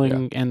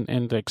feeling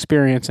and the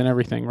experience and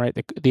everything, right?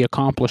 The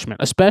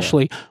accomplishment,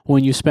 especially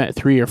when you spent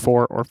 3 or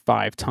 4 or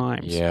 5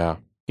 times. Yeah.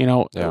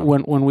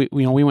 When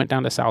we went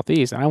down to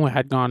Southeast, and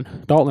Dalton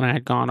and I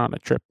had gone on a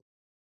trip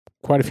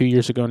quite a few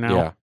years ago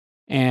now,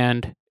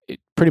 and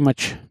pretty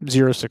much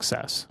zero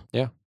success.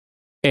 Yeah.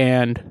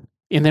 And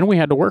then we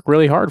had to work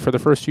really hard for the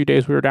first few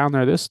days we were down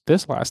there this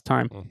last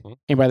time.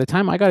 And by the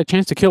time I got a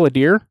chance to kill a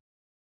deer,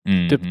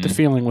 the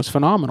feeling was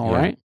phenomenal,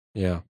 right?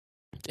 Yeah.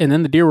 And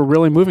then the deer were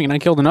really moving, and I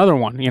killed another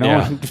one,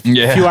 a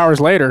few hours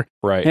later.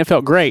 Right. And it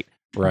felt great.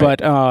 Right.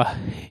 But,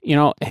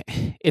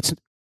 it's...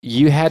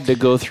 You had to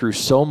go through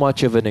so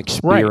much of an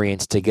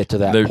experience to get to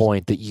that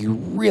point that you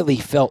really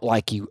felt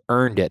like you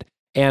earned it.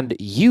 And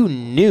you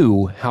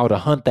knew how to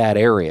hunt that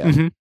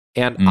area.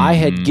 And I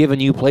had given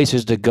you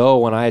places to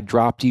go, and I had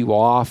dropped you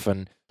off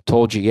and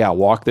told you,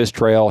 walk this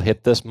trail,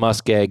 hit this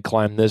muskeg,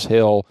 climb this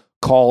hill,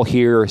 call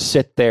here,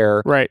 sit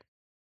there. Right.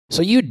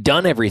 So you'd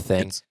done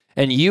everything,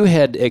 and you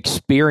had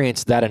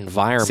experienced that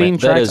environment. Seen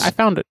tracks. I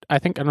found it. I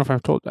think I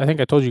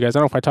told you guys. I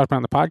don't know if I talked about it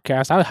on the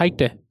podcast. I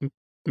hiked a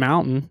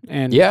mountain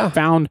and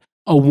found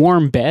a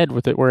warm bed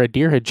with it where a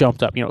deer had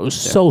jumped up. It was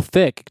so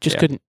thick, just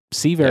couldn't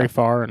see very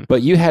far.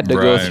 But you had to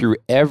go through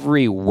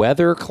every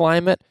weather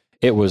climate.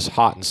 It was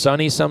hot and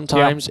sunny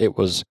sometimes. It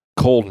was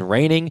cold and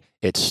raining.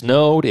 It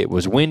snowed. It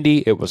was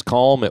windy. It was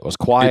calm. It was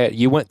quiet.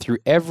 You went through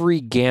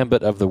every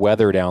gambit of the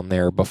weather down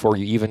there before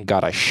you even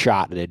got a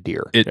shot at a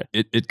deer.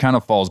 It kind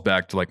of falls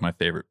back to like my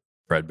favorite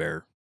Fred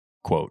Bear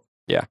quote.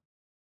 Yeah.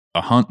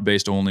 A hunt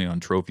based only on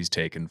trophies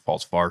taken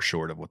falls far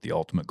short of what the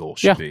ultimate goal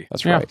should be.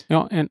 That's right.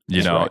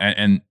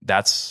 And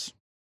that's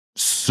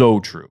so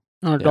true.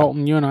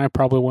 Dalton, you and I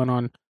probably went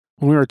on,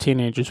 when we were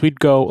teenagers, we'd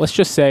go, let's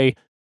just say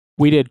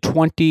we did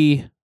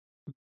 20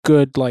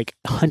 good like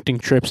hunting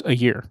trips a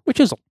year, which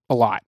is a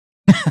lot.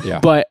 Yeah.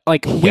 But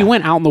like we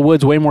went out in the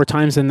woods way more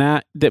times than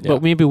that.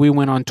 But maybe we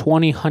went on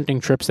 20 hunting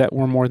trips that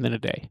were more than a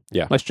day.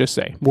 Yeah. Let's just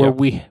say where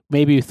we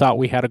maybe thought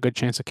we had a good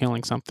chance of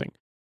killing something.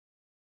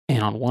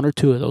 And on 1 or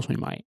 2 of those we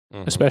might,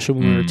 especially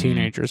when we were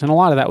teenagers. And a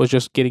lot of that was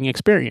just getting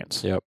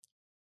experience. Yep.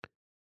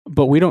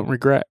 But we don't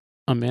regret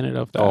a minute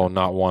of that. Oh,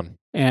 not one.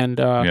 And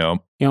there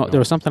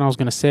was something I was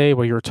going to say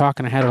while you were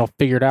talking. I had it all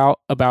figured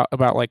out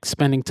about like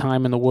spending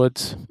time in the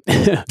woods,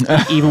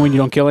 even when you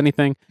don't kill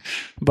anything.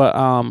 But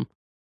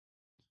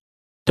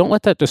don't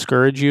let that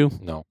discourage you.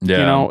 No.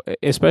 Yeah.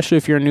 Especially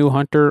if you're a new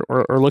hunter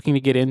or looking to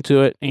get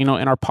into it. And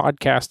our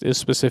podcast is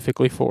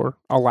specifically for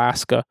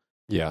Alaska.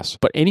 Yes.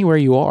 But anywhere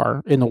you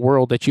are in the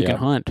world that you can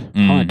hunt.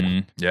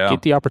 Yeah.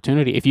 Get the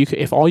opportunity.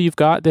 If all you've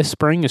got this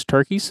spring is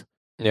turkeys.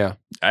 Yeah.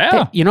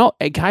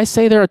 Guys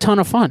say they're a ton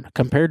of fun.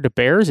 Compared to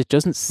bears, it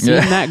doesn't seem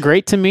that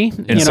great to me.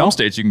 In some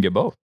states, you can get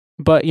both.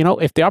 But,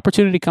 if the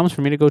opportunity comes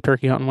for me to go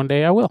turkey hunting one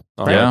day, I will.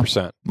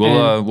 100%.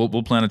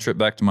 We'll plan a trip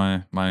back to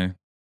my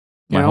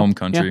home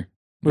country.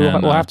 Yeah.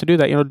 We'll have to do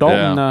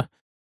that.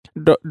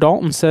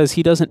 Dalton says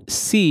he doesn't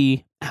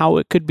see how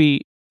it could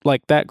be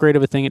like that great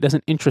of a thing. It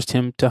doesn't interest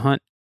him to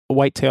hunt a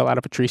whitetail out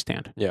of a tree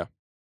stand. Yeah.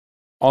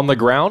 On the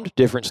ground,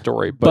 different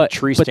story. But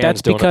tree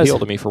stands don't appeal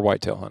to me for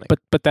whitetail hunting.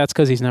 But that's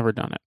because he's never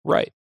done it.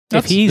 Right.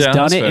 If he's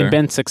done it and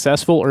been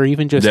successful, or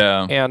even just,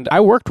 and I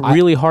worked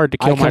really hard to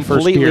kill my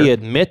first deer. I completely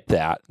admit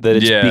that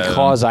it's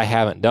because I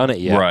haven't done it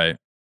yet. Right.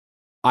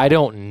 I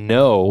don't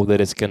know that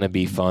it's going to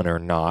be fun or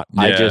not.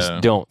 Yeah. I just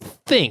don't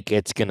think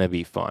it's going to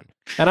be fun.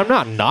 And I'm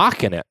not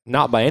knocking it,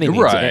 not by any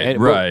means.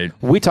 Right.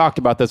 We talked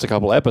about this a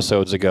couple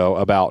episodes ago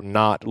about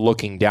not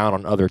looking down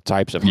on other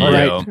types of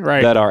hunting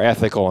that are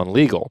ethical and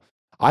legal.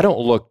 I don't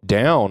look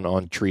down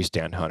on tree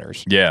stand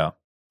hunters. Yeah.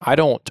 I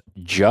don't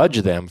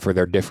judge them for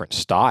their different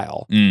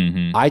style.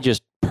 Mm-hmm. I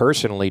just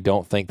personally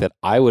don't think that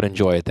I would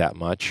enjoy it that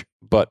much.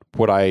 But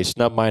would I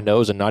snub my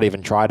nose and not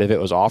even try it if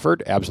it was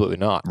offered? Absolutely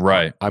not.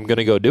 Right. I'm going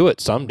to go do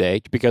it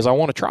someday because I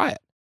want to try it.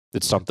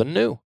 It's something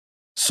new.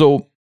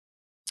 So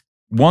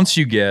once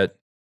you get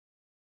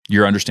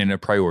your understanding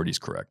of priorities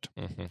correct,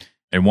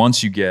 and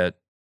once you get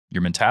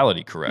your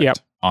mentality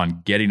correct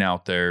on getting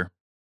out there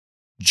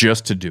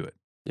just to do it,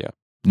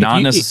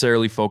 not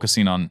necessarily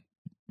focusing on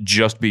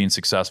just being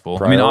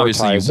successful. I mean,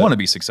 obviously you want to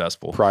be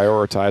successful.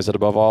 Prioritize it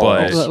above all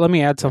else. Let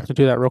me add something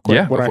to that real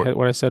quick.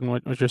 What I said and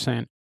what you're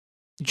saying.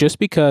 Just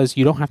because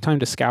you don't have time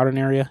to scout an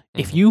area,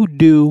 if you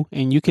do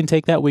and you can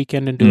take that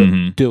weekend and do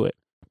it, do it.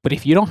 But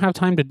if you don't have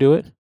time to do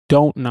it,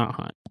 don't not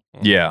hunt.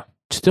 Yeah.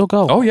 Still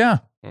go. Oh, yeah.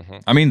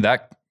 I mean,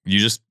 you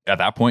just, at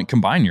that point,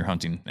 combine your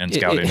hunting and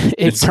scouting.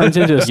 It turns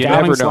into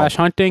scouting /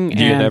 hunting.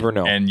 You never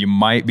know. And you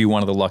might be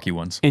one of the lucky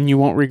ones. And you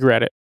won't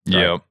regret it.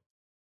 Yeah.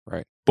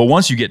 Right. But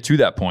once you get to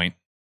that point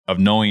of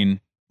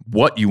knowing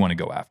what you want to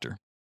go after,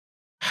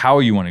 how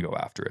you want to go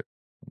after it,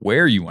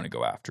 where you want to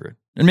go after it,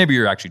 and maybe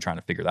you're actually trying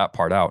to figure that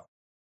part out,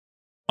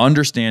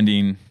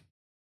 understanding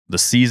the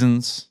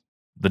seasons,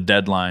 the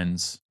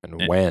deadlines,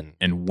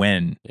 and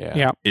when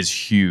is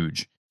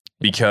huge.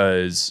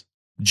 Because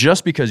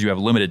just because you have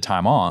limited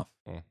time off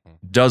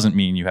doesn't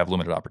mean you have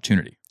limited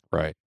opportunity.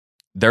 Right.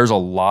 There's a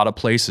lot of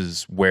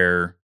places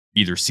where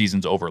either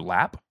seasons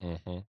overlap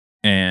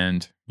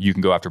and you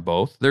can go after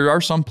both. There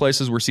are some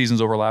places where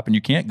seasons overlap and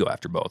you can't go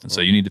after both. And so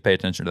you need to pay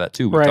attention to that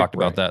too. We talked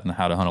about that in the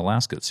How to Hunt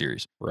Alaska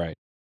series. Right.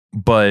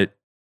 But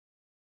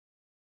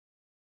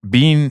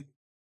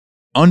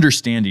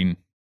understanding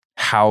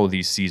how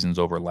these seasons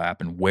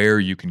overlap and where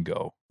you can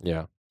go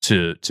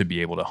to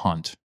be able to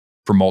hunt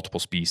for multiple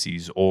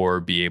species or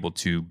be able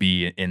to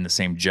be in the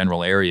same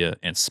general area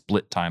and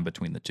split time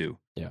between the two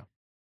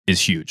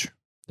is huge.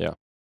 Yeah.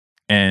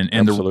 And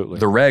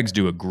the regs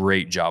do a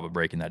great job of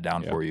breaking that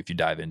down for you if you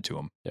dive into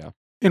them. Yeah.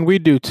 And we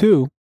do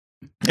too.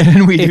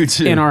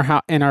 In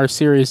our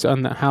series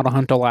on the How to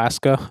Hunt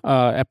Alaska,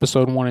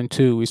 episode 1 and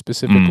 2, we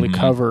specifically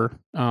cover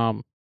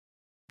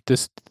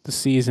the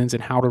seasons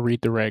and how to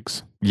read the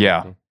regs.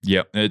 Yeah.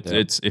 Yeah.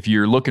 It's if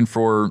you're looking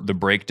for the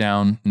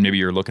breakdown, maybe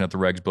you're looking at the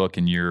regs book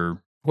and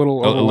you're a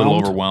little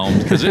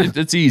overwhelmed because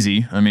it's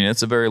easy. I mean,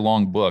 it's a very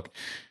long book.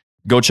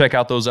 Go check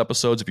out those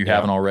episodes if you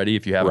haven't already,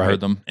 if you haven't heard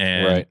them.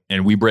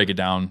 And we break it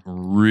down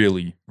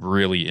really,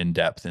 really in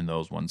depth in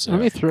those ones. Let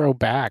me throw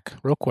back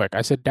real quick.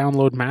 I said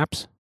download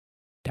maps.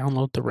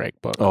 Download the reg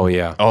book. Oh,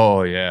 yeah.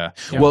 Yeah.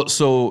 Well,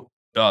 so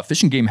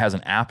Fish and Game has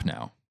an app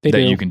now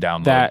that you can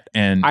download. That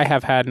and I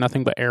have had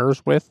nothing but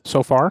errors with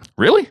so far.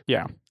 Really?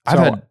 Yeah. I've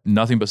had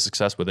nothing but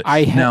success with it.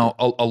 Now,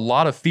 a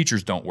lot of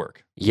features don't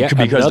work. Yeah,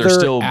 because they're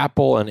still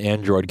Apple and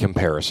Android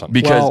comparison.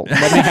 Because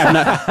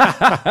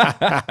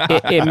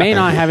it may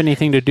not have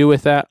anything to do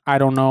with that. I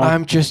don't know.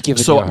 I'm just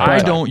giving. So I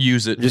don't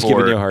use it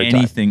for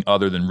anything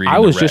other than reading. I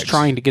was the regs. just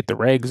trying to get the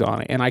regs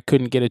on it, and I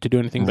couldn't get it to do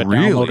anything but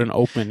download and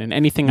open. And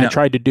anything I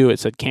tried to do, it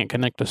said can't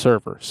connect to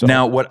server. So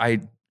now, what I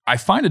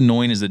find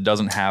annoying is it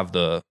doesn't have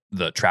the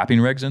trapping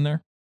regs in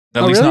there.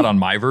 At least not on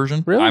my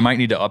version. Really? I might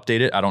need to update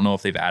it. I don't know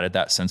if they've added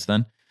that since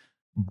then.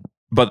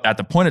 But at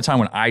the point in time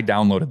when I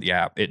downloaded the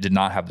app, it did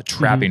not have the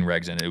trapping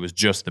regs in it. It was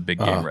just the big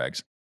game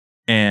regs.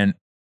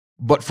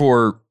 But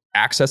for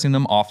accessing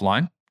them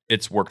offline,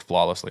 it's worked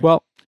flawlessly.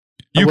 Well,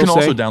 you can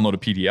also download a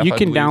PDF. You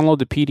can download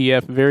the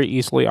PDF very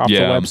easily off the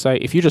website.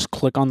 If you just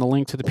click on the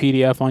link to the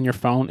PDF on your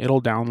phone,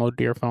 it'll download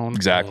to your phone.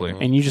 Exactly.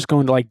 And you just go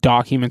into like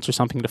documents or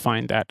something to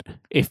find that.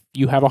 If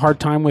you have a hard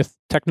time with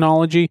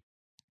technology,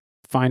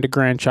 find a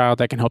grandchild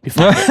that can help you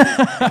find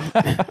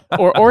it.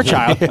 or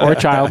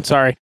child,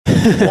 sorry.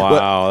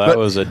 Wow, that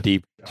was a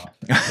deep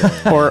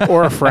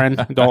or a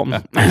friend,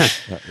 Dalton.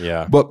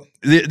 Yeah. But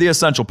the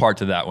essential part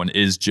to that one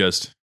is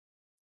just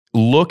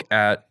look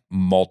at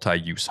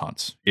multi-use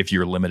hunts if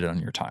you're limited on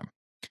your time.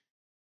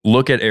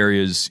 Look at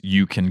areas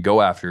you can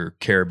go after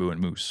caribou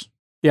and moose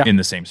in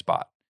the same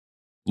spot.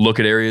 Look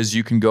at areas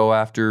you can go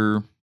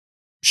after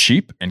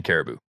sheep and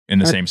caribou in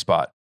the same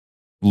spot.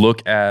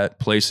 Look at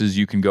places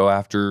you can go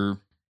after,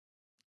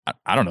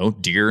 I don't know,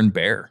 deer and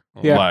bear.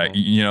 Yeah. Like,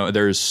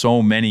 there's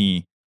so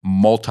many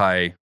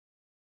multi-species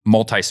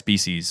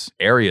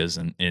areas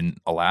in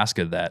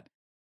Alaska that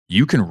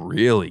you can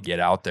really get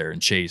out there and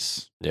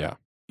chase. Yeah.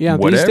 Yeah,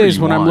 these days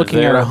when I'm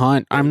looking at a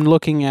hunt, I'm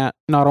looking at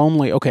not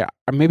only,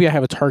 maybe I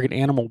have a target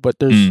animal, but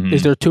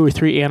is there 2 or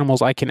 3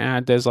 animals I can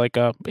add as like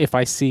if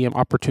I see an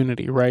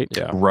opportunity, right?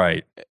 Yeah.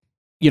 Right.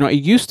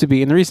 It used to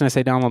be, and the reason I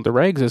say download the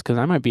regs is because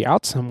I might be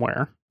out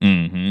somewhere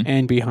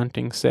and be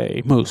hunting,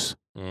 say, moose.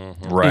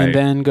 Right. And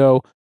then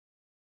go,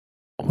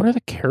 what are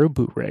the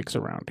caribou regs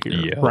around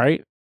here?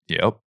 Right?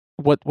 Yep.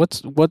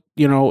 What's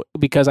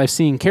because I've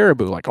seen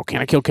caribou, like,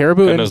 can I kill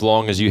caribou? And as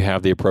long as you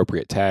have the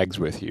appropriate tags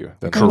with you.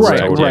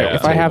 Right.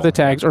 If I have the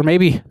tags, or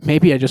maybe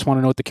I just want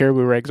to know what the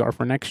caribou regs are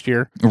for next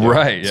year.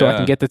 Right. So I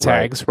can get the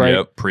tags, right?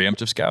 Yep.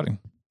 Preemptive scouting.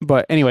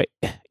 But anyway,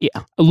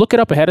 look it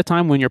up ahead of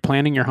time when you're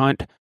planning your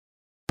hunt,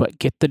 but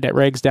get the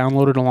regs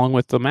downloaded along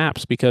with the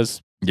maps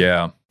because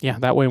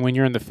that way when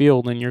you're in the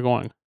field and you're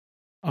going,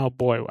 oh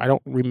boy, I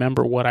don't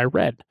remember what I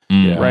read,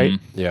 right?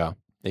 Yeah,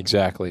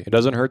 exactly. It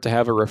doesn't hurt to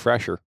have a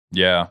refresher.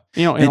 Yeah.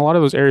 In a lot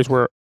of those areas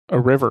where a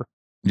river,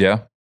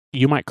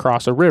 you might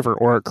cross a river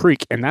or a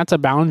creek, and that's a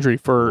boundary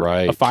for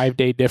a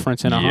 5-day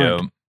difference in a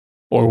hunt.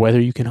 Or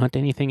whether you can hunt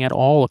anything at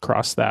all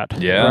across that.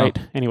 Yeah. Right?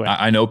 Anyway.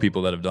 I know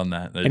people that have done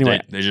that.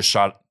 They just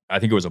shot, I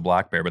think it was a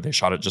black bear, but they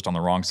shot it just on the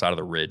wrong side of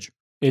the ridge.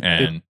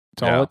 It's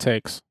all it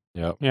takes.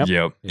 Yep.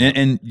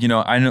 And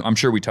I'm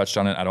sure we touched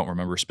on it. I don't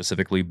remember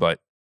specifically,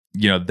 but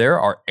there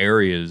are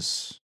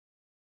areas.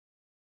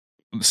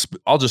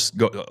 I'll just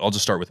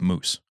start with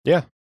moose.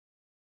 Yeah.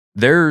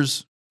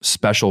 There's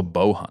special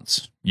bow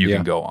hunts you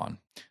can go on.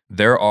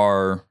 There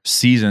are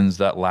seasons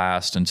that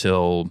last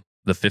until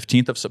the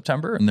 15th of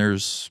September, and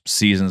there's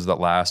seasons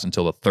that last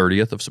until the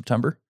 30th of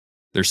September.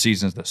 There's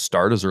seasons that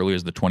start as early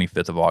as the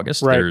 25th of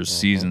August. Right. There's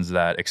seasons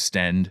that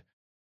extend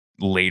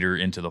later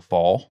into the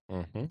fall.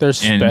 There's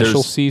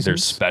special seasons.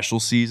 There's special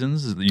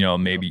seasons.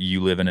 Maybe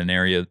you live in an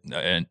area,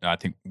 and I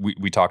think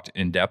we talked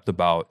in depth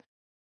about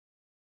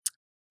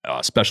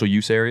special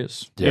use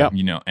areas.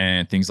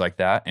 And things like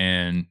that.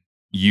 And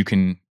you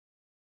can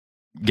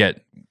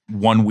get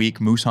 1 week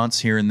moose hunts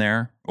here and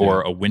there,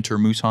 or a winter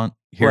moose hunt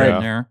here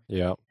and there.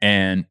 Yeah.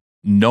 And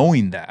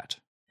knowing that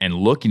and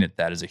looking at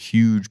that is a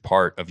huge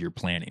part of your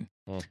planning,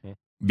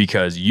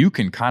 because you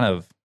can kind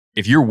of,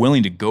 if you're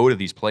willing to go to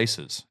these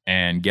places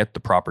and get the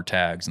proper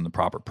tags and the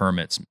proper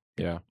permits,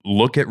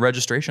 look at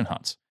registration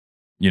hunts.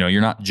 You're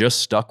not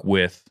just stuck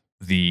with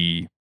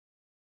the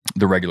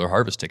regular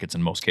harvest tickets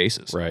in most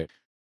cases. Right.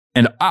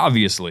 And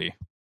obviously,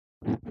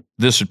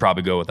 this should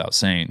probably go without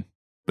saying,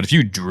 but if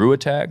you drew a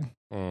tag,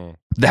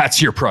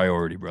 that's your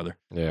priority, brother.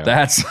 Yeah.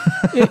 That's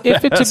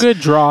if it's a good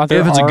draw.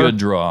 If it's a good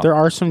draw. There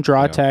are some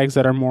draw tags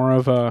that are more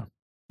of a,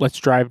 let's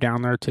drive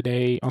down there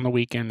today on the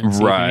weekend and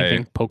see if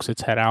anything pokes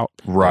its head out.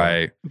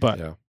 Right.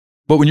 But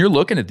when you're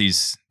looking at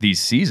these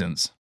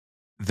seasons,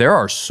 there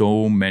are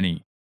so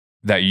many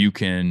that you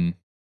can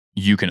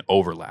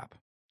overlap.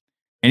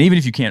 And even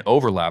if you can't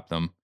overlap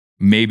them,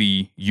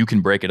 maybe you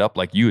can break it up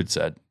like you had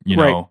said,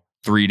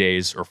 3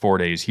 days or 4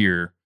 days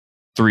here,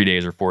 3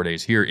 days or 4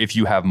 days here, if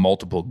you have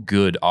multiple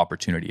good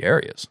opportunity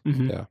areas.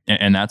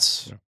 And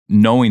that's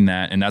knowing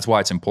that. And that's why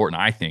it's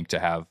important, I think, to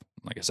have,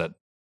 like I said,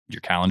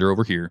 your calendar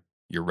over here,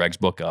 your regs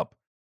book up,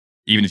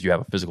 even if you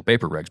have a physical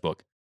paper regs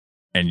book,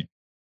 and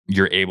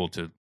you're able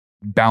to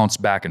bounce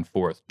back and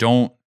forth.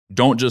 Don't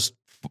just,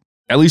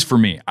 at least for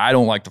me, I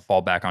don't like to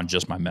fall back on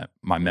just my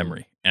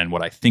memory and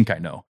what I think I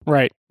know.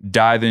 Right.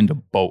 Dive into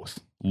both.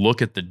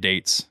 Look at the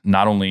dates,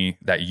 not only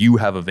that you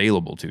have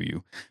available to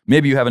you.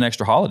 Maybe you have an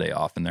extra holiday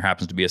off and there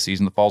happens to be a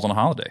season that falls on a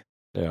holiday.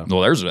 Yeah.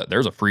 Well, there's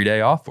a free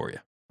day off for you.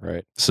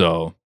 Right.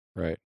 So.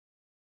 Right.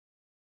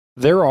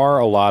 There are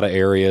a lot of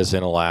areas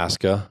in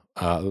Alaska.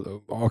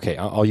 Okay,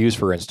 I'll use,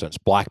 for instance,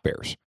 black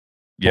bears.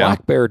 Yeah.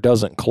 Black bear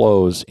doesn't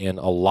close in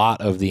a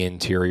lot of the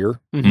interior.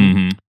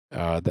 Mm-hmm.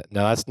 Now,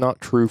 that's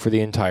not true for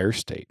the entire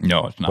state.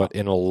 No, it's not. But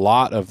in a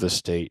lot of the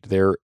state,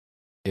 there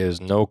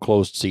is no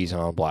closed season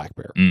on black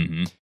bear.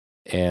 Mm-hmm.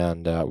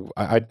 And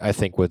I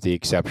think with the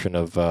exception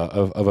of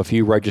a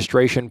few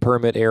registration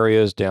permit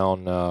areas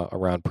down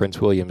around Prince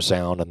William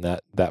Sound and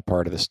that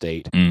part of the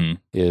state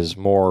is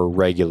more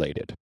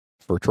regulated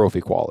for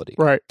trophy quality.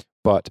 Right.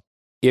 But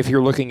if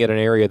you're looking at an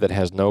area that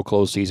has no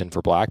closed season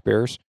for black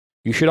bears,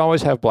 you should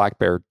always have black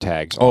bear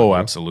tags on you.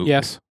 Absolutely.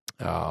 Yes.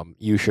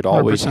 You should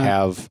always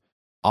 100%.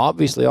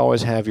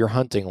 always have your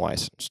hunting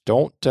license.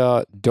 Don't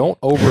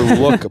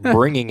overlook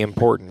bringing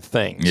important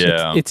things.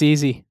 Yeah. It's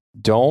easy.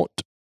 Don't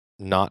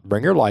not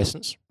bring your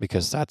license,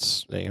 because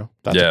that's a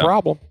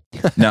problem.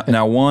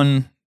 now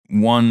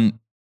one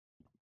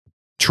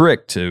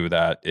trick to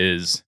that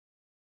is,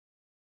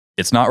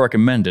 it's not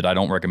recommended. I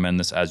don't recommend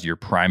this as your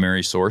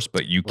primary source,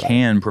 but you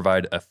can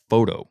provide a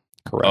photo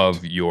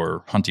of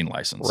your hunting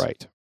license.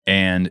 Right.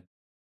 And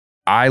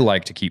I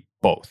like to keep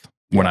both.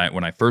 When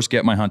I first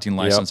get my hunting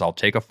license, I'll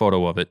take a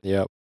photo of it.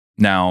 Yep.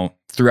 Now,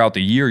 throughout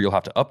the year, you'll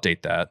have to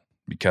update that,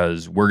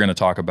 because we're going to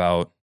talk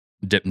about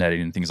dip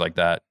netting and things like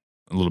that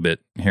a little bit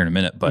here in a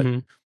minute. But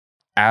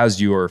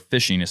as you're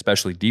fishing,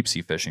 especially deep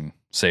sea fishing,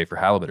 say for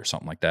halibut or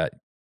something like that,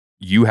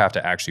 you have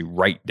to actually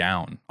write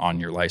down on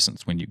your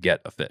license when you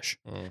get a fish.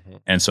 Mm-hmm.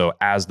 And so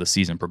as the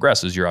season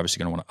progresses, you're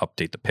obviously going to want to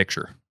update the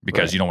picture,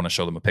 because you don't want to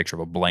show them a picture of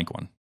a blank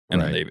one.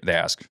 And then they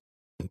ask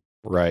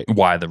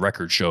why the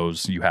record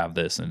shows you have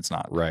this and it's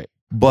not. Right.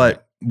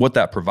 But what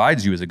that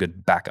provides you is a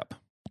good backup.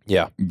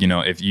 Yeah. You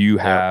know, if you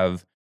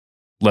have,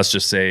 let's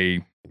just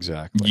say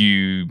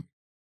you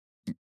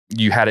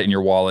had it in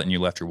your wallet and you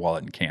left your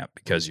wallet in camp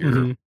because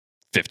you're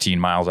 15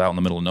 miles out in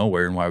the middle of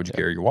nowhere, and why would you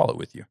carry your wallet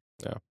with you?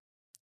 Yeah.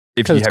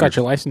 Because it's got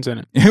your license in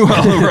it.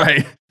 Well,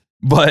 right.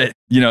 But,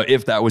 you know,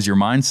 if that was your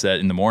mindset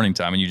in the morning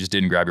time and you just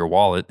didn't grab your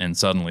wallet and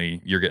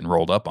suddenly you're getting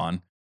rolled up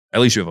on,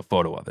 at least you have a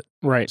photo of it.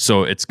 Right.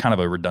 So it's kind of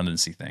a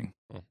redundancy thing.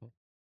 Mm-hmm.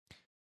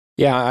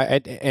 Yeah.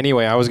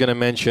 Anyway, I was going to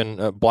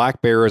mention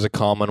black bear is a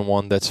common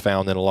one that's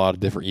found in a lot of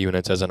different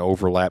units as an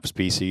overlap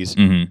species.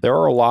 Mm-hmm. There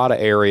are a lot of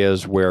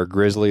areas where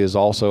grizzly is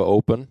also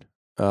open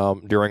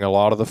during a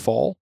lot of the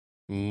fall.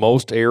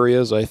 Most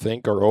areas, I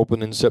think, are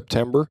open in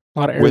September. A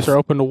lot of areas are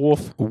open to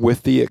wolf.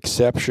 With the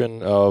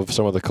exception of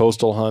some of the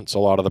coastal hunts, a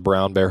lot of the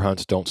brown bear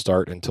hunts don't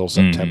start until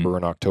September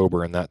and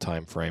October in that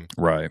time frame.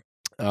 Right.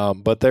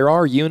 But there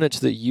are units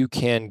that you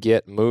can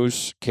get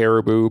moose,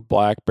 caribou,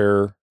 black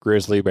bear,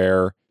 grizzly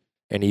bear,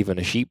 and even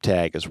a sheep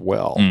tag as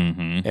well.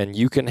 Mm-hmm. And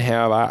you can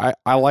have,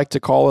 I like to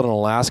call it an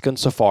Alaskan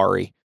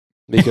safari,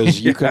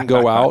 because you can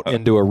go out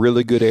into a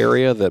really good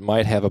area that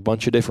might have a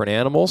bunch of different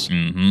animals,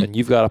 and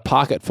you've got a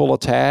pocket full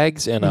of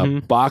tags and a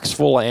box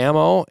full of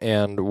ammo,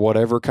 and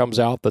whatever comes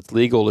out that's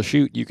legal to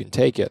shoot, you can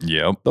take it.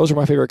 Yep. Those are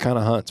my favorite kind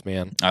of hunts,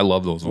 man. I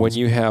love those ones. When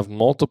you have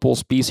multiple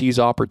species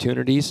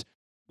opportunities,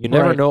 you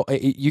never know.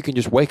 You can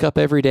just wake up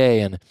every day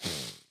and,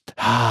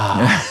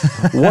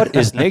 what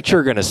is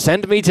nature going to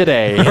send me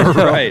today?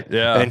 Right,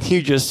 yeah. And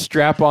you just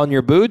strap on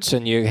your boots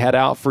and you head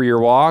out for your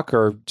walk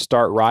or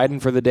start riding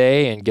for the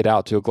day and get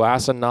out to a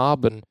glass and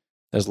knob. And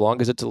as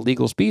long as it's a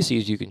legal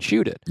species, you can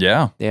shoot it.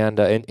 Yeah. And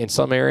in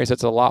some areas,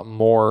 it's a lot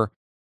more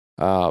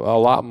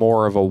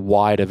of a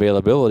wide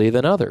availability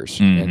than others.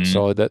 And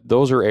so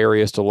those are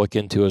areas to look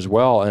into as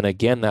well. And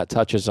again, that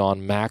touches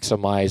on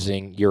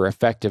maximizing your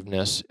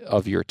effectiveness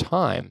of your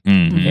time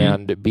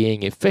and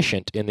being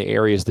efficient in the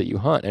areas that you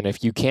hunt. And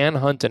if you can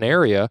hunt an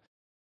area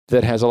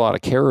that has a lot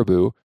of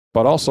caribou,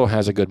 but also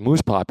has a good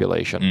moose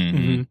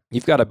population,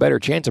 you've got a better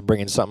chance of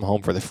bringing something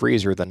home for the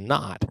freezer than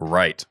not.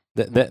 Right.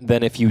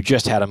 Than if you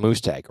just had a moose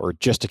tag or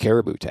just a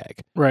caribou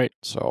tag. Right.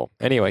 So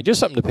anyway,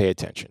 just something to pay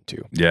attention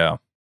to. Yeah.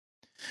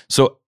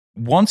 So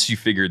once you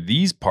figure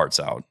these parts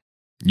out,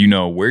 you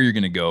know where you're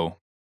going to go,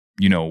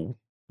 you know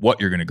what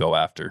you're going to go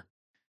after.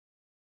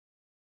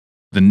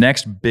 The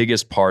next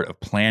biggest part of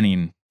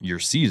planning your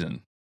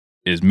season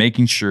is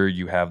making sure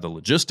you have the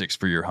logistics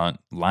for your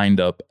hunt lined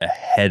up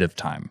ahead of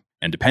time.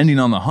 And depending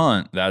on the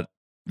hunt, that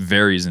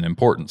varies in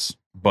importance.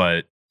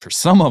 But for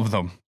some of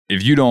them,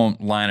 if you don't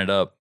line it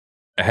up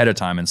ahead of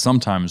time, and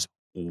sometimes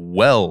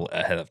well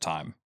ahead of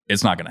time,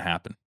 it's not going to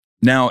happen.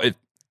 Now,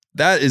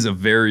 that is a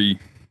very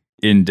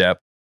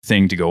in-depth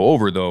thing to go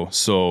over, though.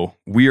 So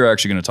we are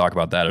actually going to talk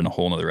about that in a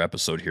whole nother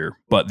episode here.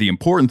 But the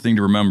important thing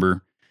to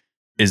remember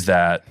is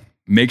that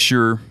make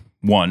sure,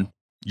 one,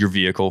 your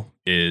vehicle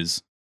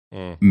is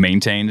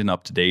maintained and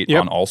up to date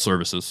on all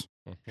services.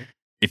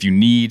 If you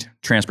need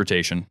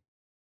transportation,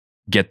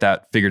 get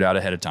that figured out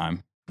ahead of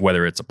time,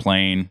 whether it's a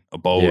plane, a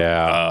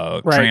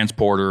boat,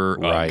 transporter,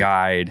 a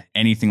guide,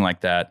 anything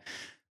like that.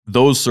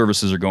 Those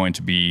services are going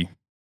to be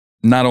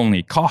not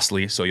only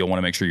costly, so you'll want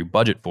to make sure you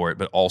budget for it,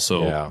 but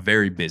also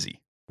very busy.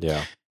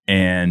 Yeah.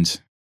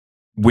 And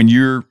when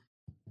you're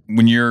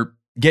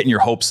getting your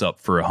hopes up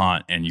for a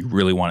hunt and you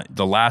really want it,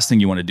 the last thing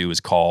you want to do is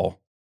call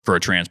for a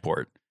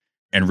transport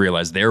and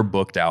realize they're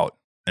booked out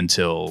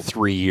until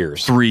 3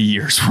 years. 3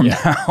 years from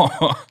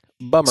now.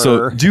 Bummer.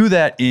 So do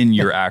that in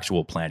your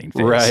actual planning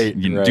phase. Right.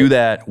 You right. do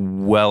that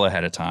well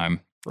ahead of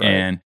time.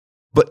 Right.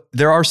 But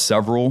there are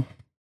several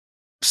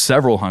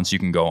hunts you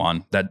can go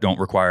on that don't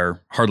require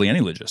hardly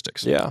any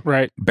logistics. Yeah.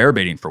 Right. Bear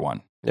baiting for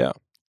one. Yeah.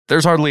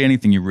 There's hardly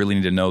anything you really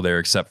need to know there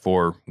except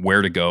for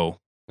where to go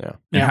Yeah.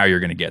 and how you're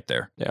going to get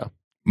there. Yeah.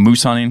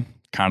 Moose hunting,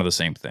 kind of the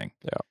same thing.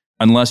 Yeah.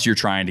 Unless you're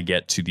trying to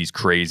get to these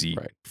crazy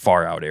Right.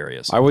 far out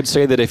areas. I would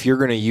say that if you're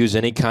going to use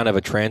any kind of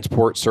a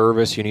transport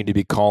service, you need to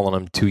be calling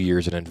them 2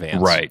 years in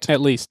advance. Right. At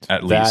least.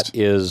 That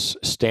is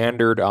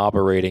standard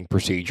operating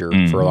procedure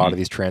for a lot of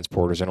these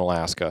transporters in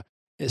Alaska,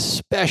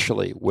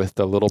 especially with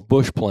the little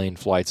bush plane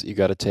flights that you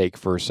got to take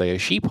for, say, a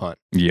sheep hunt.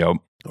 Yep.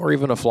 Or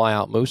even a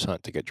fly-out moose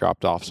hunt to get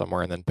dropped off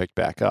somewhere and then picked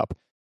back up.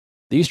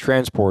 These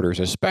transporters,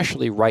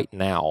 especially right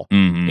now,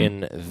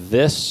 in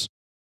this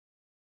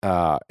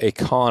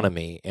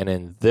economy and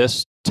in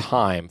this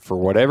time, for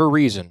whatever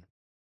reason,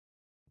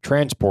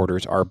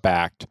 transporters are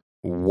backed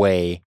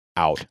way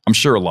out. I'm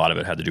sure a lot of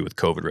it had to do with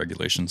COVID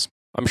regulations.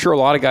 I'm sure a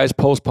lot of guys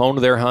postponed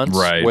their hunts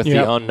with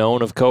the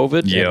unknown of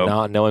COVID and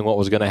not knowing what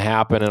was going to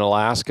happen in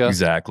Alaska.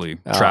 Exactly.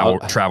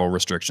 Travel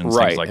restrictions,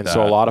 things like that. And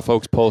so a lot of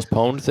folks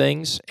postponed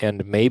things,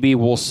 and maybe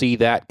we'll see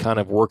that kind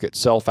of work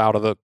itself out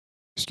of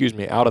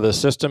the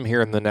system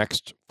here in the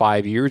next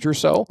 5 years or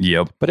so.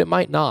 Yep. But it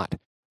might not.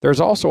 There's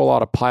also a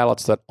lot of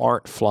pilots that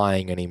aren't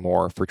flying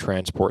anymore for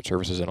transport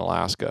services in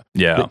Alaska.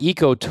 Yeah. The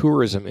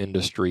ecotourism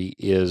industry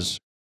is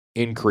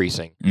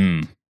increasing.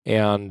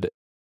 And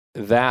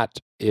that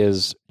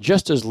is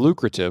just as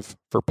lucrative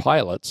for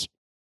pilots,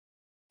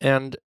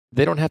 and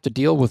they don't have to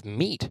deal with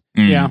meat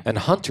and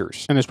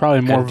hunters. And there's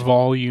probably more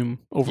volume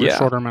over a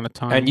shorter amount of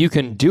time. And you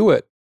can do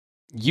it.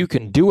 You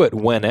can do it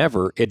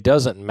whenever. It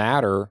doesn't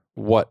matter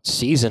what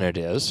season it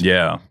is.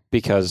 Yeah.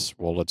 Because,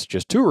 well, it's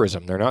just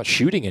tourism. They're not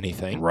shooting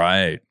anything.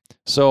 Right.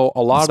 So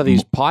a lot of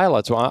these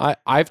pilots,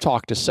 I've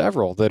talked to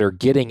several that are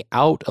getting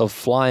out of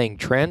flying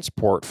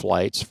transport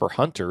flights for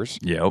hunters.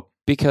 Yep.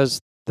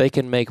 Because they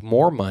can make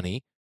more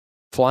money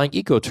flying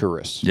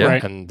ecotourists. Yeah.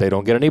 Right. And they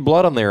don't get any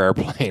blood on their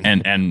airplane.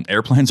 And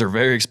airplanes are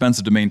very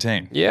expensive to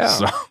maintain.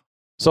 Yeah.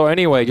 So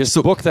anyway, just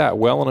book that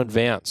well in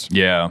advance.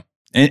 Yeah.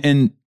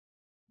 And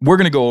we're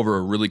going to go over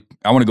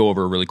I want to go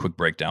over a really quick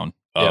breakdown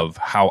of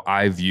how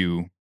I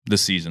view the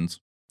seasons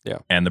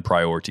and the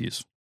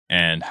priorities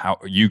and how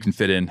you can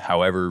fit in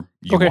however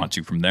you want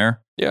to from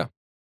there. Yeah.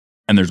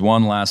 And there's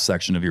one last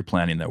section of your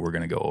planning that we're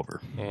going to go over.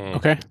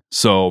 Okay.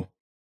 So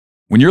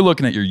when you're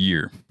looking at your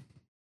year,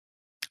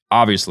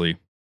 obviously,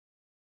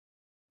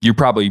 you've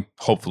probably,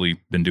 hopefully,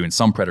 been doing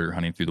some predator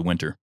hunting through the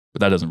winter, but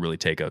that doesn't really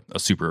take a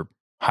super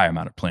high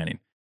amount of planning.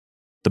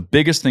 The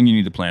biggest thing you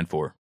need to plan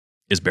for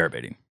is bear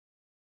baiting.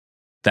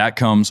 That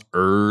comes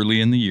early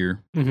in the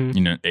year,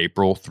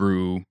 April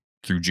through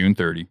June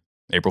 30,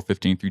 April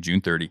 15th through June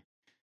 30.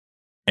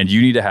 And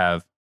you need to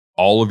have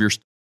all of your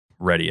stuff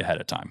ready ahead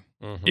of time.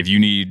 If you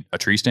need a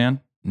tree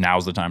stand,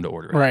 now's the time to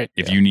order it. Right.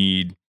 If you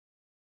need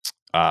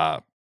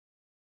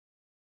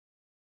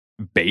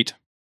bait,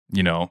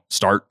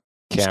 start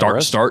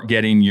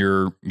getting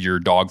your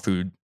dog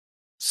food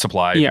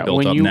supply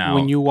built up now.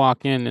 When you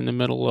walk in the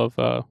middle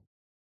of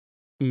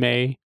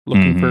May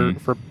looking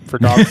for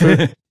dog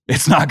food,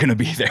 it's not going to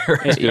be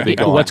there.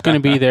 What's going to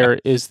be there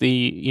is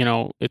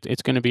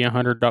it's going to be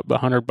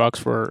 $100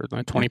 for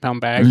a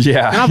 20-pound bag.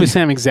 Yeah. And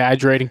obviously I'm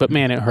exaggerating, but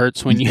man, it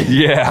hurts when you.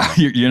 Yeah,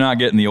 you're not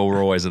getting the old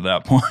Roys at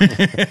that point.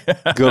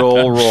 Good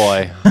old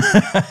Roy.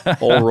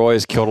 Old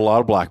Roy's killed a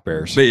lot of black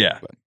bears. But yeah,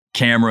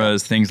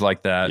 cameras, things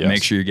like that. Yes.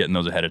 Make sure you're getting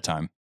those ahead of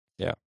time.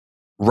 Yeah.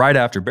 Right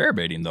after bear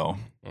baiting, though,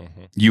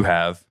 you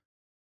have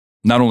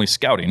not only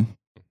scouting,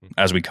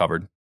 as we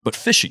covered, but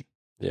fishing.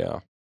 Yeah.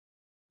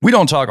 We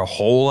don't talk a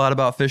whole lot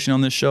about fishing on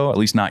this show, at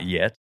least not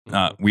yet.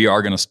 We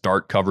are going to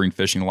start covering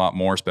fishing a lot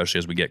more, especially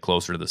as we get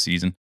closer to the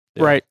season.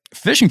 Yeah. Right.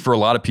 Fishing for a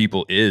lot of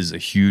people is a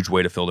huge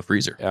way to fill the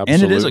freezer. Absolutely.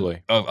 And it is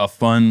a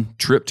fun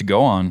trip to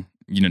go on.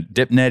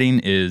 Dip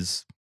netting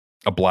is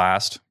a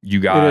blast. You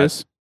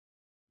got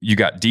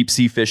deep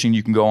sea fishing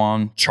you can go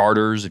on,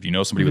 charters. If you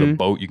know somebody with a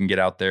boat, you can get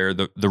out there.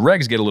 The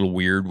regs get a little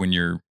weird when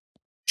you're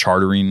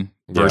chartering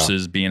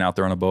versus being out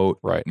there on a boat.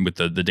 Right. With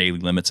the daily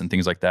limits and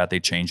things like that. They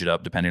change it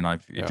up depending on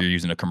if you're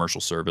using a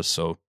commercial service.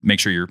 So make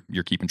sure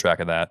you're keeping track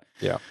of that.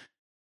 Yeah.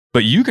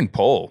 But you can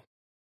pull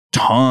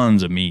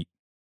tons of meat.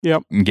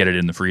 Yep. And get it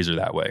in the freezer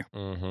that way.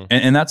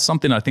 And that's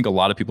something I think a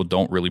lot of people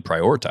don't really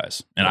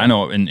prioritize. And I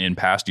know in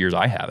past years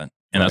I haven't.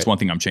 And that's one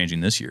thing I'm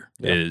changing this year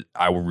is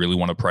I will really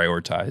want to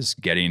prioritize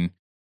getting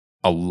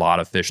a lot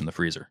of fish in the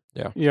freezer.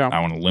 Yeah. Yeah. I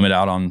want to limit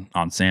out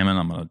on salmon.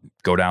 I'm going to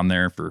go down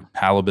there for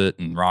halibut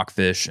and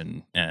rockfish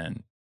and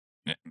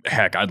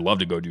heck, I'd love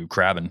to go do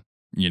crabbing,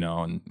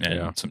 and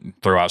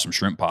throw out some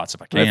shrimp pots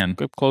if I can.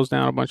 They've closed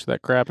down a bunch of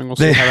that crabbing. We'll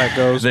see how that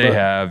goes. They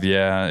have,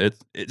 yeah.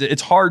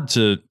 It's hard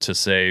to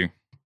say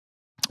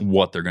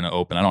what they're going to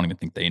open. I don't even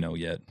think they know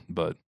yet,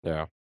 but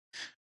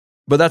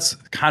that's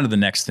kind of the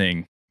next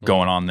thing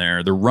going on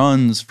there. The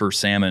runs for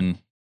salmon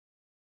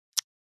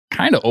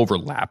kind of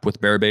overlap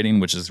with bear baiting,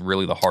 which is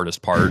really the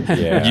hardest part.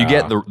 Yeah. You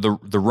get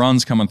the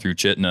runs coming through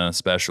Chitina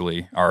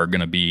especially are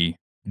going to be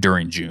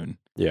during June.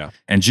 Yeah.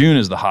 And June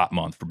is the hot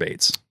month for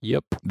baits.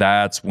 Yep.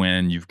 That's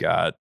when you've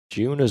got...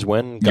 June is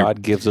when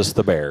God gives us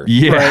the bears.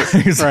 Yeah, right.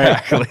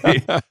 Exactly.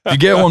 If you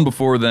get one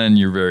before then,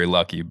 you're very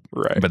lucky.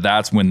 Right. But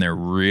that's when they're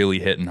really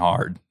hitting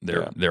hard.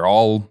 They're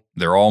all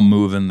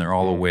moving. They're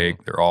all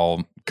awake. They're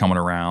all coming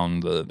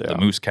around. The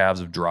moose calves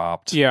have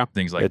dropped. Yeah.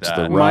 Things like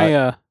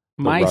that.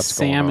 My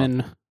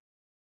salmon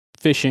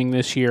fishing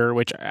this year,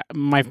 which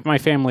my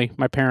family,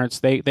 my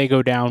parents, they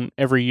go down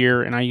every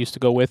year, and I used to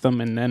go with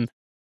them. And then,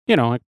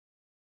 I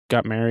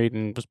got married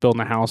and was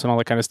building a house and all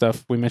that kind of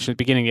stuff we mentioned at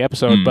the beginning of the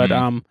episode.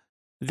 Mm-hmm. But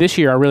this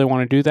year I really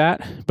want to do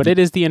that. But it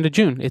is the end of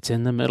June. It's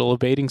in the middle of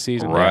baiting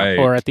season, right?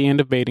 Or at the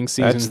end of baiting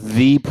season. That's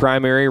the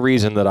primary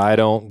reason that I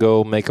don't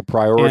go make a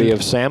priority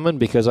of salmon,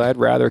 because I'd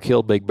rather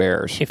kill big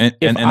bears. And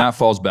that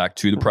falls back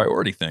to the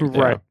priority thing.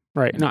 Right.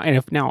 Right.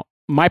 Now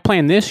my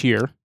plan this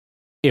year,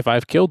 if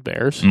I've killed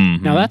bears,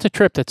 mm-hmm. now that's a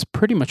trip that's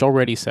pretty much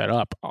already set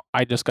up.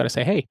 I just got to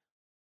say, hey,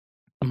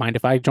 mind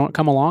if I don't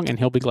come along? And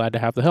he'll be glad to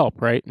have the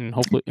help, right? And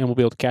hopefully, we'll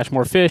be able to catch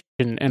more fish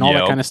and all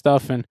that kind of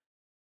stuff. And,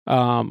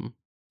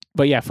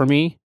 but yeah, for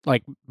me,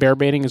 like bear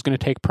baiting is going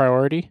to take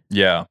priority.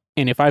 Yeah.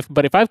 And if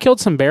I've killed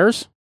some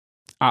bears,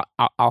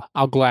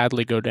 I'll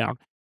gladly go down.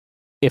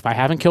 If I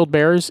haven't killed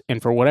bears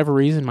and for whatever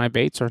reason my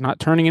baits are not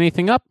turning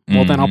anything up,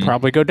 well, then I'll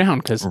probably go down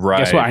because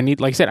guess what? I need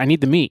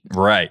the meat.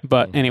 Right.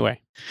 But anyway.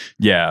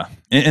 Yeah.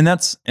 And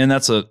that's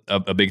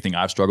a big thing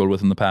I've struggled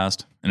with in the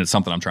past. And it's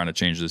something I'm trying to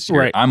change this year.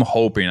 Right. I'm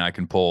hoping I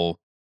can pull.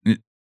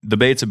 The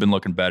baits have been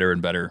looking better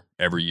and better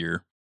every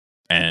year.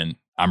 And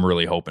I'm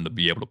really hoping to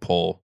be able to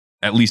pull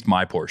at least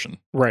my portion.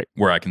 Right.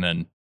 Where I can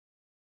then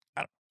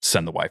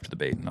send the wife to the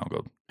bait and I'll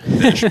go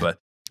fish. But,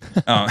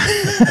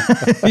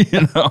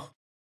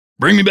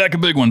 bring me back a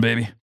big one,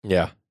 baby.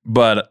 Yeah.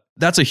 But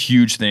that's a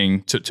huge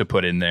thing to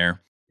put in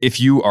there.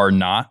 If you are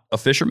not a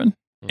fisherman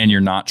and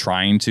you're not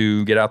trying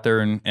to get out there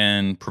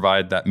and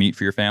provide that meat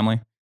for your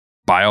family,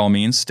 by all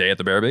means, stay at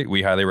the bear bait.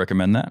 We highly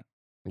recommend that.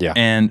 Yeah.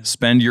 And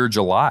spend your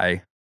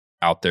July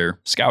out there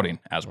scouting,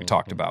 as we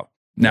talked about.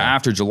 Now,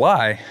 after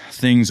July,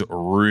 things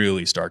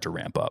really start to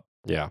ramp up.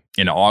 Yeah.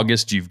 In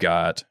August, you've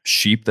got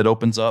sheep that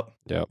opens up.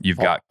 Yeah. You've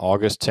got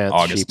August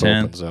 10th, sheep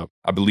 10th opens up.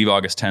 I believe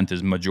August 10th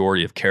is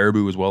majority of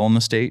caribou as well in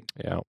the state.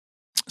 Yeah.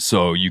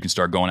 So you can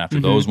start going after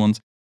those ones.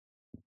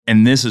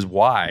 And this is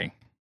why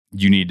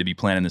you need to be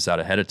planning this out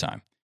ahead of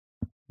time.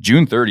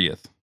 June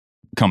 30th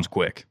comes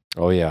quick.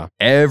 Oh, yeah.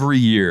 Every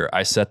year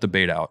I set the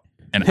bait out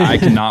and I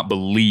cannot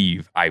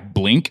believe I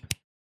blink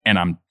and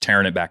I'm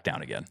tearing it back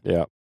down again.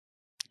 Yeah.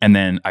 And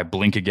then I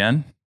blink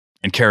again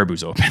and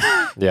caribou's open.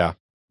 Yeah.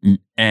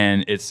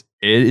 And it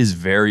is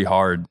very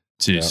hard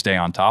to stay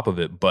on top of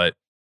it. But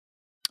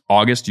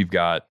August, you've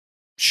got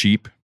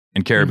sheep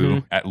and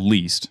caribou at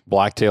least.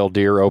 Black-tailed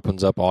deer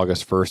opens up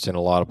August 1st in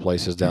a lot of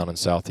places down in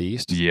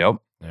Southeast. Yep.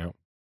 Yeah.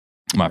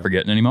 Am I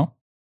forgetting any more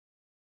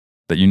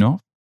that you know?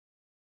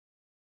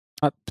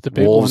 The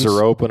big wolves ones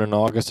are open in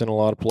August in a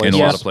lot of places.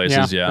 In a lot of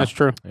places, yeah. That's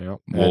true. Yeah.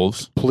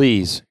 Wolves. And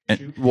please,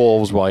 shoot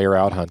wolves while you're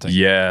out hunting.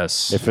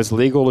 Yes. If it's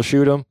legal to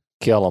shoot them,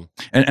 kill them.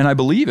 And I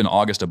believe in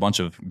August, a bunch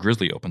of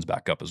grizzly opens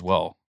back up as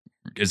well.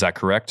 Is that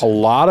correct? A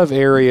lot of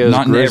areas,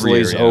 Not in every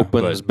grizzlies area,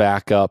 opens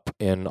back up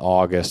in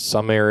August.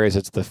 Some areas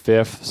it's the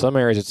 5th. Some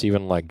areas it's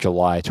even like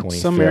July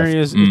 25th. Some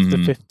areas it's the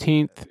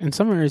 15th. In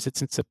some areas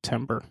it's in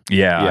September.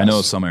 Yeah, Yes. I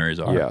know some areas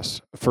are. Yes.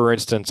 For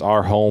instance,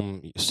 our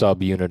home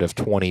subunit of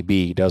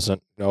 20B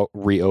doesn't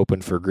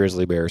reopen for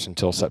grizzly bears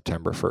until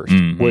September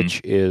 1st,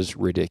 which is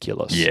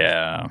ridiculous.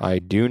 Yeah. I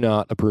do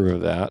not approve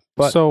of that.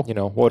 But, So-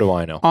 what do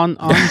I know? On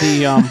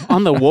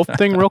the wolf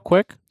thing real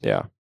quick.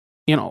 Yeah.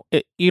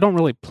 You don't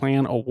really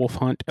plan a wolf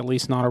hunt, at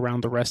least not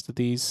around the rest of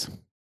these,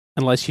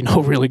 unless you know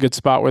a really good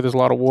spot where there's a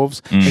lot of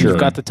wolves and Sure. you've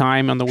got the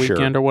time on the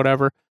weekend or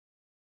whatever.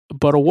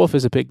 But a wolf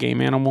is a big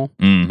game animal.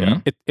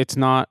 Mhm. It's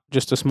not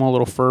just a small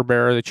little fur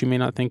bearer that you may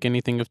not think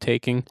anything of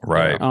taking.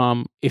 Right.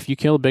 If you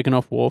kill a big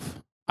enough wolf,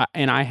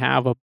 and I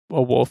have a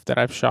wolf that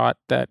I've shot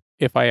that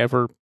if I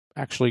ever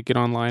actually get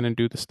online and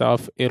do the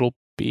stuff, it'll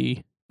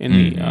be in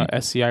the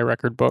SCI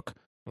record book.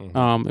 It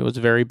was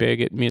very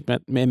big. It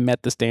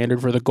met the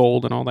standard for the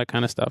gold and all that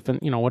kind of stuff, and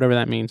whatever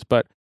that means.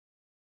 But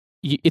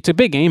it's a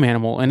big game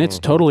animal, and it's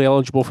totally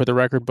eligible for the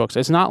record books.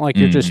 It's not like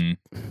you're just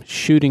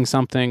shooting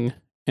something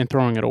and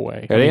throwing it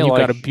away. It ain't you've like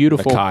got a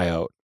beautiful a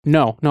coyote.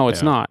 No,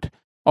 it's not.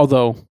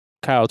 Although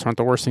coyotes aren't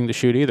the worst thing to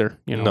shoot either.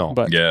 No.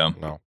 But Yeah.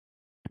 No.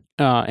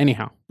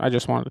 anyhow, I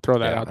just wanted to throw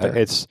that out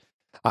there.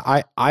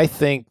 I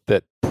think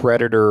that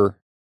predator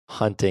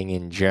hunting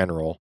in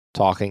general,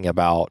 talking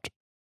about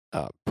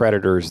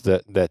predators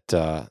that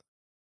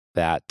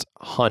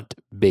hunt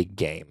big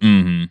game.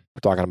 Mm-hmm.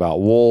 We're talking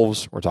about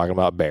wolves. We're talking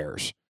about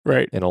bears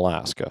Right. in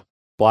Alaska.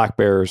 Black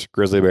bears,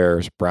 grizzly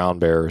bears, brown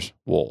bears,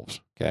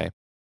 wolves. Okay.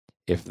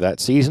 If that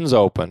season's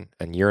open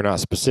and you're not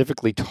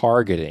specifically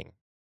targeting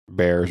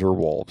bears or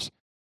wolves,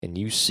 and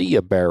you see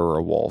a bear or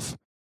a wolf,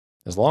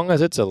 As long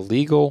as it's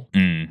illegal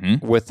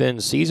within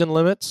season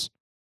limits,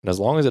 and as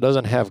long as it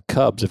doesn't have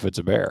cubs if it's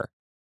a bear,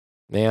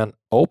 man,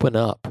 open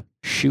up,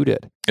 shoot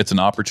it. It's an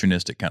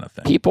opportunistic kind of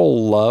thing.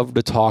 People love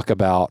to talk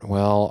about,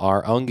 well,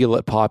 our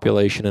ungulate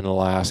population in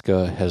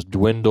Alaska has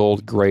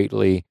dwindled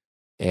greatly,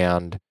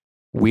 and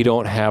we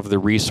don't have the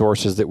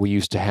resources that we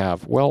used to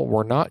have. Well,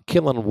 we're not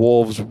killing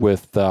wolves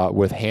with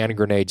hand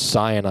grenade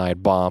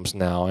cyanide bombs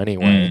now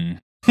anyway.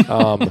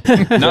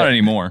 Not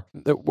anymore.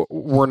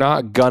 We're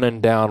not gunning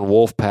down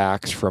wolf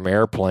packs from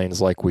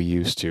airplanes like we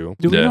used to.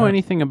 Do we know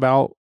anything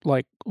about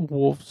like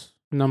wolves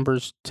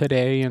numbers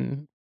today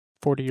and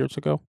 40 years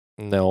ago?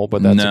 No,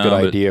 but that's a good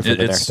idea for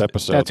the next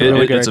episode. That's a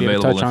really good idea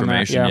available to touch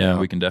information. on that. Yeah,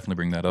 we can definitely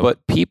bring that up.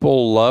 But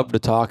people love to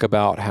talk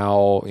about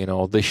how,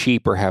 the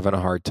sheep are having a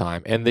hard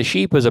time. And the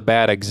sheep is a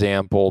bad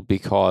example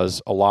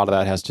because a lot of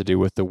that has to do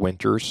with the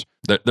winters.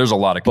 There's a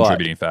lot of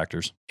contributing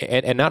factors.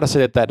 And not to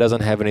say that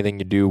doesn't have anything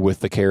to do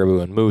with the caribou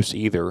and moose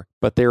either,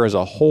 but there is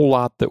a whole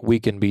lot that we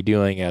can be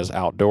doing as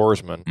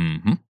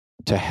outdoorsmen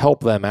to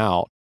help them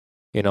out.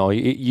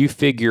 You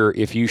figure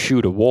if you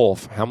shoot a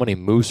wolf, how many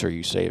moose are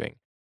you saving?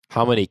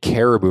 How many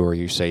caribou are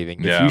you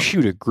saving? Yeah. If you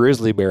shoot a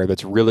grizzly bear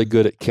that's really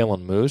good at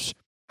killing moose,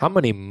 how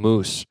many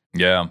moose?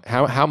 Yeah.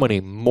 How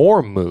many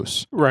more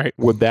moose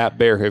would that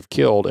bear have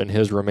killed in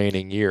his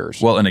remaining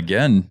years? Well, and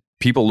again,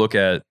 people look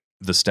at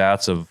the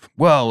stats of,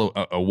 well,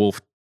 a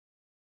wolf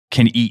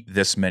can eat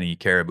this many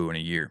caribou in a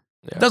year.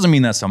 Yeah. It doesn't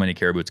mean that's how many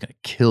caribou it's going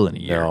to kill in a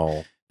year.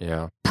 No.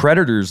 Yeah.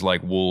 Predators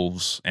like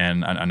wolves,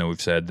 and I know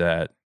we've said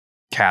that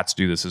cats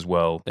do this as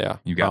well. Yeah.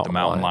 You got the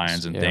mountain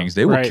lions and things.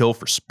 They will kill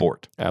for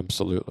sport.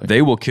 Absolutely.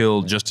 They will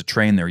kill just to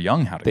train their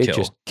young how to kill. They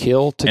just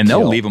kill to and kill.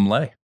 They'll leave them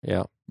lay.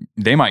 Yeah.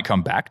 They might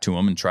come back to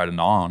them and try to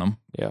gnaw on them.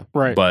 Yeah.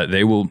 Right. But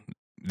they will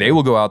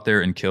go out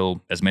there and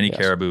kill as many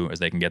caribou as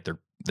they can get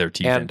their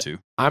teeth into.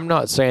 I'm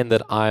not saying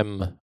that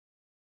I'm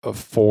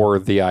for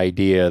the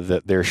idea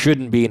that there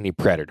shouldn't be any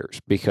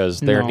predators, because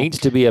there needs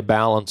to be a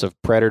balance of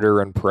predator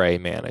and prey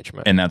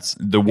management. And that's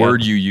the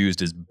word you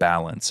used is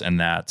balance, and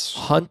that's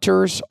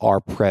hunters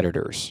are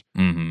predators.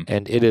 Mm-hmm.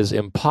 And it is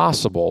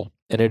impossible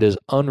and it is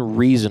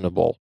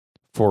unreasonable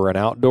for an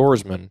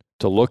outdoorsman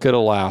to look at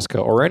Alaska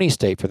or any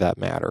state for that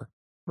matter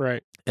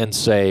and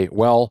say,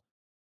 well,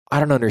 I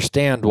don't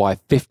understand why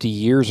 50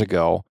 years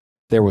ago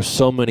there was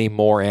so many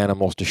more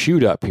animals to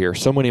shoot up here,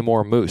 so many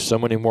more moose, so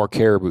many more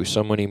caribou,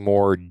 so many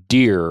more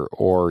deer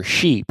or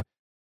sheep.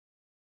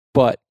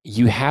 But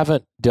you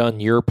haven't done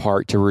your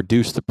part to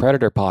reduce the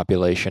predator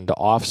population to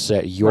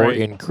offset your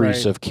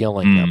increase of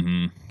killing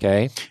them.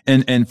 Okay?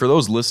 And for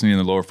those listening in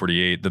the lower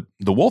 48,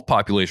 the wolf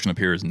population up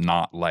here is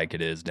not like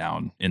it is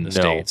down in the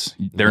States.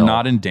 They're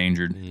not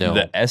endangered. No.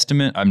 The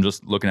estimate, I'm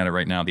just looking at it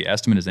right now, the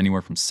estimate is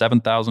anywhere from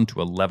 7,000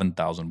 to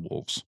 11,000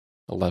 wolves.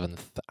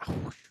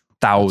 11,000.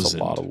 That's a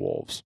lot of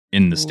wolves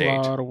in the state.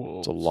 A lot of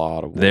wolves. It's a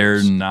lot of wolves.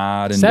 They're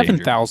not endangered.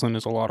 7,000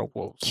 is a lot of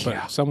wolves.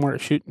 But somewhere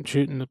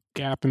shooting the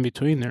gap in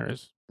between there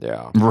is.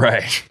 Yeah.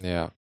 Right.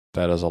 Yeah.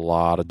 That is a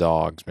lot of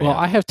dogs, man. Well,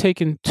 I have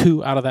taken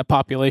 2 out of that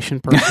population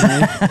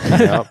personally.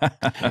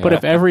 But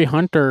if every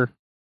hunter,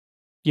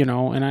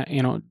 and I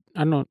don't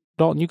know,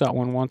 Dalton, you got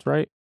one once,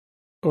 right?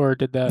 Or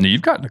did that? No,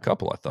 you've gotten a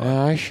couple, I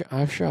thought.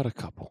 I've shot a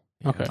couple.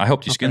 Okay. I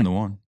helped you skin the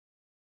one.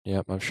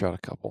 Yep, I've shot a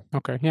couple.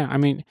 Okay. Yeah. I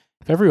mean,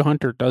 if every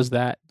hunter does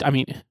that,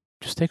 it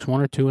just takes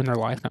 1 or 2 in their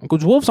lifetime.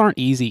 Because wolves aren't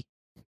easy.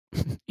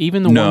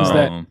 Even the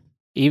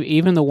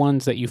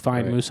ones that you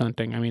find moose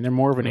hunting, they're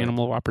more of an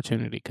animal of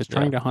opportunity, because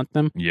trying to hunt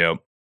them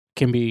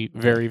can be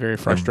very, very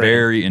frustrating. They're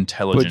very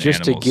intelligent But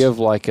just animals.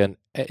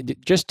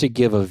 to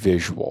give a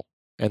visual,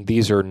 and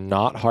these are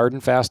not hard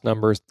and fast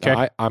numbers.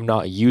 Okay. I'm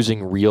not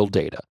using real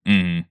data,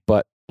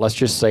 but let's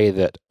just say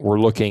that we're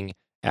looking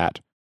at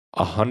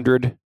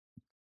 100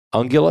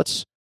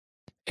 ungulates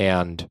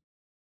and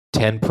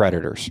 10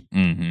 predators.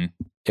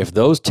 If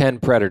those 10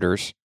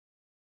 predators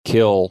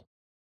kill,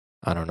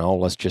 I don't know,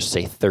 let's just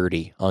say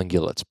 30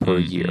 ungulates per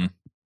year,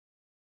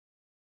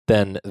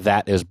 then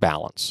that is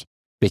balance.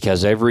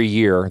 Because every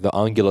year the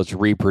ungulates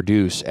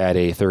reproduce at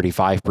a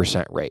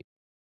 35% rate.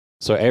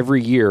 So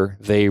every year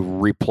they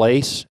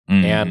replace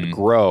and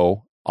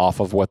grow off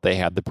of what they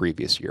had the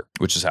previous year.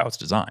 Which is how it's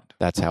designed.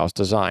 That's how it's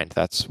designed.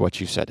 That's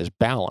what you said is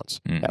balance.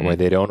 That way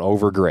they don't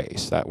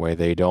overgraze. That way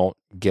they don't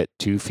get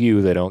too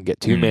few. They don't get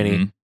too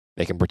many.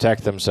 They can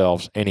protect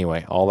themselves.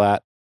 Anyway, all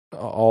that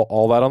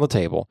on the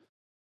table.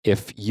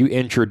 If you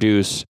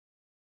introduce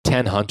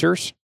 10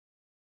 hunters,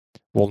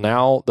 well,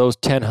 now those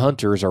 10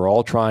 hunters are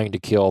all trying to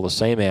kill the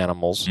same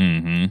animals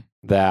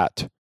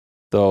that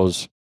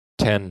those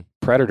 10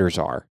 predators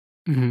are.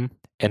 And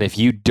if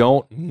you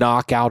don't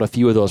knock out a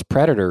few of those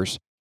predators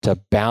to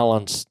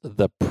balance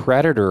the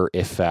predator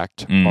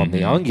effect on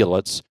the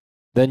ungulates,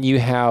 then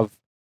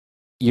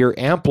you're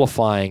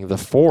amplifying the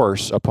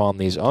force upon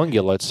these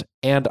ungulates.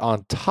 And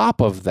on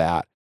top of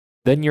that,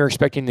 then you're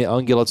expecting the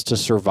ungulates to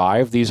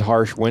survive these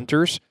harsh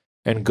winters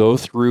and go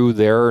through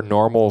their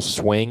normal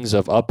swings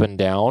of up and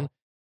down.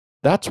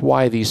 That's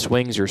why these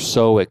swings are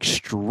so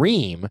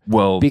extreme.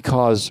 Well,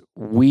 because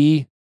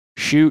we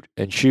shoot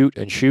and shoot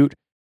and shoot,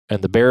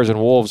 and the bears and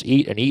wolves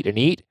eat and eat and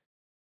eat.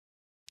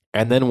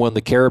 And then when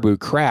the caribou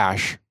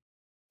crash,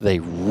 they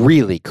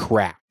really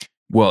crack.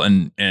 Well,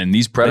 and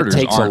these predators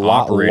aren't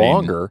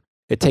operating.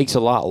 It takes a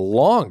lot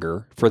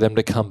longer for them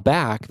to come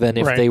back than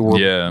if they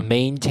were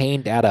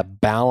maintained at a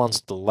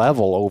balanced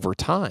level over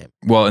time.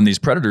 Well, and these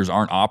predators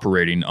aren't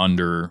operating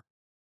under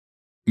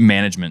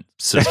management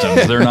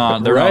systems. They're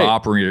not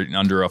operating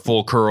under a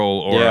full curl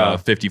or a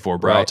 54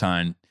 brow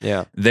tine.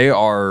 Yeah. They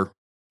are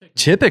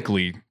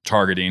typically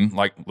targeting,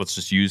 like, let's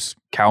just use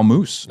cow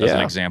moose as an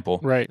example.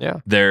 Right.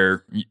 Yeah.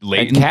 They're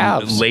late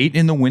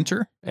in the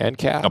winter. And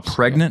calves. A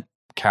pregnant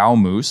cow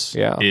moose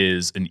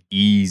is an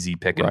easy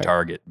picking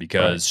target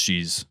because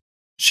she's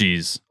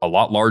a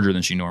lot larger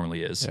than she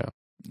normally is. Yeah.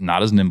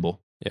 Not as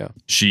nimble. Yeah.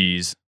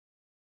 She's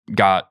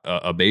got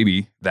a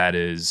baby that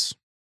is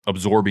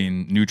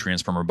absorbing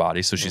nutrients from her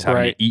body, so she's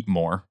having to eat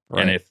more.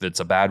 And if it's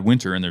a bad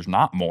winter and there's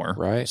not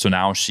more, so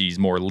now she's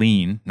more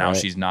lean. Now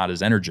she's not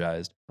as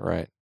energized.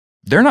 Right.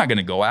 They're not going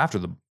to go after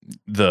the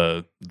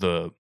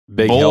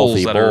big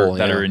bulls that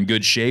are in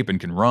good shape and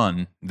can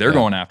run. They're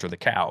going after the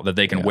cow that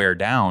they can wear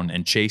down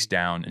and chase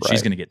down, and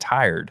she's going to get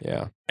tired.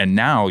 Yeah. And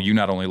now you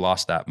not only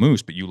lost that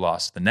moose, but you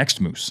lost the next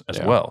moose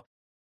as well.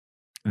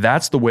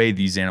 That's the way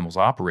these animals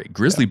operate.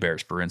 Grizzly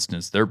bears, for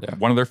instance, they're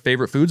one of their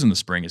favorite foods in the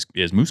spring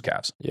is moose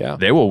calves. Yeah.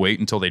 They will wait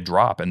until they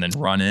drop and then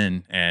run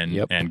in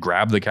and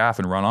grab the calf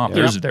and run off.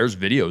 There's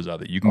videos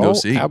of it. You can go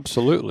see.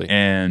 Absolutely.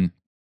 And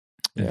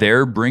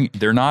they're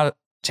not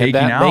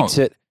taking out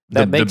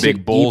the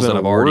big bulls that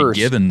have already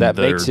given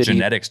their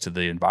genetics to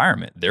the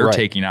environment. They're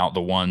taking out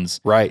the ones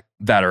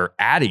that are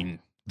adding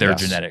their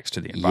genetics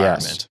to the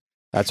environment. Yes.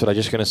 That's what I was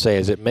just going to say,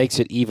 is it makes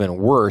it even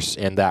worse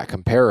in that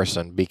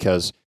comparison,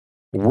 because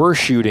we're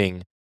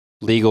shooting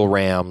legal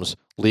rams,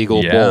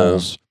 legal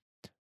bulls,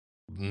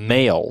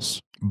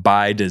 males.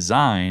 By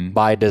design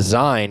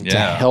to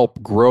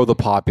help grow the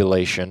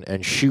population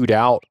and shoot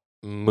out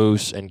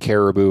moose and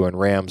caribou and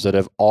rams that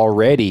have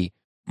already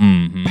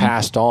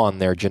passed on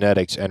their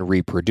genetics and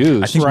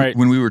reproduced. I think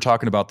when we were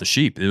talking about the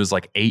sheep, it was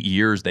like 8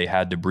 years they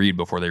had to breed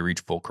before they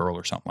reached full curl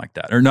or something like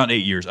that. Or not 8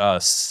 years.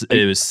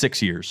 It was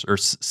 6 years or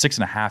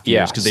 6.5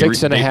 years. Because they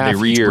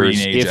reach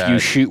breeding age if you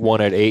shoot one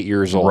at 8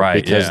 years old.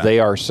 Because they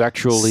are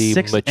sexually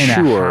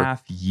mature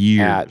at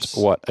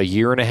a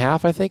year and a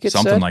half, I think it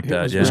something said? Like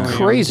that. It was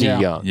crazy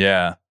young.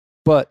 Yeah.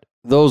 But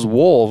those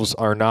wolves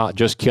are not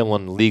just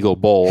killing legal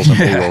bulls and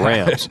legal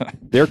rams.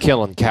 They're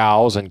killing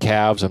cows and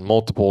calves and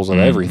multiples of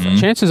everything.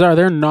 Chances are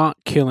they're not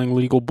killing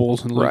legal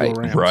bulls and legal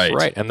rams.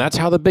 Right. And that's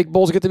how the big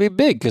bulls get to be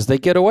big, because they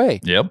get away.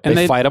 Yep. And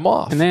they fight them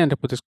off. And they end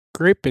up with this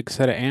great big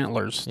set of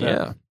antlers.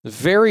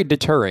 Very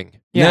deterring.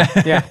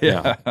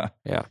 Yeah.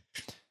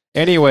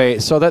 Anyway,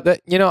 so that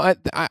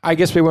I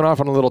guess we went off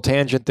on a little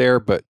tangent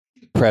there, but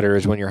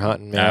predators when you're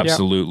hunting, man.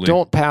 Absolutely.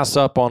 Don't pass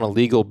up on a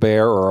legal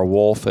bear or a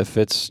wolf if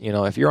it's,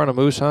 if you're on a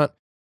moose hunt,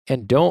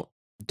 and don't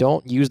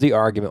use the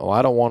argument, well,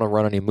 I don't want to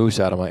run any moose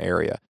out of my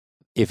area.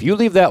 If you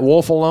leave that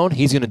wolf alone,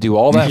 he's going to do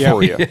all that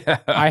for you.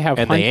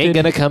 They ain't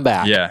going to come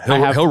back. Yeah,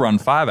 he'll run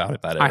 5 out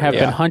of that area. I have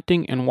been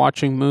hunting and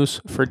watching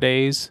moose for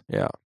days.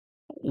 Yeah.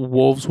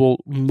 Wolves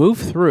will move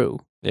through.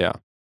 Yeah.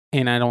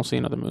 And I don't see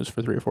another moose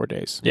for 3 or 4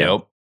 days.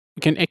 Yep.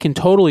 It can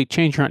totally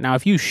change your hunt. Now,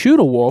 if you shoot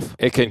a wolf,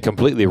 it can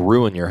completely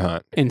ruin your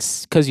hunt. And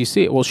because you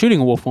see it, well, shooting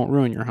a wolf won't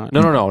ruin your hunt.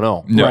 No.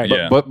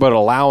 Right. But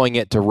allowing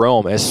it to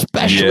roam,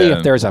 especially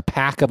if there's a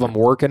pack of them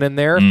working in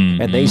there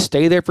and they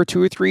stay there for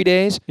 2 or 3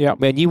 days,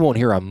 man, you won't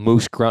hear a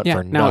moose grunt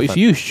for nothing. Now, if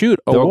you shoot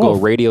a wolf, they'll go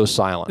radio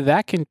silent.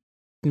 That can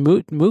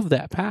move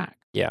that pack.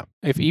 Yeah.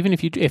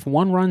 If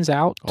one runs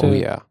out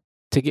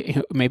to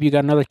get, maybe you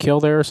got another kill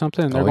there or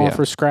something, and they're going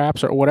for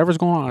scraps or whatever's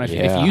going on.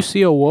 If you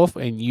see a wolf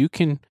and you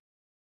can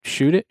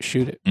shoot it.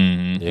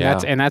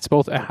 That's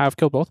both. I've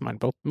killed both of mine,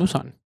 both moose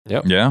hunting.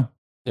 Yep. Yeah.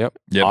 Yep.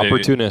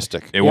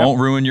 Opportunistic. It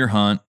won't ruin your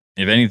hunt.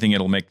 If anything,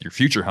 it'll make your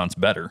future hunts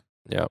better.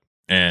 Yep.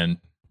 And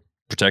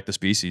protect the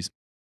species.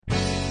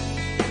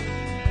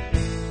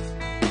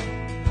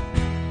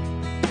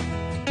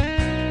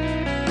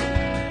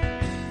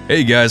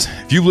 Hey guys,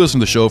 if you've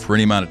listened to the show for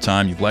any amount of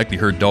time, you've likely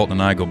heard Dalton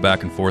and I go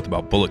back and forth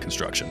about bullet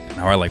construction and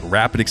how I like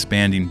rapid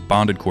expanding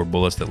bonded core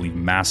bullets that leave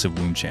massive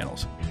wound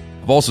channels.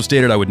 I've also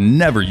stated I would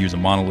never use a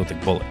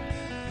monolithic bullet.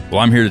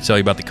 Well, I'm here to tell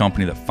you about the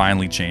company that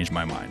finally changed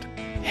my mind.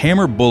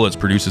 Hammer Bullets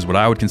produces what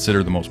I would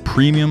consider the most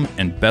premium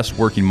and best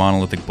working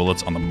monolithic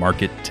bullets on the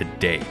market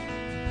today.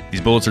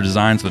 These bullets are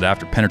designed so that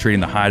after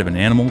penetrating the hide of an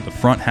animal, the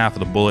front half of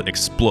the bullet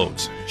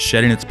explodes,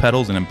 shedding its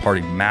petals and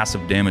imparting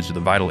massive damage to the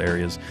vital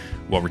areas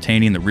while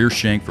retaining the rear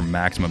shank for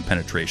maximum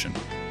penetration,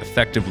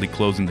 effectively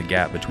closing the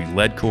gap between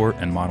lead core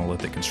and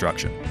monolithic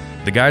construction.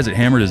 The guys at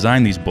Hammer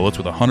designed these bullets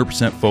with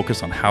 100%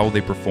 focus on how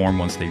they perform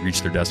once they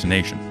reach their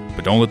destination.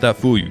 But don't let that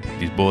fool you.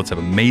 These bullets have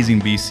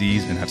amazing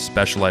VCs and have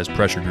specialized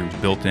pressure grooves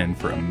built in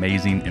for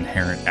amazing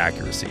inherent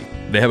accuracy.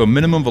 They have a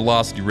minimum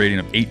velocity rating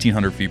of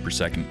 1,800 feet per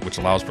second, which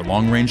allows for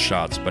long-range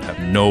shots but have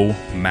no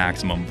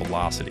maximum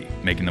velocity,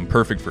 making them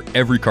perfect for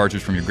every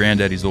cartridge from your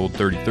granddaddy's old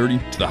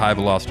 30-30 to the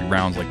high-velocity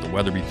rounds like the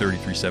Weatherby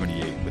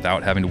 3378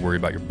 without having to worry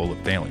about your bullet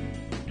failing.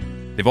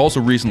 They've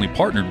also recently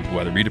partnered with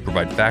Weatherby to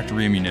provide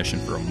factory ammunition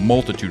for a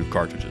multitude of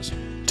cartridges.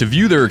 To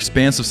view their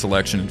expansive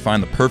selection and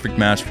find the perfect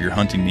match for your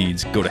hunting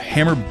needs, go to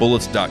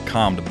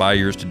hammerbullets.com to buy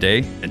yours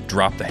today and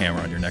drop the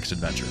hammer on your next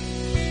adventure.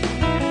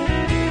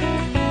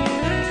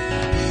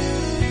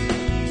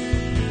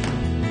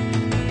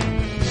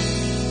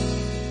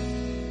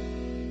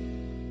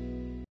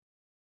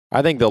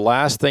 I think the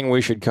last thing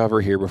we should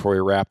cover here before we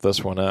wrap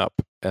this one up,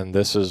 and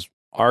this is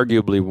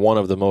arguably one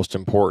of the most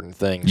important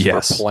things for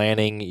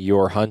planning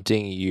your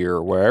hunting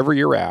year wherever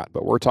you're at,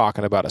 but we're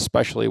talking about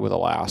especially with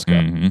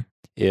Alaska,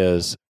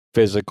 is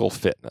physical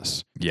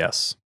fitness.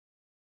 Yes.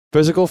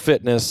 Physical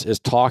fitness is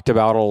talked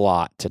about a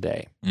lot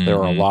today. There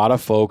are a lot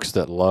of folks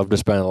that love to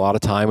spend a lot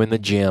of time in the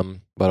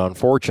gym, but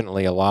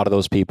unfortunately, a lot of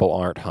those people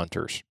aren't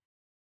hunters.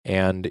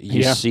 And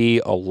you see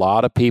a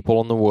lot of people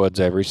in the woods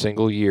every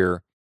single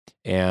year,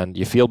 and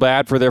you feel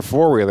bad for their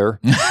four-wheeler,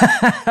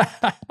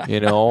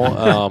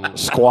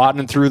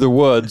 squatting through the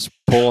woods,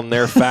 pulling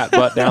their fat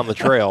butt down the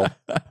trail.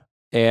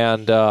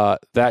 And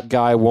that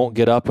guy won't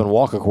get up and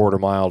walk a quarter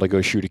mile to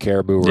go shoot a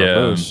caribou or a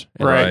moose.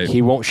 Right.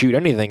 He won't shoot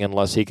anything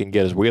unless he can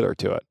get his wheeler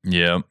to it.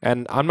 Yeah.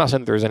 And I'm not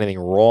saying that there's anything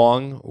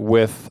wrong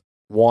with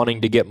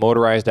wanting to get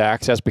motorized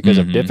access because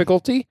of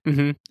difficulty.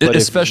 But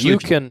especially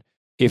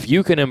if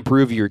you can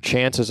improve your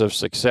chances of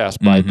success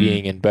by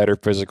being in better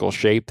physical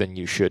shape, then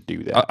you should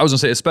do that. I was going to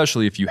say,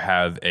 especially if you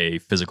have a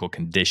physical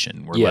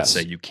condition where, let's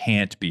say, you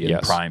can't be in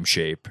prime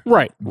shape.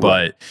 Right.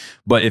 But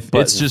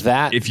it's just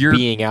that if you're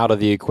being out of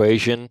the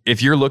equation.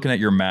 If you're looking at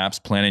your maps,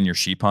 planning your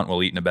sheep hunt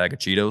while eating a bag of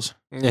Cheetos,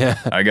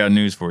 I got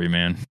news for you,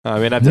 man. I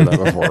mean, I've done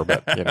that before,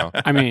 but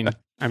I mean,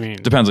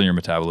 depends on your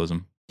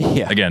metabolism.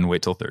 Yeah. Again,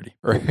 wait till 30.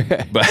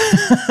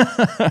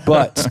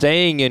 But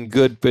staying in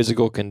good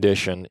physical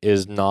condition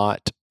is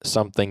not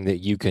something that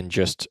you can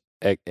just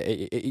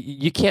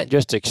you can't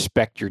just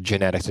expect your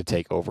genetics to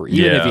take over,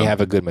 even if you have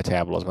a good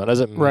metabolism. It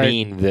doesn't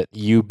mean that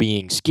you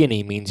being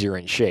skinny means you're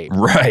in shape.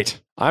 Right.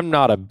 I'm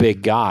not a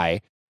big guy,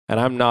 and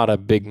I'm not a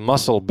big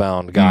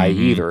muscle-bound guy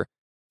either.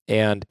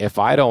 And if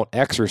I don't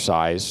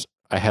exercise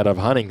ahead of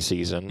hunting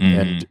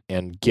season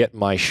and get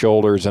my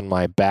shoulders and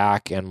my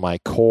back and my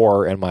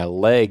core and my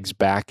legs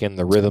back in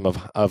the rhythm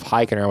of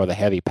hiking around with a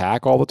heavy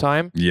pack all the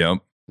time,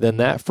 then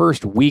that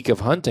first week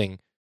of hunting,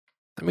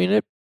 I mean,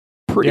 it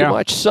pretty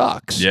much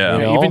sucks.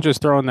 Yeah. Even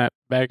just throwing that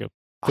bag of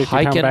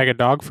 50-pound bag of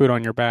dog food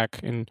on your back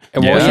and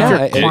if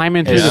you're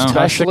climbing through the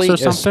Tussock or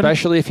something.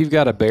 Especially if you've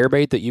got a bear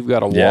bait that you've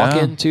got to walk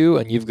into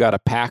and you've got a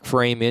pack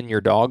frame in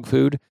your dog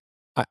food.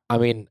 I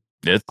mean,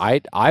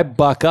 I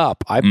buck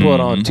up. I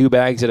put on 2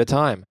 bags at a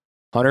time.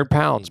 100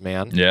 pounds,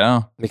 man.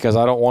 Yeah. Because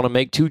I don't want to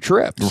make 2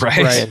 trips.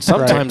 Right. And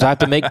sometimes I have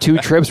to make 2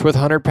 trips with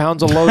 100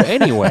 pounds of load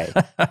anyway.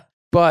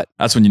 But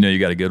that's when you know you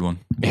got a good one.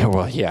 Yeah,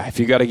 well, if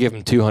you got to give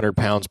them 200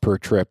 pounds per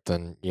trip,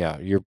 then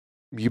you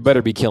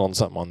better be killing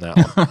something on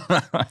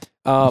that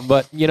one.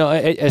 But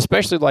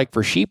especially like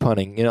for sheep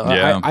hunting,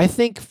 I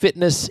think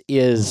fitness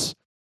is.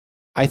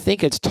 I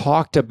think it's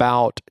talked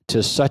about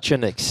to such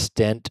an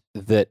extent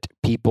that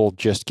people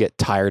just get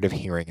tired of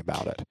hearing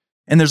about it.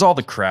 And there's all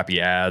the crappy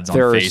ads on Facebook.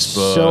 There are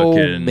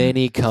so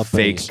many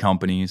companies. Fake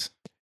companies.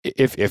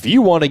 If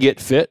you want to get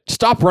fit,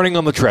 stop running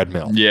on the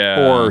treadmill.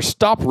 Yeah. Or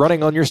stop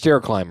running on your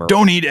stair climber.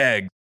 Don't eat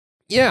eggs.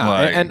 Yeah.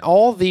 And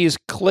all these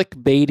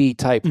clickbaity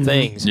type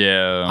things.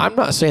 Yeah. I'm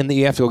not saying that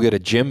you have to go get a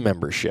gym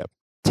membership.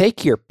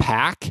 Take your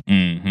pack,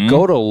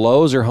 go to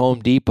Lowe's or Home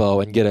Depot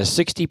and get a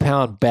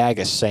 60-pound bag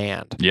of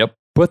sand. Yep.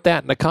 Put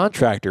that in a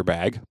contractor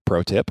bag,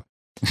 pro tip,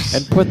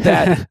 and put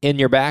that in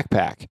your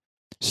backpack.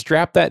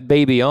 Strap that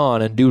baby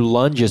on and do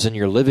lunges in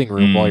your living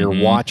room while you're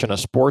watching a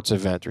sports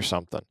event or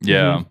something.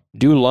 Yeah.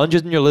 Do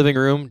lunges in your living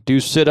room, do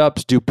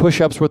sit-ups, do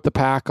push-ups with the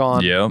pack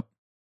on. Yep.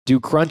 Do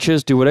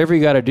crunches, do whatever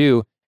you got to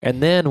do.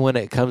 And then when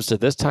it comes to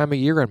this time of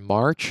year in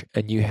March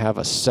and you have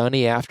a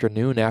sunny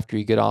afternoon after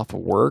you get off of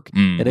work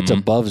and it's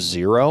above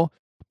 0,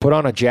 put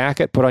on a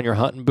jacket, put on your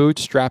hunting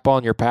boots, strap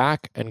on your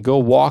pack, and go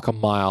walk a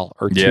mile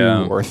or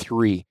 2 or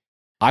 3.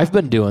 I've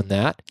been doing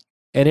that,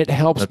 and it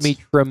helps me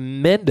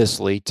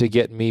tremendously to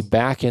get me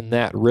back in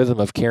that rhythm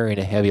of carrying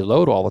a heavy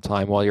load all the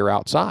time while you're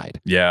outside.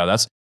 Yeah,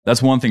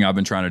 that's one thing I've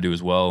been trying to do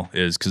as well,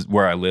 is because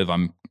where I live,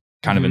 I'm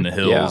kind of in the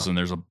hills, and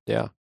there's a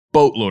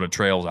boatload of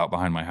trails out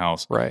behind my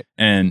house. Right.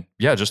 And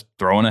just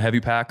throwing a heavy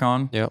pack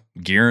on,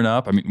 gearing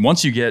up. I mean,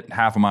 once you get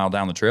half a mile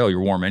down the trail,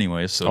 you're warm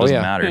anyways, so it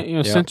doesn't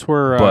matter. Since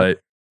we're...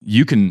 but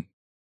you can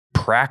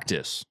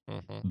practice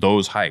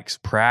those hikes,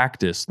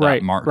 practice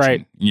that marching.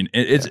 Right.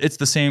 It's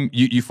the same.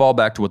 You fall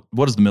back to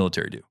what does the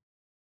military do?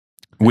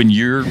 When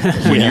you're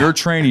you're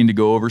training to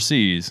go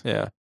overseas,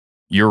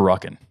 you're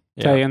rucking.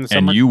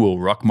 And you will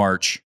ruck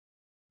march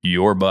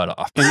your butt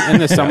off. In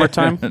the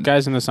summertime,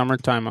 guys, in the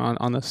summertime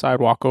on the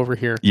sidewalk over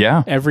here,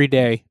 every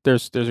day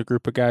there's a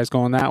group of guys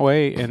going that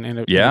way, and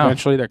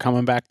eventually they're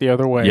coming back the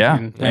other way.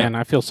 And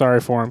I feel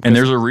sorry for them. And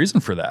there's a reason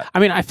for that. I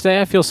mean, I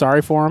feel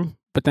sorry for them,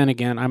 But then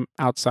again, I'm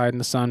outside in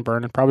the sun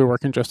burning, probably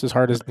working just as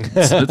hard as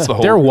That's the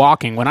whole. they're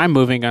walking. When I'm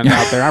moving out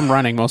there, I'm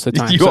running most of the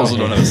time. You also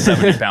don't have a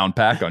 70-pound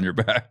pack on your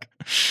back.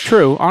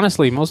 True.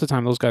 Honestly, most of the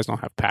time, those guys don't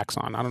have packs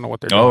on. I don't know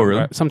what they're doing. Oh,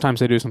 really? Sometimes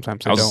they do,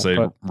 sometimes they I don't. was going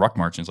to say, ruck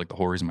marching is like the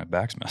whole reason my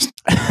back's messed.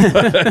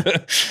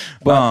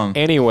 But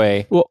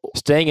anyway,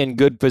 staying in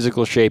good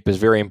physical shape is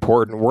very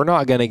important. We're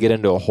not going to get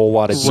into a whole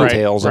lot of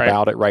details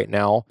about it right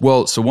now.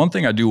 Well, so one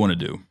thing I do want to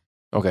do.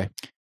 Okay.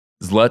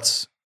 Is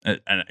let's,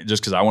 and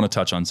just because I want to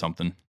touch on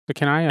something. But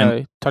can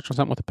I touch on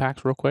something with the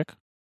packs real quick,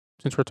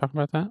 since we're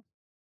talking about that?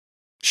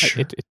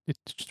 Sure. It's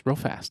just real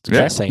fast. You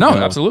can't say no,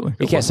 absolutely.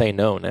 You can't say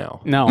no now.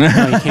 No, you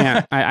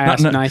can't. I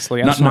asked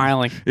nicely. I'm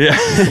smiling.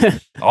 Yeah.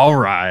 All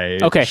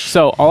right. Okay,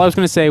 so all I was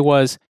going to say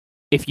was,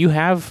 if you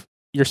have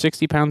your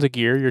 60 pounds of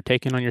gear you're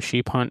taking on your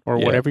sheep hunt or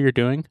whatever you're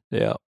doing,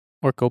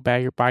 or go buy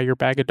your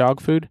bag of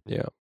dog food.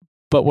 Yeah.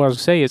 But what I was going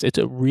to say is, it's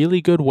a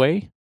really good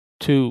way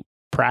to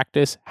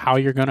practice how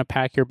you're going to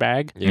pack your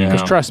bag.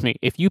 Because trust me,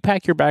 if you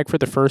pack your bag for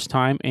the first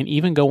time and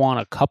even go on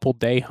a couple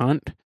day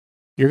hunt,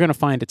 you're going to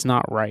find it's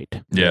not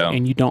right. Yeah.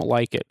 And you don't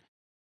like it.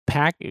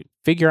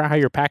 Figure out how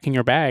you're packing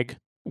your bag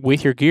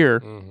with your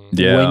gear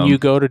when you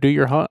go to do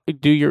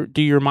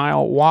your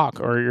mile walk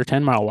or your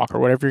 10-mile walk or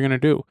whatever you're going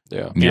to do.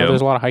 Yeah. You know,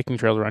 there's a lot of hiking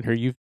trails around here.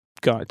 You've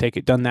got to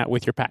done that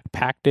with your pack,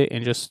 packed it,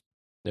 and just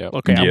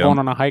okay, I'm going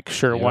on a hike.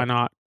 Sure, why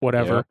not?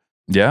 Whatever.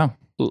 Yeah.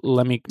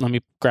 Let me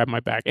grab my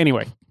bag.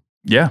 Anyway.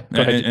 Yeah,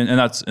 and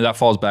that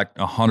falls back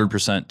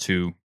 100%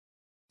 to,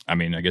 I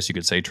mean, I guess you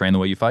could say train the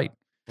way you fight.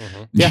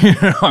 Mm-hmm.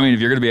 Yeah. I mean, if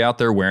you're going to be out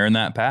there wearing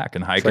that pack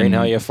and hiking. Train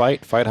how you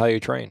fight how you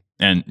train.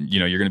 And,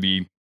 you're going to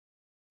be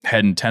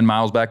heading 10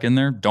 miles back in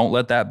there. Don't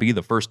let that be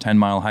the first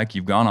 10-mile hike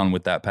you've gone on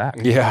with that pack.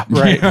 Yeah,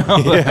 right.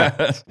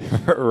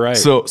 Right.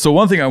 So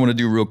one thing I want to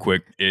do real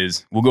quick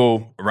is we'll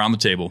go around the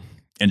table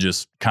and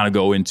just kind of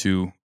go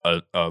into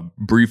a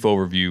brief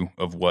overview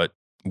of what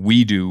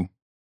we do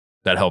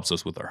that helps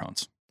us with our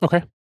hunts.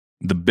 Okay.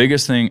 The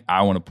biggest thing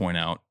I want to point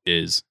out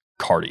is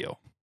cardio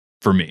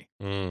for me,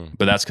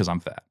 but that's because I'm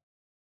fat.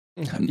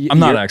 I'm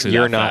not actually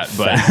you're that not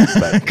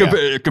fat,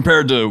 but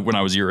compared to when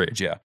I was your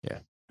age, yeah.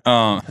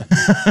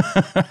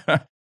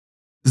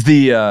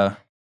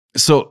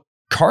 So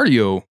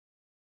cardio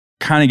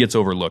kind of gets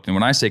overlooked, and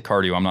when I say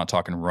cardio, I'm not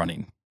talking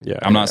running.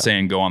 I'm not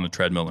saying go on the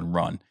treadmill and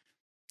run.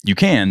 You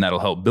can, that'll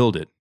help build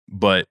it,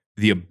 but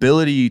the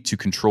ability to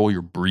control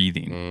your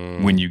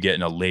breathing when you get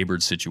in a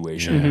labored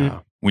situation,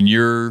 when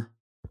you're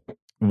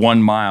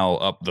 1 mile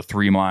up the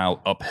 3 mile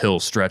uphill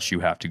stretch you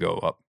have to go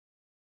up,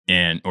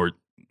 or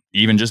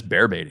even just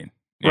bear baiting.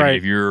 Right.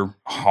 If you're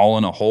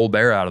hauling a whole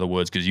bear out of the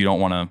woods because you don't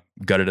want to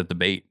gut it at the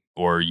bait,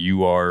 or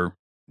you are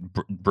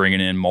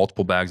bringing in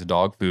multiple bags of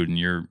dog food and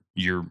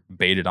you're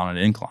baited on an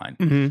incline,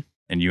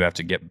 and you have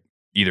to get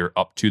either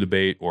up to the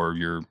bait or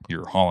you're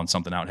hauling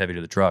something out heavy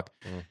to the truck.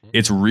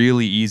 It's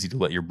really easy to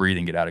let your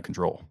breathing get out of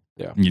control.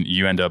 Yeah.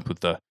 You end up with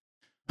the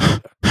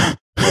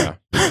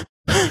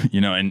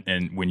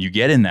and when you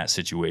get in that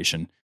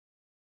situation,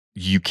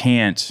 you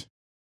can't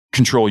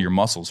control your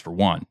muscles for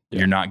one.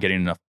 You're not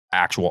getting enough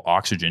actual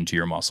oxygen to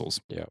your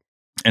muscles. Yeah.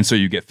 And so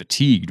you get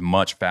fatigued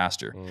much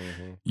faster.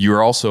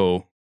 You're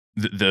also,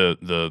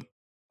 the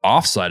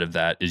offside of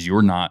that is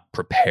you're not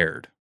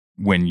prepared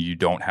when you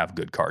don't have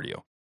good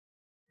cardio.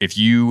 If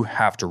you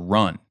have to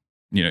run,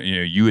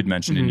 you had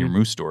mentioned in your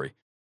moose story,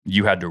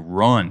 you had to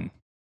run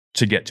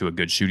to get to a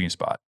good shooting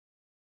spot.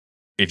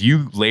 If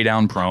you lay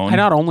down prone. I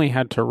not only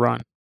had to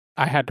run,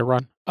 I had to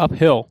run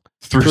uphill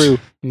through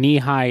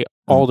knee-high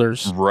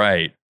alders.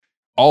 Right.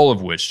 All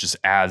of which just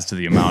adds to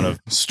the amount of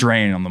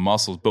strain on the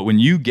muscles. But when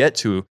you get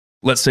to,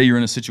 let's say you're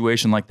in a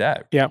situation like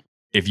that. Yeah.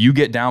 If you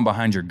get down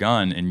behind your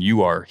gun and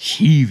you are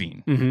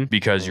heaving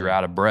because you're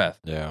out of breath,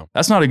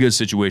 that's not a good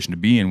situation to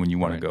be in when you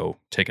want to go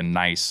take a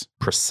nice,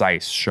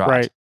 precise shot.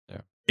 Right.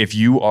 Yeah. If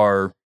you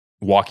are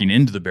walking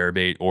into the bear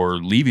bait or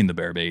leaving the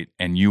bear bait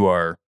and you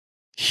are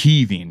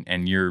heaving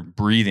and you're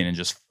breathing and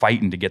just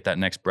fighting to get that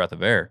next breath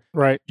of air,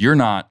 right, you're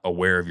not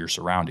aware of your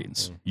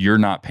surroundings. You're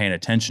not paying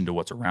attention to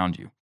what's around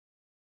you.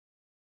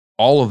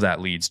 All of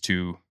that leads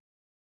to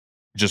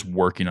just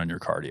working on your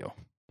cardio.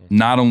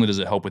 Not only does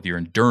it help with your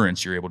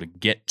endurance, you're able to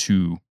get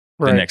to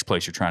the next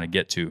place you're trying to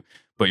get to,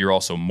 but you're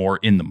also more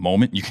in the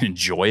moment. You can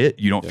enjoy it.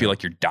 You don't feel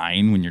like you're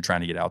dying when you're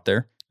trying to get out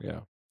there. Yeah.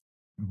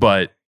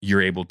 But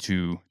you're able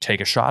to take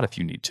a shot if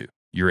you need to.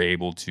 You're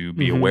able to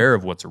be aware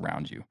of what's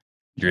around you.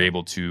 You're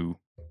able to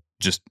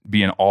just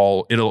be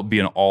it'll be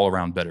an all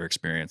around better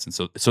experience. And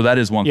so that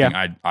is one thing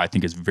I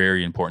think is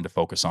very important to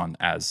focus on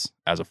as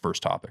a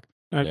first topic.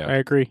 I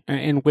agree.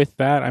 And with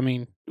that, I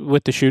mean,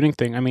 with the shooting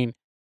thing, I mean,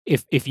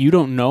 if you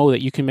don't know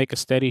that you can make a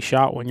steady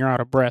shot when you're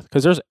out of breath,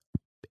 because there's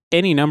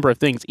any number of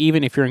things,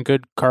 even if you're in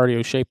good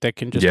cardio shape, that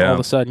can just all of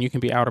a sudden you can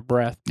be out of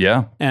breath.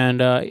 Yeah. And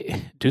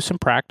do some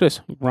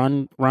practice.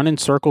 Run in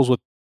circles with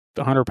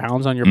 100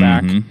 pounds on your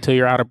back till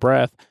you're out of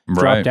breath.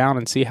 Drop down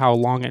and see how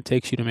long it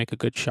takes you to make a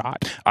good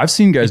shot. I've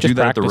seen guys do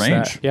that at the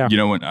range. Yeah.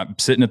 When I'm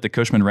sitting at the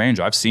Cushman range,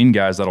 I've seen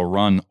guys that'll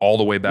run all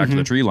the way back to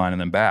the tree line and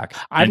then back.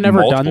 I've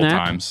never done that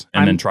times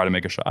and then try to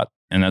make a shot.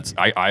 And that's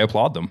I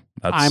applaud them.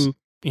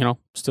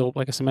 still,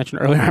 like I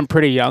mentioned earlier, I'm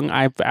pretty young.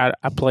 I've at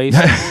a place.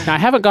 Now, I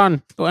haven't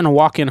gone on a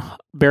walk-in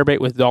bear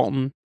bait with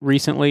Dalton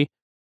recently,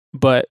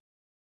 but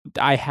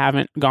I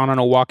haven't gone on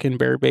a walk-in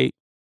bear bait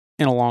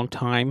in a long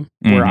time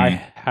where I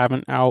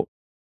haven't out.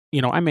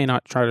 I may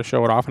not try to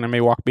show it off and I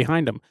may walk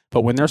behind them,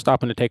 but when they're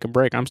stopping to take a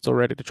break, I'm still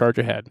ready to charge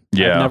ahead.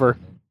 Yeah. I've never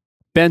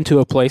been to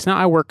a place. Now,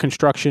 I work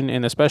construction,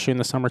 and especially in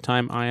the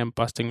summertime, I am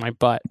busting my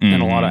butt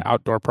in a lot of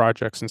outdoor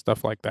projects and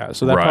stuff like that.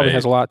 So that probably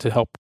has a lot to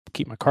help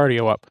keep my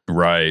cardio up.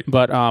 Right.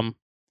 But,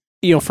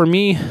 for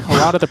me, a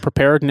lot of the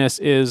preparedness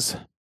is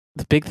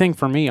the big thing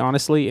for me,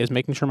 honestly, is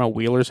making sure my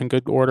wheeler's in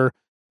good order.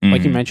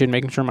 Like you mentioned,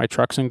 making sure my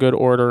truck's in good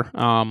order.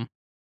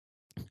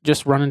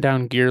 Just running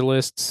down gear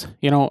lists.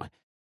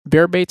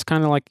 Bear bait's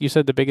kind of like you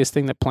said, the biggest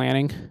thing that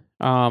planning.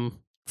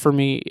 For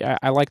me,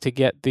 I like to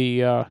get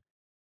the...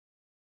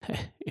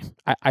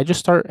 I just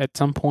start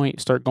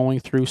going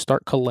through,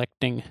 start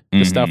collecting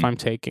the stuff I'm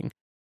taking.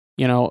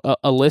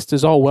 A list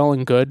is all well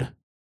and good,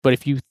 but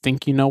if you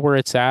think you know where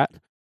it's at,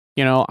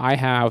 I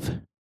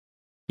have,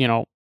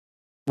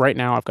 right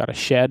now I've got a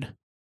shed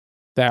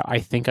that I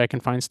think I can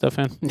find stuff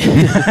in.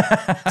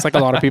 It's like a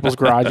lot of people's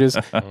garages.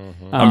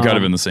 I'm kind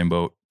of in the same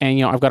boat.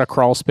 And, I've got a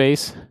crawl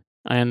space,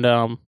 and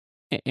I'm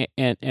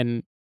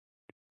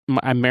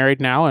married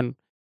now, and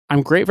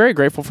I'm very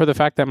grateful for the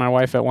fact that my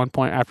wife at one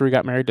point after we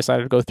got married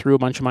decided to go through a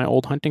bunch of my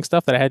old hunting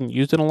stuff that I hadn't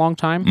used in a long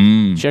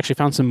time. She actually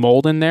found some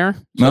mold in there.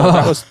 So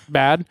that was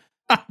bad.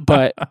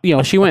 But,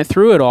 she went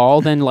through it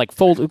all, then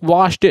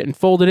washed it and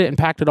folded it and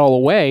packed it all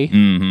away.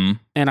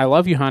 And I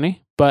love you,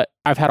 honey, but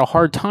I've had a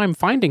hard time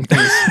finding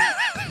things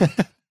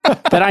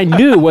that I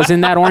knew was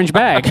in that orange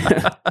bag.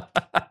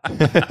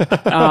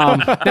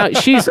 Now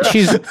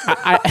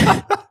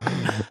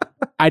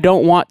I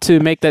don't want to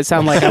make that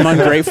sound like I'm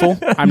ungrateful.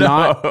 I'm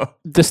not.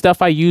 The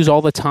stuff I use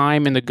all the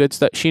time and the good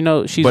stuff, she's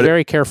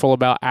very careful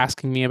about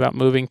asking me about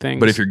moving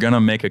things. But if you're going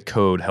to make a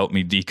code, help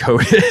me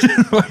decode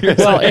it.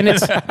 Well, and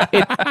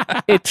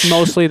it's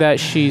mostly that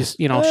she's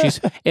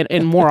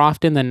and more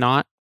often than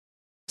not,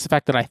 it's the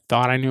fact that I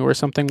thought I knew where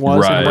something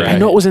was. Right. And I'm like, I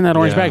know it was in that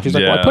orange bag. She's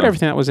like, well, I put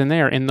everything that was in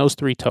there in those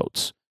 3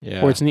 totes.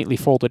 Yeah. Where it's neatly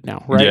folded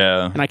now, right?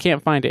 Yeah. And I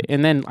can't find it.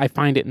 And then I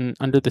find it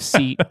under the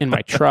seat in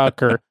my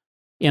truck or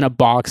in a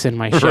box in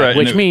my shed,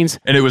 which means...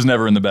 And it was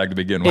never in the bag to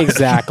begin with.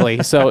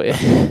 Exactly. So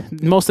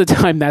most of the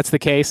time that's the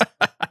case.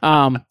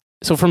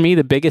 So for me,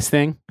 the biggest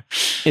thing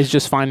is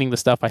just finding the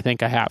stuff I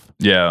think I have.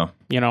 Yeah.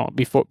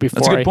 Before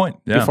that's a good point.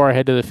 Yeah. Before I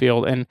head to the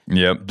field. And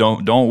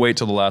don't wait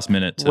till the last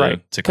minute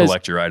to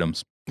collect your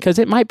items. Because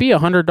it might be a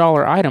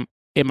 $100 item.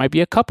 It might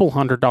be a couple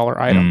 $100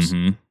 items.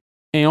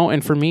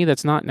 And for me,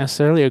 that's not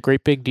necessarily a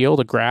great big deal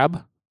to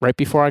grab right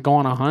before I go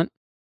on a hunt.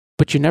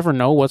 But you never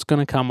know what's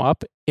going to come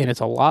up, and it's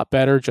a lot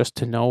better just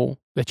to know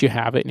that you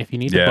have it. And if you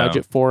need to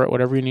budget for it,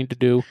 whatever you need to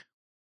do.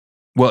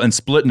 Well, and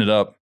splitting it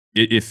up,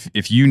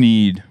 if you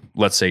need,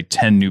 let's say,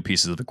 10 new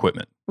pieces of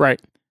equipment,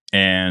 right,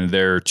 and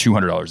they're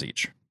 $200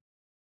 each,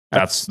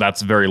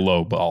 that's very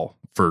low ball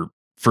for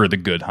the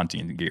good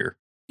hunting gear.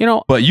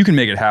 But you can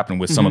make it happen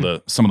with some of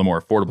the more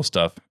affordable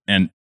stuff,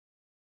 and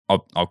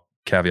I'll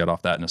caveat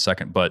off that in a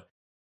second. But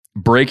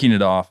breaking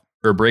it up,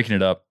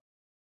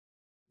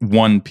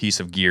 one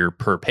piece of gear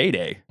per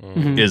payday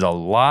is a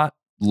lot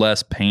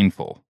less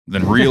painful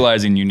than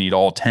realizing you need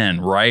all 10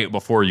 right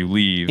before you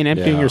leave. And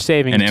emptying your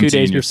savings 2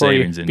 days before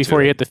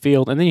you hit the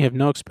field, and then you have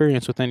no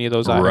experience with any of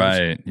those items.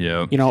 Right,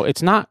 yeah.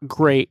 It's not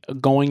great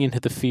going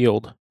into the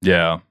field.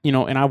 Yeah.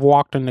 And I've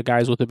walked into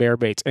guys with the bear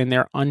baits, and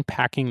they're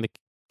unpacking the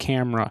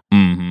camera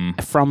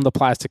from the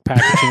plastic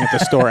packaging at the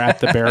store at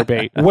the bear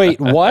bait. Wait,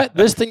 what?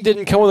 This thing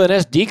didn't come with an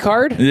SD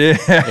card?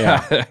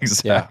 Yeah,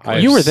 exactly. Yeah,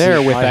 you were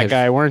there with that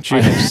guy, weren't you?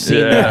 I have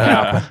seen that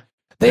happen.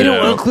 They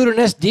don't include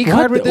an SD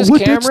card with this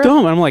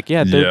camera? I'm like,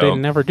 they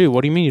never do.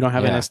 What do you mean you don't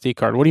have an SD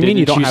card? What do you mean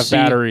you don't have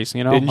batteries?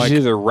 Didn't you see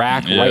the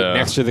rack right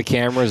next to the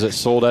cameras that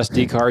sold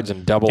SD cards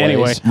and double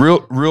A's?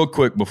 Real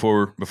quick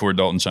before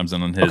Dalton chimes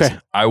in on his,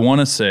 I want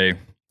to say,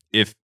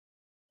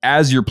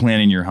 as you're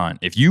planning your hunt,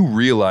 if you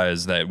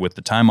realize that with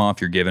the time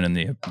off you're given and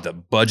the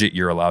budget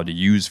you're allowed to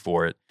use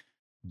for it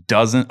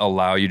doesn't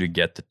allow you to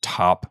get the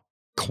top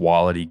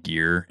quality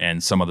gear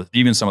and some of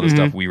the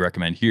stuff we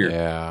recommend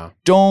here,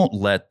 don't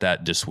let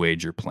that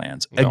dissuade your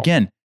plans. No.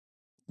 Again,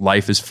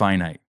 life is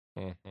finite.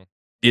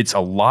 It's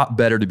a lot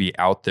better to be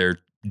out there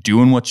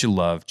doing what you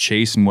love,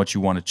 chasing what you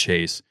want to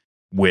chase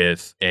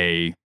with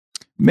a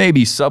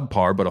maybe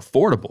subpar but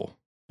affordable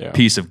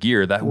piece of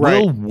gear that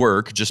will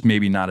work, just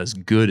maybe not as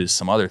good as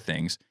some other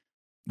things,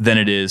 than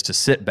it is to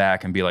sit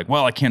back and be like,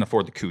 well, I can't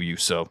afford the KUIU,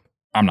 so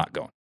I'm not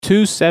going.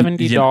 Two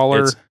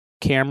 $70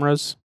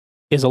 cameras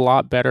is a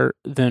lot better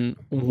than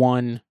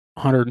one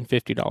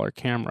 $150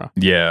 camera.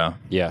 Yeah.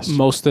 Yes.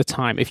 Most of the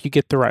time, if you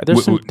get the right,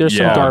 there's some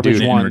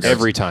garbage ones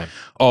every time.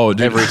 Oh,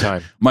 dude, every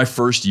time. My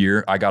first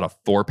year, I got a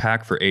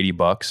 4-pack for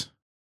 $80.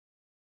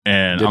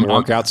 And didn't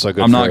work out so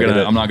good. I'm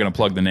not gonna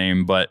plug the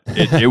name, but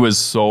it was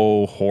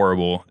so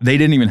horrible. They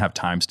didn't even have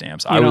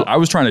timestamps. I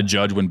was trying to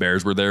judge when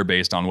bears were there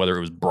based on whether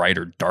it was bright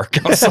or dark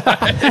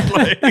outside.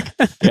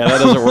 That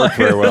doesn't work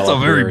very well. That's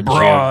a very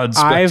broad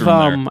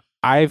spectrum.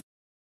 I've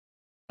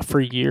for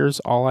years,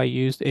 all I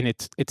used, and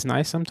it's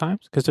nice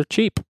sometimes because they're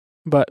cheap.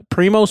 But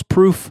Primo's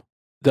Proof,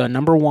 the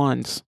number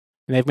ones,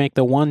 and they make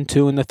the 1,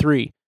 2, and the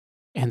 3,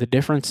 and the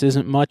difference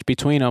isn't much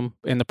between them,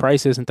 and the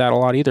price isn't that a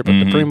lot either. But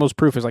the Primo's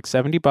Proof is like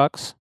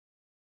 $70,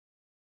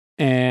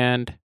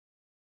 and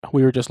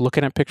we were just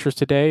looking at pictures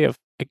today of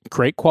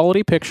great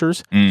quality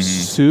pictures,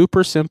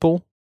 super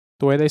simple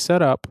the way they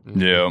set up.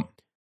 Yeah.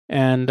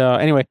 And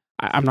anyway,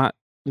 I'm not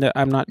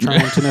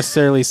trying to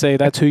necessarily say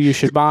that's who you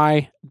should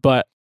buy,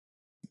 but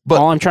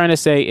all I'm trying to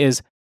say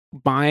is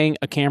buying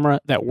a camera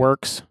that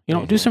works.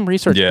 Do some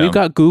research. Yeah. We've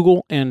got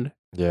Google, and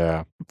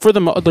for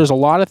there's a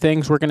lot of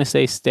things we're going to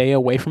say stay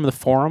away from the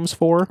forums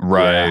for.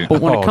 Right. But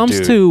when it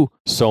comes to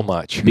so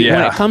much, when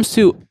it comes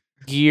to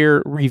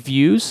gear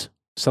reviews,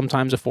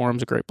 sometimes a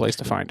forum's a great place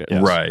to find it.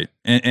 Yes. Right.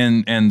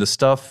 And the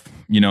stuff,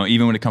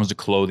 even when it comes to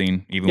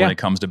clothing, even when it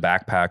comes to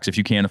backpacks, if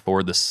you can't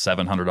afford the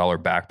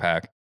 $700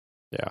 backpack,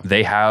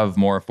 they have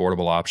more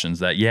affordable options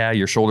that,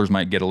 your shoulders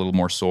might get a little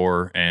more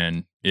sore,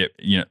 and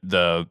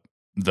the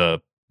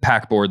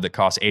pack board that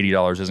costs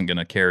 $80 isn't going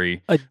to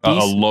carry a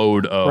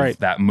load of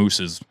that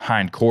moose's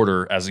hind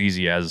quarter as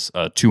easy as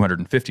a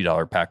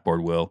 $250 pack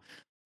board will.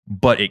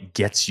 But it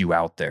gets you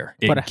out there.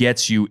 It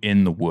gets you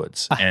in the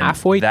woods. And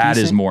halfway that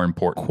is more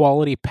important.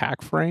 Quality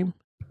pack frame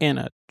in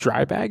a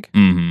dry bag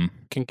can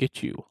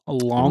get you a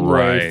long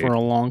way for a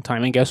long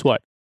time. And guess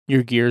what?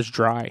 Your gear's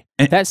dry.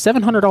 And that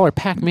 $700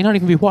 pack may not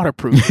even be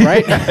waterproof,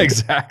 right?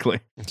 Exactly.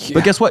 Yeah.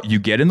 But guess what? You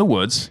get in the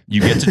woods.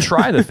 You get to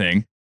try the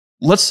thing.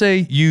 Let's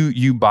say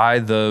you buy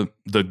the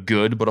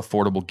good but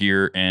affordable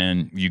gear,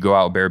 and you go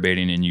out bear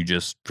baiting, and you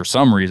just, for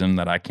some reason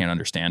that I can't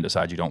understand,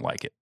 decide you don't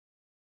like it.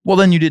 Well,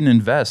 then you didn't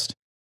invest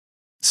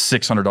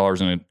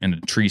 $600 in a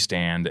tree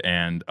stand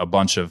and a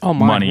bunch of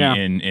money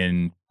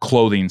in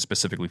clothing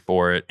specifically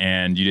for it,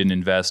 and you didn't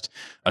invest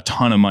a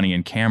ton of money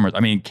in cameras. I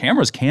mean,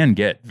 cameras can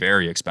get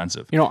very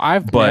expensive.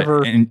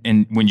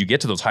 And when you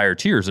get to those higher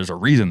tiers, there's a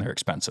reason they're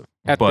expensive.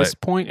 At this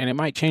point, and it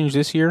might change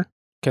this year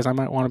because I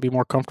might want to be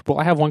more comfortable.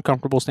 I have one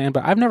comfortable stand,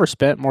 but I've never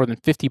spent more than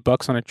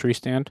 $50 on a tree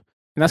stand.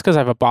 And that's because I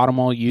have a bottom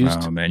all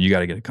used. Oh, man, you got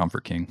to get a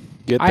Comfort King.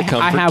 Get the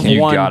Comfort King. You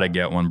got to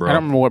get one, bro. I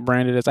don't remember what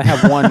brand it is. I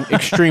have one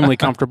extremely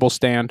comfortable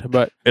stand,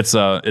 but... It's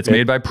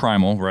made by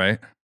Primal, right?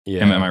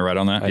 Yeah. Am I right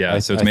on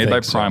that? So it's made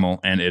by Primal,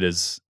 and it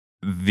is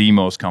the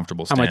most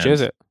comfortable stand. How much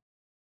is it?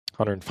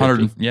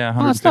 $150.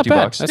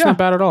 $150. That's not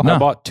bad at all. No. I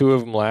bought 2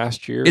 of them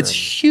last year. It's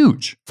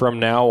huge. From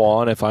now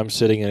on, if I'm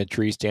sitting in a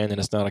tree stand and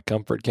it's not a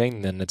Comfort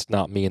King, then it's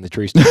not me in the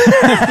tree stand.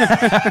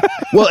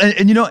 Well,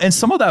 and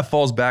some of that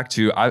falls back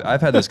to,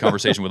 I've had this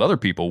conversation with other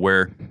people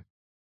where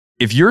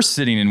if you're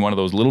sitting in one of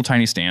those little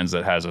tiny stands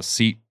that has a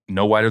seat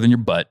no wider than your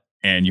butt,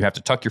 and you have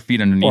to tuck your feet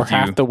underneath you. Or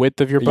half the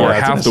width of your butt. Or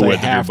half the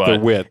width of your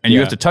butt. And you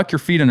have to tuck your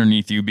feet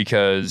underneath you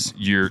because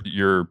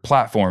your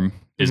platform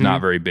is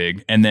not very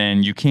big. And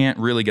then you can't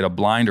really get a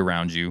blind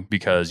around you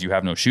because you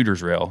have no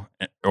shooter's rail,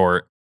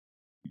 or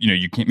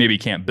you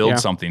can't build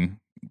something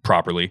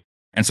properly.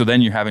 And so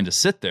then you're having to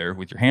sit there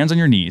with your hands on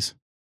your knees,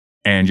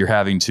 and you're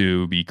having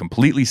to be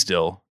completely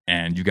still,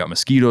 and you got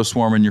mosquitoes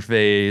swarming your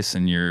face,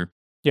 and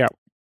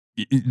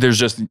there's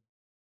just...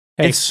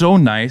 Hey, it's so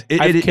nice.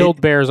 I've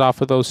killed bears off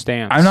of those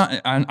stands. I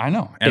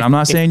know. And I'm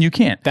not saying you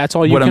can't. That's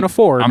all you can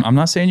afford. I'm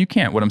not saying you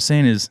can't. What I'm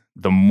saying is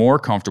the more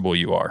comfortable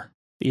you are,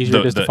 the easier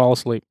it is to fall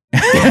asleep.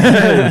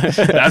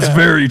 That's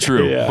very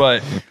true. Yeah.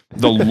 But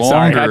the longer...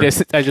 Sorry,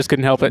 I just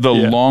couldn't help it. The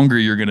longer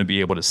you're going to be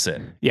able to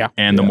sit. Yeah.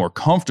 And the more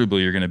comfortable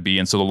you're going to be,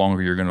 and so the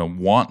longer you're going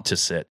to want to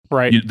sit.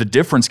 Right. The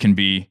difference can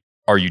be,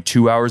 are you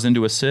 2 hours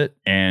into a sit,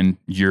 and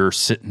you're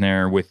sitting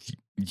there with...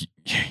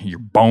 your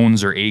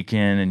bones are aching,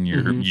 and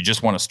you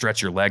just want to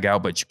stretch your leg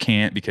out, but you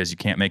can't because you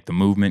can't make the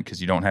movement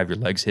because you don't have your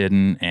legs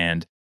hidden,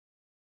 and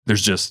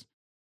there's just,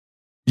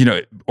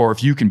 or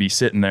if you can be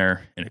sitting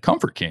there in a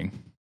Comfort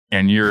King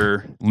and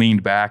you're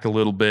leaned back a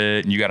little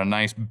bit, and you got a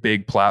nice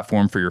big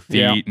platform for your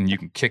feet, and you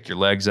can kick your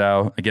legs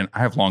out. Again, I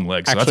have long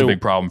legs, so that's a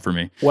big problem for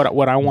me.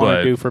 What I want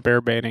to do for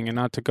bear baiting, and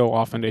not to go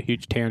off into a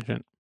huge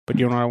tangent, but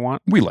you know what I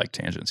want? We like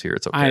tangents here.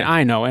 It's okay.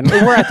 I know. And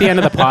we're at the end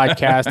of the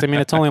podcast. I mean,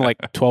 it's only like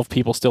 12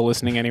 people still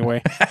listening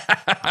anyway.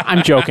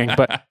 I'm joking,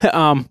 but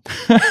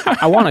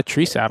I want a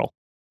tree saddle.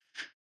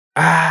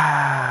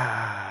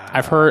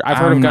 I've heard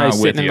of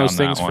guys sitting in those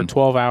things for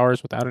 12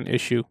 hours without an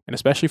issue. And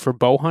especially for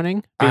bow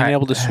hunting, being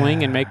able to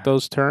swing and make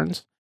those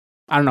turns.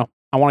 I don't know.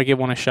 I want to give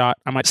one a shot.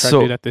 I might try to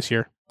do that this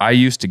year. I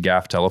used to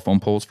gaff telephone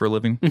poles for a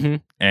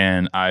living,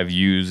 and I've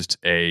used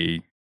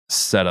a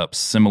setup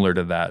similar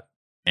to that,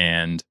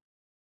 and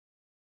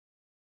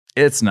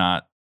it's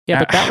not. Yeah,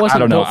 but that wasn't. I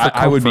don't know. Built for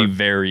I would be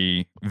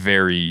very,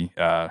 very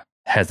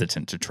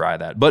hesitant to try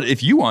that. But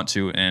if you want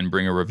to and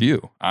bring a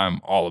review,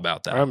 I'm all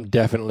about that. I'm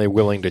definitely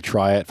willing to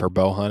try it for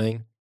bow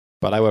hunting,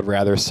 but I would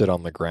rather sit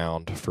on the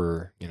ground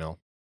for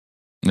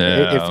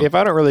If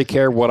I don't really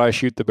care what I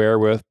shoot the bear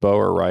with, bow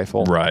or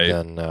rifle,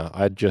 then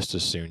I'd just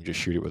as soon just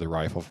shoot it with a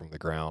rifle from the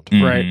ground.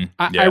 Right.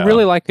 I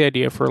really like the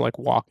idea for like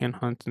walk-in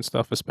hunts and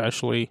stuff,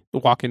 especially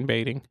walk-in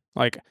baiting,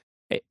 like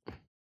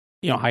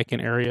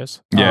hiking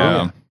areas.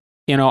 Yeah.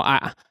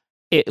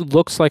 It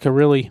looks like a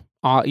really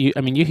you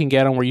can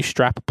get them where you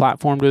strap a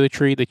platform to the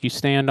tree that you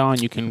stand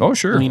on. You can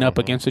lean up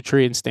against a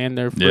tree and stand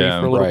there free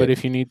for a little bit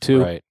if you need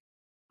to. Right.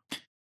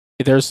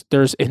 There's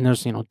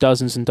dozens and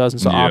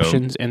dozens of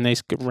options, and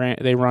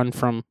they run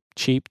from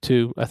cheap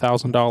to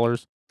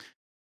 $1,000.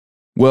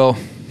 Well,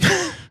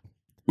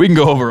 we can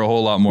go over a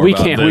whole lot more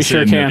about this we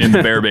sure can. in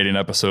the bear baiting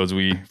episodes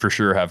we for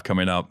sure have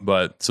coming up.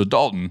 But so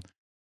Dalton,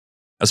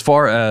 as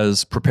far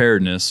as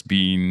preparedness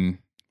being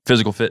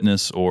physical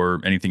fitness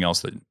or anything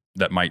else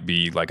that might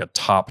be like a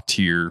top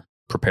tier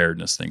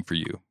preparedness thing for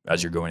you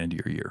as you're going into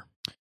your year.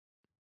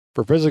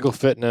 For physical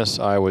fitness,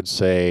 I would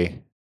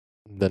say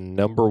the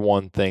number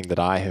one thing that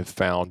I have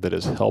found that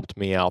has helped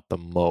me out the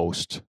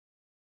most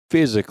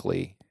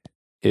physically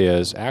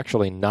is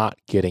actually not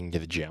getting to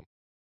the gym.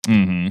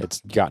 Mm-hmm.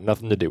 It's got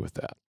nothing to do with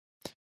that.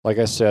 Like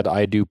I said,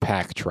 I do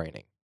pack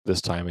training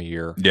this time of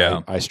year.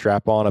 Yeah. I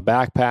strap on a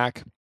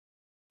backpack,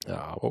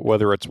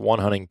 whether it's one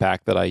hunting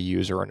pack that I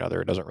use or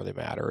another, it doesn't really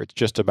matter. It's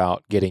just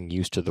about getting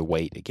used to the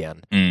weight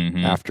again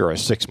after a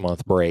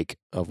 6-month break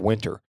of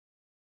winter.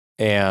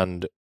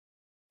 And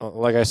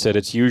like I said,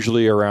 it's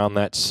usually around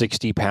that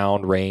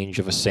 60-pound range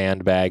of a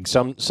sandbag.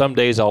 Some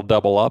days I'll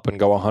double up and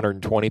go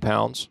 120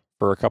 pounds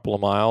for a couple of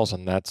miles,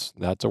 and that's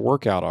a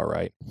workout, all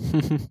right.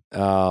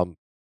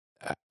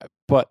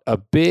 But a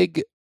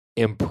big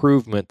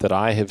improvement that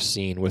I have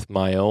seen with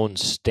my own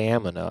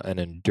stamina and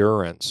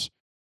endurance,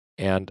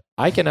 and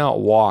I can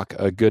outwalk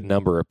a good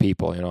number of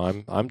people.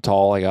 I'm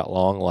tall, I got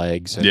long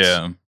legs.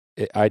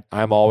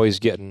 I'm always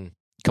getting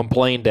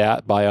complained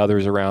at by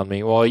others around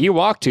me. Well, you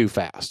walk too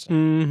fast.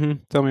 Mm-hmm.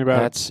 Tell me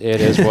about it.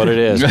 It is what it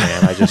is,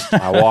 man.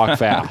 I walk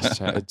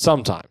fast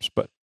sometimes,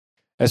 but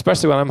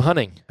especially when I'm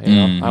hunting.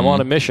 I'm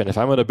on a mission. If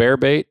I'm on a bear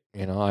bait,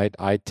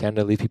 I tend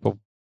to leave people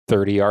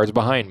 30 yards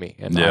behind me,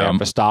 and I have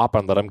to stop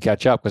and let them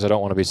catch up because I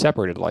don't want to be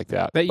separated like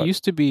that. That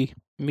used to be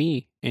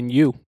me and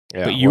you,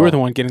 but you were the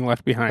one getting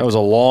left behind. That was a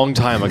long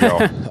time ago.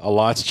 A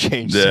lot's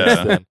changed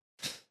since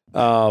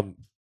then.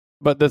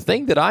 But the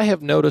thing that I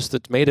have noticed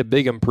that's made a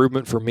big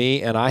improvement for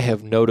me, and I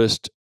have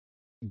noticed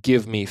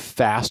give me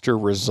faster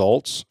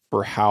results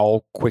for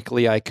how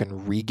quickly I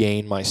can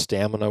regain my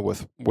stamina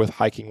with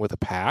hiking with a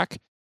pack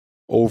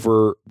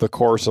over the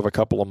course of a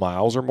couple of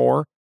miles or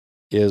more,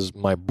 is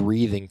my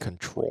breathing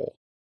control.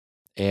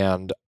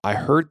 And I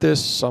heard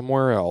this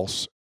somewhere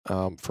else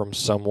from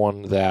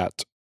someone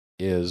that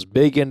is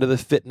big into the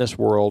fitness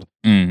world,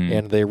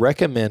 and they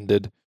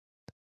recommended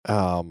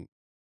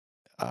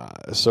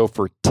so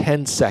for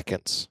 10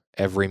 seconds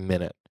every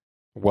minute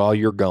while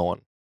you're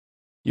going,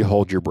 you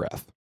hold your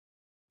breath.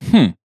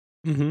 And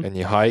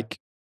you hike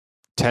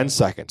 10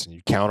 seconds and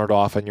you count it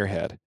off in your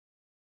head.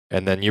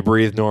 And then you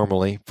breathe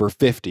normally for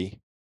 50,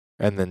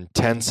 and then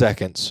 10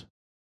 seconds.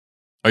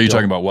 Are you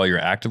talking about while you're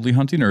actively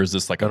hunting, or is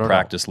this like a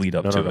practice lead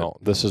up to it? No.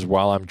 This is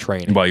while I'm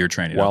training. While you're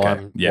training,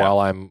 while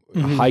I'm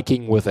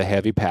hiking with a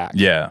heavy pack.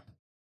 Yeah.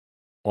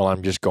 While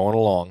I'm just going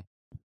along.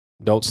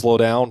 Don't slow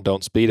down.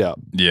 Don't speed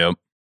up. Yep.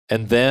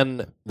 And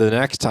then the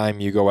next time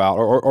you go out,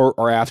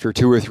 or after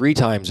 2 or 3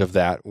 times of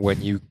that,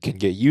 when you can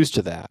get used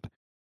to that,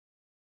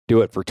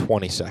 do it for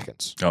 20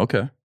 seconds.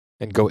 Okay.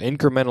 And go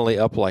incrementally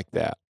up like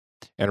that.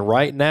 And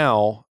right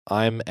now,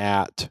 I'm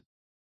at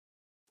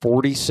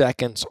 40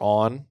 seconds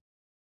on.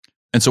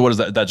 And so what is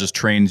that? That just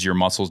trains your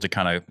muscles to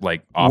kind of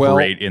like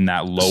operate in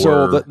that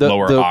lower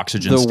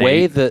oxygen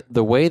state?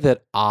 The way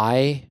that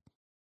I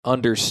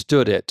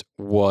understood it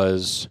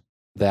was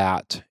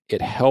that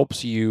it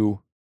helps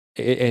you,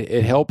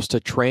 it helps to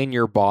train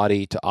your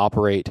body to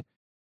operate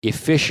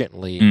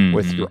efficiently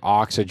with your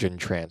oxygen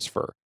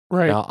transfer.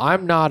 Right. Now,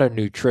 I'm not a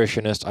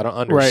nutritionist. I don't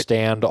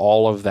understand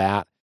all of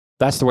that.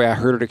 That's the way I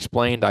heard it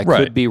explained. I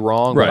could be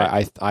wrong,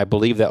 but I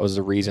believe that was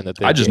the reason that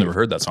they I just never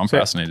heard that, so I'm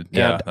fascinated.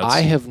 And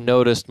I have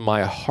noticed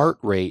my heart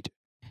rate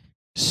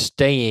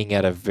staying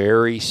at a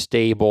very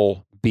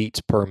stable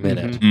beats per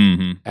minute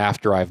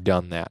after I've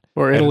done that.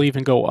 Or it'll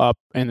even go up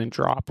and then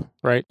drop,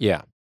 right?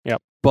 Yeah.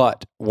 Yep.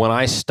 But when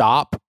I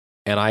stop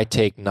and I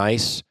take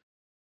nice,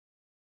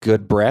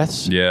 good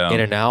breaths in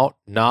and out,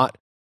 not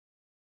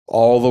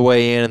all the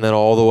way in and then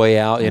all the way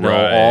out,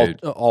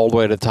 all the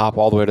way to the top,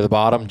 all the way to the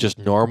bottom, just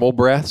normal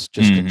breaths.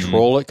 Just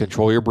control it.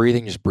 Control your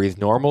breathing. Just breathe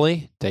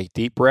normally. Take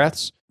deep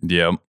breaths.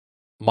 Yep.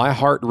 My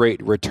heart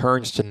rate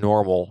returns to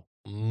normal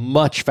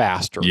much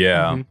faster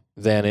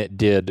than it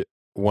did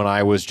when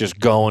I was just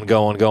going,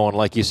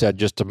 like you said,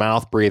 just a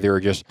mouth breather,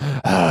 just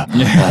and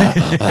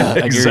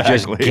you're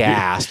just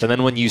gassed. And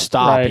then when you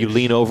stop, you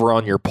lean over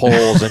on your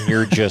poles and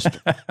you're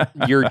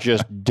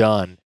just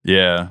done.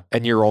 Yeah.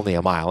 And you're only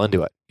a mile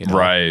into it.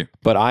 Right.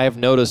 But I have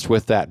noticed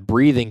with that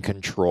breathing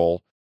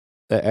control,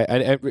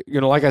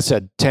 like I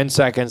said, 10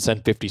 seconds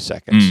and 50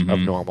 seconds of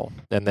normal.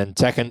 And then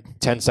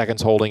 10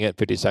 seconds holding it,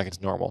 50 seconds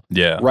normal.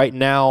 Yeah. Right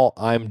now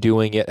I'm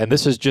doing it. And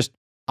this is just,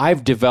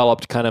 I've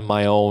developed kind of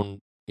my own,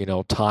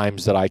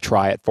 times that I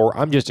try it for.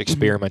 I'm just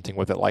experimenting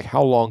with it. Like,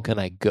 how long can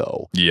I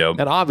go? Yep.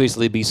 And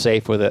obviously be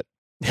safe with it.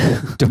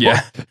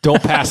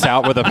 Don't pass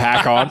out with a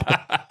pack on.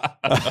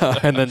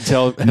 And then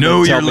tell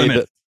your me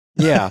limit.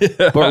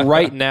 But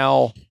right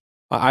now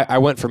I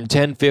went from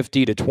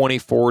 10-50 to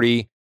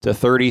 20-40 to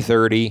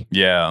 30-30.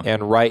 Yeah.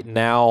 And right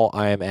now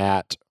I'm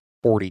at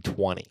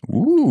 40-20.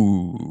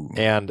 Ooh.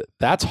 And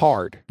that's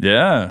hard.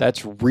 Yeah.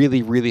 That's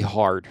really, really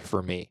hard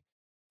for me.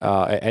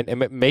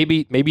 And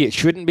maybe it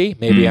shouldn't be.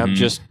 Maybe I'm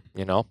just,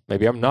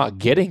 maybe I'm not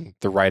getting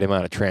the right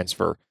amount of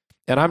transfer.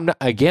 And I'm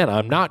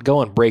not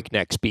going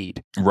breakneck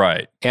speed.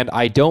 Right. And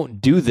I don't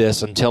do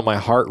this until my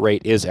heart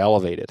rate is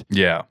elevated.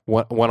 Yeah.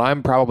 When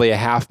I'm probably a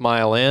half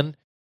mile in,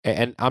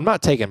 and I'm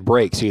not taking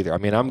breaks either. I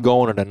mean, I'm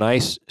going at a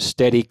nice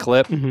steady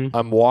clip. Mm-hmm.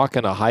 I'm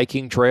walking a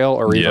hiking trail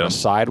or even a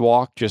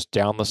sidewalk just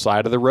down the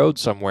side of the road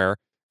somewhere,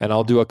 and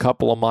I'll do a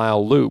couple of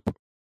mile loop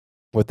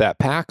with that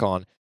pack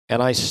on.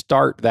 And I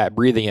start that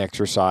breathing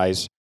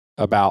exercise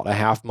about a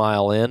half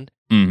mile in,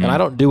 and I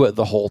don't do it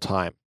the whole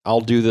time.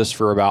 I'll do this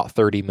for about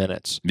 30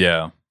 minutes.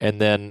 Yeah.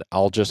 And then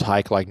I'll just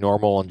hike like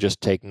normal and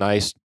just take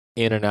nice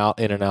in and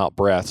out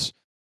breaths.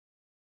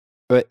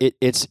 But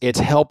it's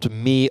helped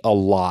me a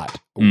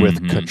lot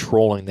with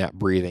controlling that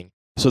breathing.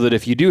 So that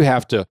if you do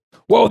have to,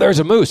 whoa, there's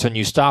a moose, and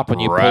you stop and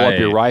you pull up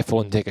your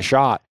rifle and take a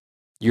shot,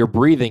 your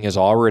breathing is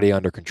already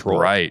under control.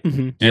 Right.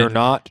 Mm-hmm. You're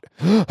not,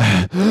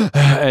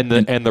 and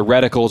the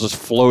reticles is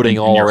floating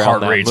all your around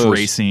heart that rate's moose.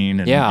 racing.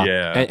 And,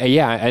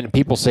 And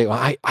people say,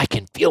 well, I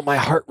can feel my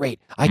heart rate.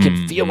 I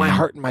can feel my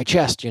heart in my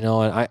chest, and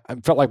I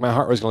felt like my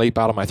heart was going to leap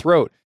out of my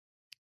throat.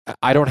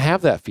 I don't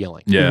have that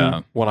feeling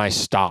when I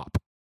stop.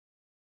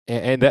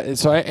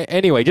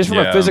 Anyway, just from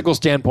a physical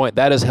standpoint,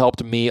 that has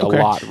helped me a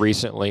lot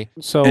recently.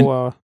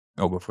 So,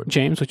 go for it.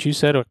 James, what you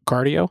said of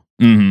cardio,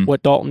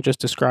 what Dalton just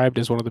described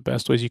is one of the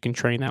best ways you can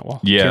train that while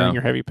carrying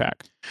your heavy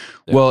pack.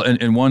 Yeah. Well,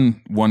 and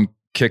one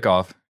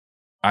kickoff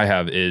I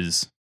have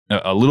is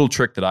a little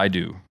trick that I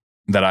do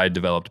that I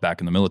developed back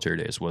in the military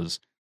days was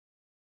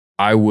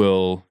I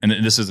will, and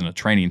this isn't a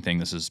training thing,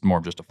 this is more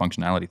of just a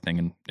functionality thing.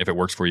 And if it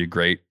works for you,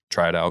 great,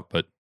 try it out.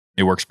 But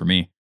it works for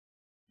me,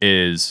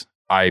 is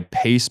I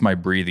pace my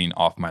breathing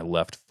off my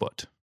left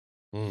foot.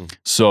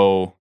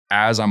 So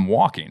as I'm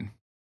walking,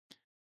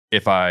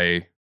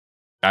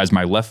 as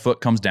my left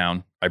foot comes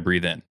down, I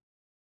breathe in,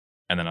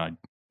 and then I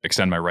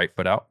extend my right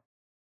foot out,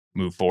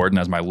 move forward. And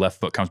as my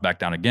left foot comes back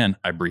down again,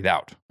 I breathe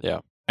out.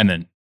 Yeah. And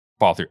then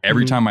follow through.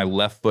 Every time my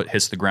left foot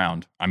hits the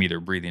ground, I'm either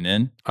breathing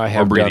in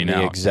or breathing done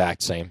the out.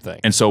 Exact same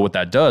thing. And so what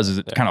that does is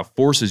it kind of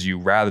forces you,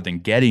 rather than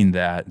getting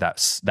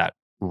that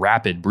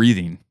rapid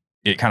breathing,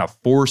 it kind of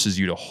forces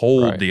you to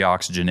hold the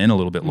oxygen in a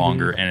little bit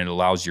longer, and it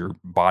allows your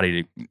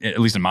body to, at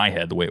least in my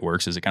head, the way it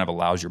works is it kind of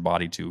allows your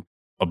body to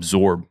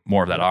absorb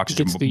more of that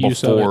oxygen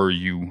before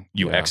you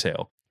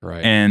exhale.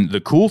 Right. And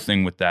the cool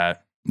thing with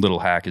that little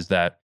hack is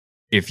that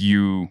if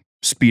you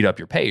speed up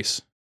your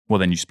pace, well,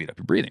 then you speed up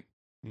your breathing.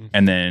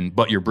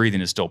 But your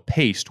breathing is still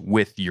paced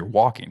with your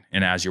walking.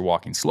 And as you're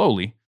walking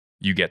slowly,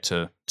 you get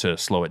to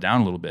slow it down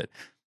a little bit.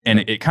 And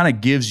it kind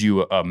of gives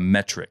you a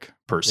metric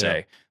per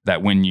se,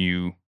 that when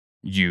you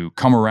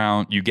come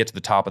around, you get to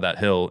the top of that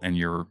hill and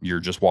you're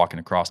just walking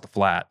across the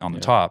flat on the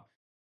top.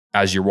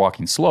 As you're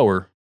walking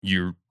slower,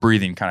 your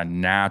breathing kind of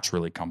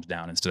naturally comes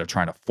down instead of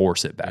trying to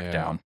force it back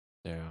down.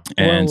 Yeah.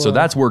 And so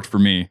that's worked for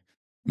me.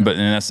 But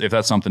if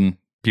that's something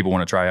people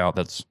want to try out,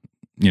 that's,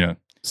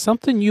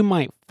 something you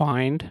might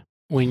find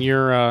when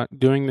you're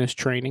doing this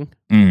training,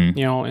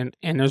 and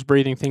there's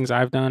breathing things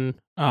I've done.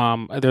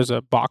 There's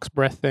a box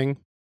breath thing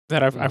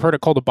that I've heard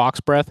it called a box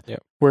breath,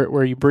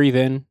 where you breathe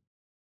in,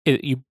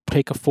 you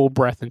take a full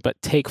breath,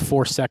 but take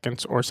 4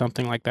 seconds or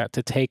something like that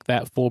to take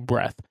that full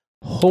breath.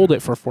 Hold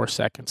it for 4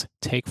 seconds.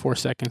 Take 4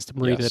 seconds to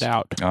breathe it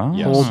out.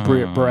 Hold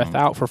breath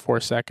out for 4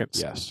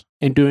 seconds. Yes.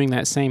 And doing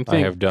that same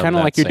thing. Kind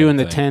of like you're doing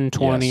the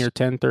 10-20 or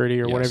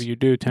 10-30 or whatever you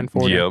do,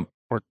 10-40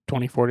 or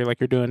 20-40 like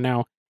you're doing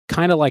now.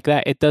 Kind of like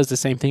that. It does the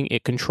same thing.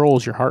 It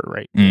controls your heart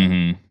rate.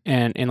 And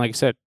like I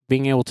said,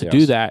 being able to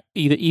do that,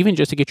 even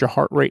just to get your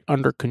heart rate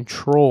under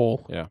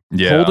control,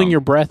 holding your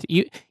breath,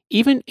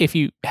 even if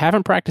you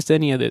haven't practiced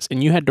any of this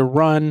and you had to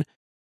run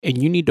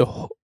and you need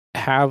to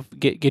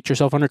get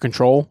yourself under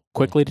control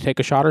quickly to take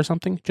a shot or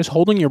something, just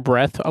holding your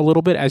breath a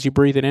little bit as you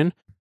breathe it in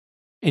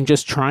and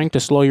just trying to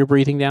slow your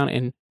breathing down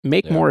and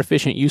make more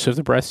efficient use of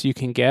the breaths you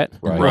can get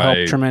will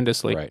help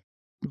tremendously. Right.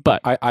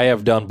 But I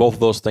have done both of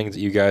those things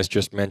that you guys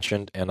just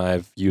mentioned, and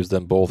I've used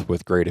them both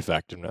with great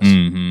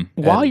effectiveness.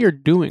 While you're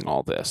doing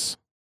all this,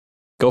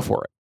 go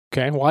for it.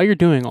 Okay. While you're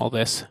doing all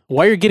this,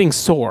 while you're getting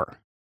sore,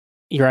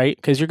 right?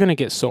 Because you're going to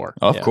get sore.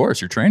 Of course,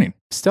 you're training.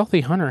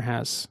 Stealthy Hunter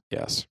has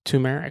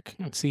turmeric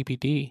and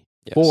CBD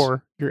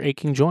for your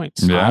aching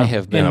joints. Yeah. I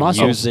have been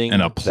using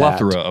and a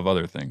plethora of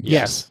other things.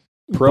 Yes.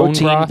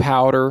 Protein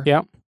powder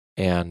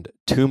and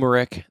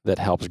turmeric that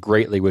helps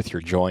greatly with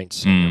your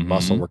joints and your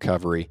muscle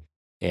recovery,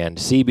 and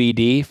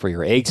CBD for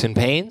your aches and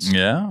pains.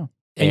 Yeah.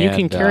 And you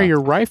can carry your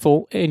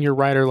rifle in your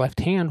right or left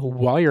hand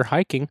while you're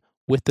hiking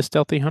with the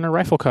Stealthy Hunter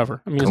rifle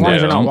cover. I mean, as long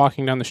as you're not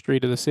walking down the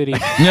street of the city.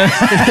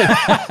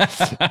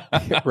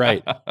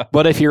 Right.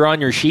 But if you're on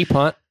your sheep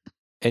hunt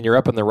and you're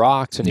up in the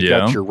rocks and you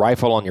got your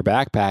rifle on your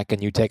backpack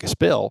and you take a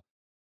spill,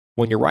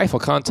 when your rifle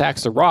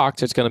contacts the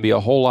rocks, it's going to be a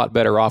whole lot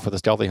better off with a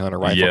Stealthy Hunter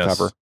rifle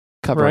cover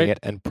covering it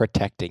and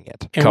protecting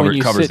it. And when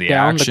you sit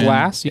down the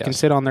glass, you can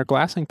sit on their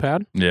glassing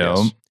pad. Yeah.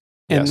 Yes.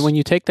 And when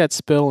you take that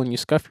spill and you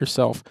scuff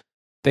yourself,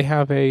 they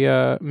have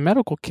a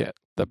medical kit.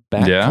 The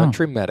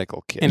Backcountry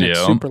Medical Kit. And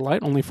it's super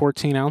light, only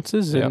 14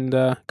 ounces, and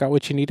got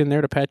what you need in there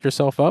to pat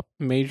yourself up,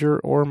 major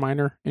or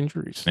minor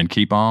injuries. And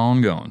keep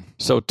on going.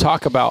 So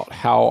talk about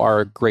how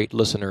our great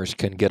listeners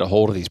can get a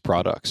hold of these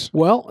products.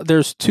 Well,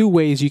 there's 2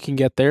 ways you can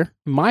get there.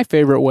 My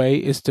favorite way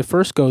is to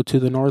first go to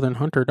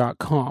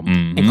thenorthernhunter.com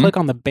and click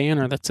on the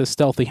banner that says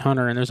Stealthy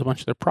Hunter, and there's a bunch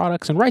of their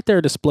products. And right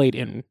there displayed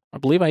in, I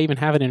believe I even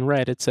have it in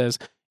red, it says,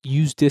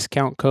 use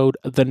discount code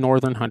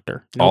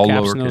TheNorthernHunter. No all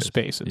caps, lowercase. no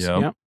spaces.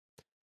 Yep.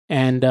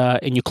 And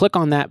you click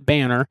on that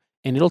banner,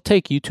 and it'll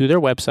take you to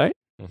their website.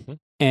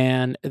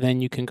 And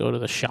then you can go to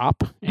the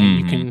shop, and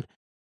you can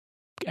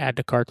add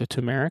to cart the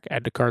turmeric,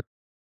 add to cart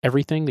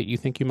everything that you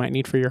think you might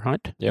need for your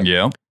hunt.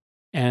 Yeah.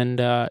 And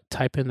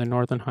type in the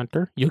Northern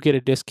Hunter. You'll get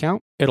a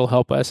discount. It'll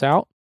help us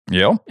out.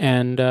 Yeah.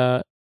 And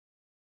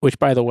which,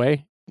 by the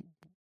way,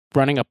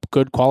 running a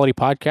good quality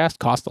podcast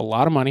costs a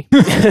lot of money.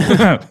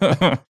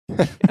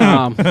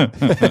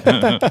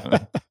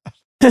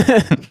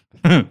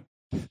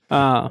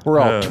 We're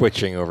all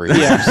twitching over here.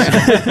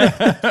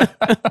 Yeah.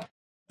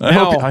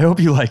 I hope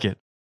you like it.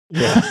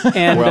 Yeah.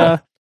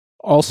 And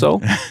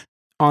also,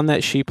 on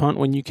that sheep hunt,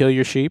 when you kill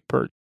your sheep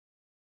or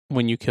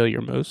when you kill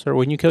your moose or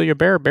when you kill your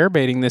bear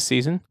baiting this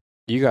season,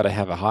 you got to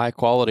have a high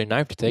quality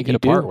knife to take it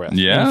apart with.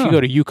 Yeah. And if you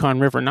go to Yukon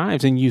River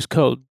Knives and use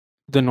code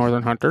The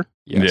Northern Hunter,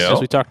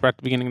 as we talked about at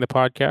the beginning of the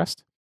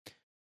podcast,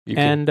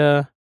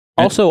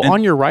 also,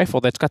 on your rifle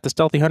that's got the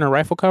Stealthy Hunter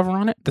rifle cover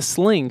on it, the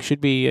sling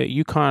should be a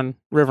Yukon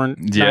River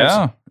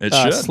it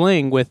should.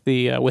 sling with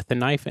the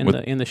knife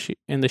in the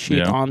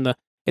sheath on the.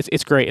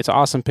 It's great. It's an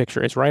awesome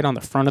picture. It's right on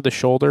the front of the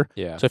shoulder.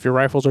 Yeah. So if your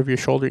rifle's over your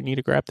shoulder, you need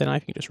to grab the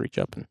knife. You can just reach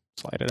up and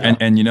slide it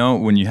out.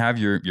 And when you have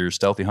your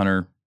Stealthy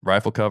Hunter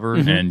rifle cover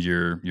and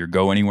your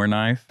go anywhere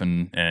knife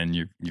and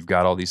you've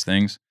got all these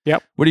things.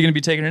 Yep. What are you going to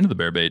be taking into the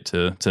bear bait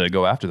to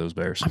go after those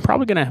bears? I'm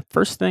probably gonna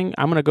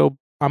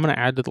I'm gonna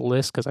add to the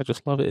list because I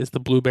just love it. Is the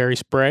blueberry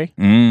spray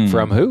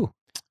from who?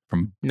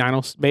 From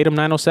Batum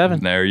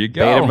 907. There you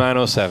go. Batum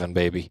 907,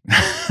 baby.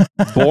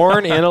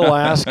 Born in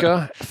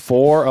Alaska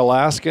for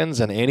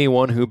Alaskans and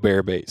anyone who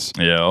bear baits.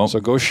 Yeah.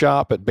 So go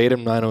shop at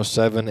Batum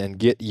 907 and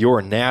get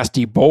your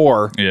nasty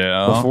boar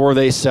before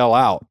they sell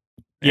out.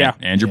 Yeah.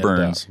 And your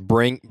burns.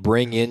 Bring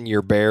in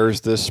your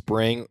bears this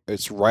spring.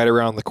 It's right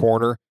around the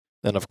corner.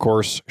 Then, of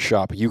course,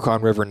 shop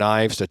Yukon River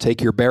Knives to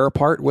take your bear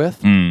apart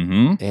with.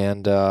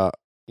 And,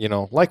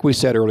 like we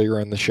said earlier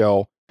in the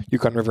show,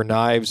 Yukon River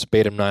Knives,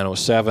 Batum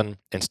 907,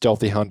 and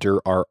Stealthy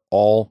Hunter are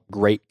all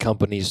great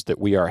companies that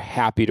we are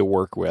happy to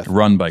work with.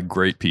 Run by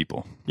great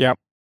people. Yep.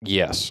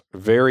 Yes.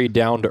 Very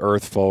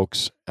down-to-earth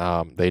folks.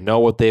 They know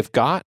what they've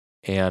got,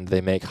 and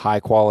they make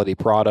high-quality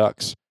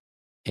products.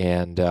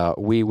 And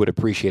we would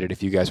appreciate it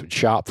if you guys would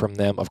shop from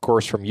them. Of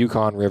course, from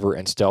Yukon River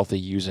and Stealthy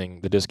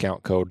using the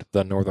discount code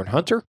The Northern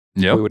Hunter.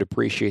 Yep. We would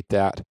appreciate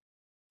that.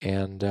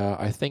 And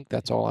I think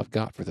that's all I've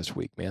got for this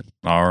week, man.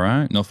 All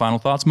right. No final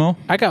thoughts, Mo?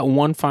 I got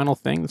one final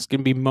thing. This is going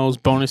to be Mo's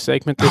bonus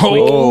segment this week.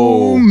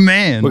 Oh,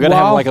 man. We're going to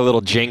have like a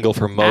little jingle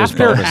for Mo's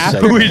bonus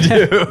segment. We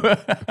do.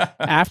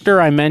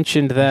 After I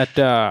mentioned that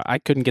I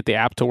couldn't get the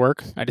app to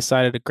work, I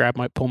decided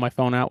to pull my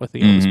phone out with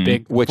this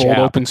big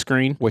open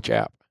screen. Which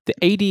app? The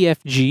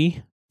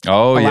ADFG.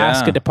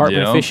 Alaska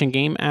Department of Fish and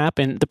Game app.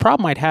 And the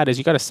problem I'd had is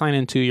you got to sign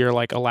into your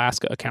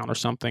Alaska account or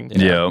something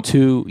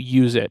to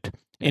use it.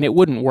 And it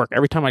wouldn't work.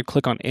 Every time I'd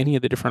click on any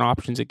of the different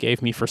options it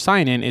gave me for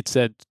sign in, it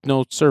said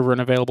no server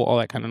unavailable, all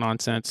that kind of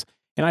nonsense.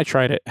 And I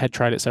had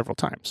tried it several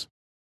times.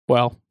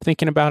 Well,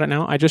 thinking about it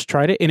now, I just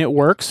tried it and it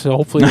works. So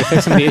hopefully they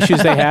fix some of the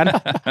issues they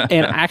had.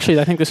 And actually,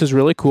 I think this is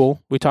really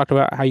cool. We talked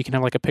about how you can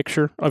have a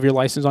picture of your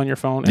license on your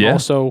phone. And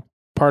also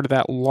part of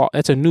that law,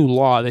 that's a new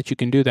law that you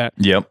can do that.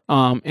 Yep.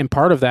 And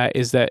part of that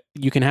is that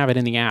you can have it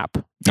in the app.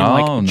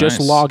 And just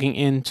logging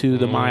into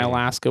the My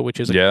Alaska, which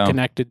is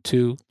connected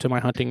to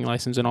my hunting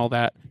license and all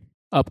that.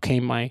 Up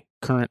came my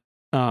current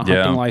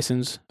hunting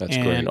license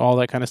and all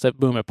that kind of stuff.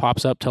 Boom, it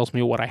pops up, tells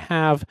me what I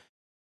have.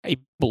 I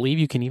believe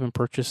you can even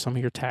purchase some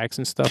of your tags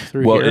and stuff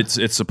through here. Well,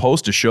 it's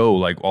supposed to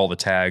show all the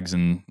tags,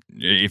 and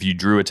if you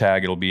drew a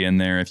tag, it'll be in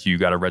there. If you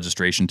got a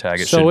registration tag,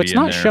 it should be in there. So it's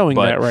not showing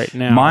that right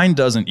now. Mine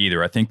doesn't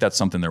either. I think that's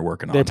something they're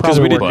working on. Because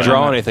we didn't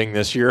draw anything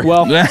this year.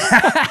 Well,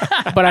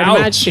 but I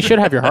imagine it should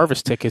have your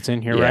harvest tickets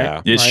in here,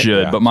 right? It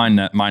should, but mine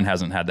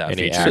hasn't had that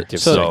Any feature.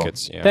 active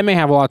tickets. That may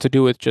have a lot to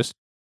do with just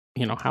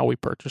how we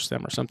purchased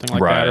them or something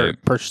like that, or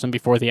purchased them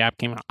before the app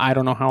came out. I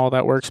don't know how all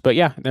that works, but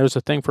there's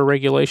a thing for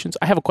regulations.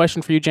 I have a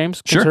question for you,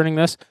 James, concerning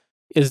this.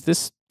 Is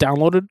this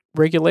downloaded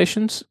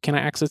regulations? Can I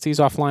access these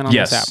offline on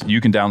this app? Yes, you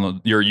can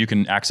download you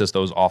can access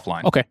those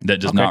offline. Okay. That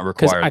does not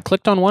require. Because I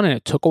clicked on one and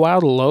it took a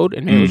while to load,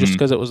 and maybe it was just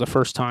because it was the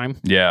first time.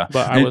 Yeah.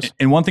 But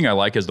and one thing I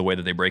like is the way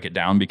that they break it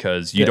down,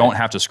 because you don't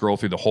have to scroll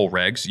through the whole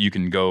regs. You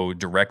can go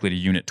directly to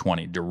Unit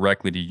 20,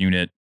 directly to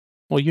Unit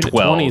 12.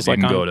 20 is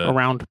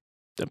around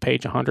the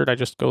page 100. I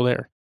just go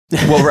there.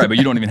 Well, right, but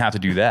you don't even have to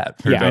do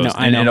that. Yeah, I know.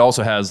 And it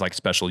also has like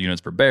special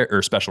units for bear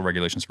or special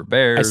regulations for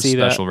bears,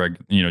 special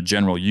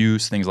general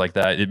use, things like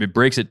that. It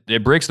breaks the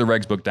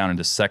regs book down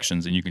into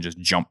sections, and you can just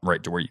jump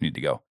right to where you need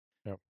to go.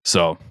 Yep.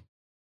 So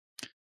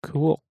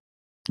cool.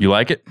 You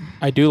like it?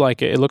 I do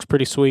like it. It looks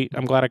pretty sweet.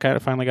 I'm glad I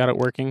finally got it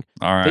working.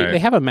 All right. They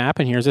have a map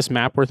in here. Is this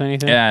map worth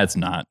anything? Yeah, it's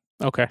not.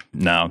 Okay.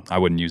 No, I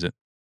wouldn't use it.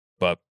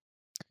 But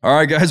all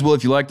right, guys. Well,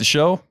 if you like the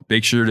show,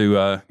 make sure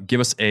to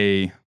give us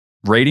a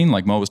rating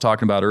like Mo was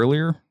talking about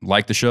earlier.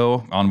 Like the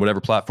show on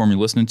whatever platform you're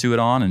listening to it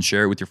on, and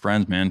share it with your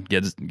friends, man.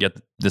 Get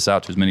this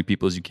out to as many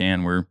people as you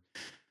can. We're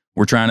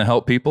trying to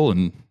help people,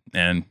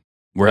 and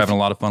we're having a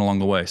lot of fun along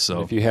the way.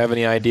 So if you have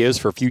any ideas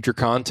for future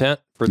content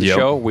for the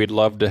show, we'd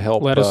love to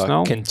help let us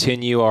know.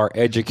 Continue our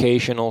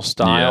educational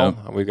style.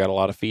 We've got a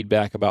lot of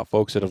feedback about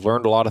folks that have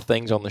learned a lot of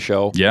things on the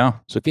show. Yeah.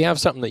 So if you have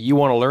something that you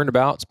want to learn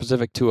about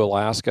specific to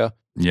Alaska,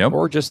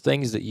 or just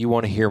things that you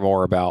want to hear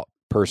more about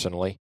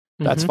personally,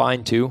 that's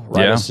fine too.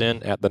 Write us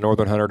in at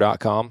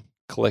thenorthernhunter.com.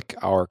 Click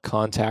our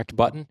contact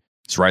button.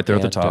 It's right there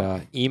at the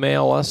top.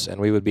 Email us,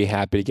 and we would be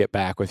happy to get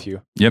back with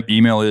you. Yep.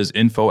 Email is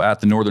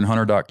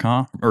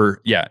info@thenorthernhunter.com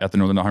at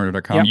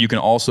thenorthernhunter.com. Yep. You can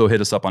also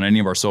hit us up on any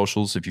of our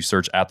socials. If you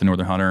search at The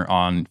Northern Hunter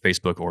on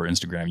Facebook or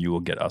Instagram, you will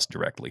get us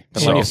directly.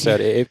 So, like I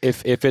said,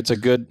 if it's a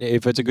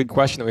good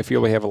question that we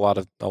feel we have a lot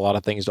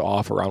of things to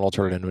offer on, we'll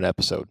turn it into an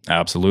episode.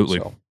 Absolutely.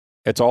 So,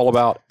 it's all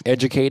about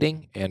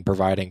educating and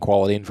providing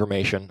quality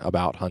information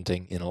about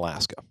hunting in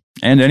Alaska.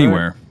 And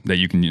anywhere that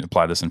you can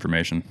apply this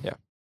information. Yeah.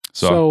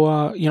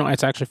 So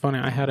it's actually funny.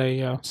 I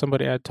had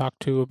somebody I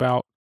talked to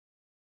about,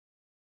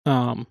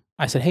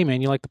 I said, hey,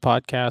 man, you like the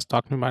podcast?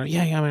 Talking about it.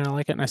 Yeah, man, I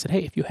like it. And I said,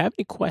 hey, if you have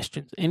any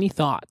questions, any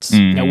thoughts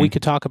that we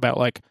could talk about,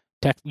 like,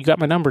 you got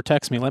my number,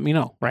 text me, let me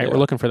know, right? Yeah. We're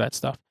looking for that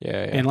stuff. Yeah.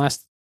 And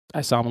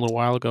I saw him a little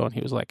while ago, and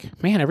he was like,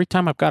 man, every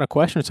time I've got a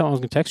question or something I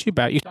was going to text you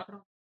about, you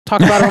talk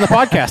about it on the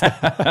podcast.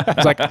 I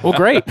was like, well,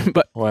 great.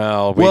 But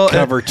we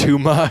cover too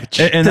much.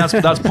 And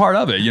that's part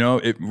of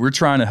it. We're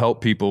trying to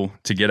help people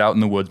to get out in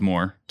the woods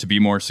more, to be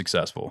more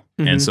successful.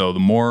 Mm-hmm. And so the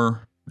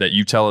more that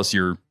you tell us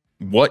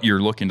what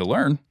you're looking to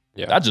learn,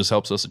 that just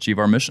helps us achieve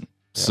our mission.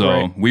 Yeah,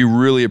 so we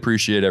really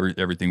appreciate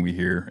everything we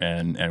hear,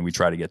 and we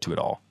try to get to it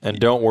all. And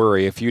don't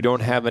worry, if you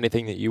don't have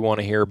anything that you want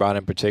to hear about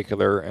in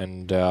particular,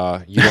 and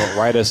you don't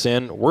write us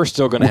in, we're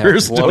still going to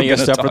have plenty of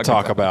stuff to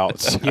talk about.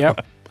 So.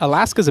 Yep.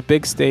 Alaska's a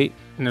big state,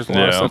 and there's a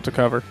lot of stuff to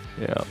cover.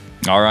 Yeah.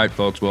 All right,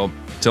 folks. Well,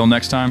 till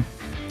next time,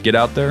 get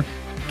out there,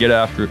 get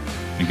after it,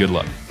 and good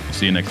luck. We'll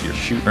see you next year.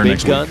 Shoot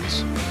big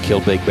guns, kill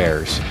big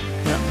bears.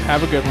 Yeah.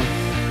 Have a good one.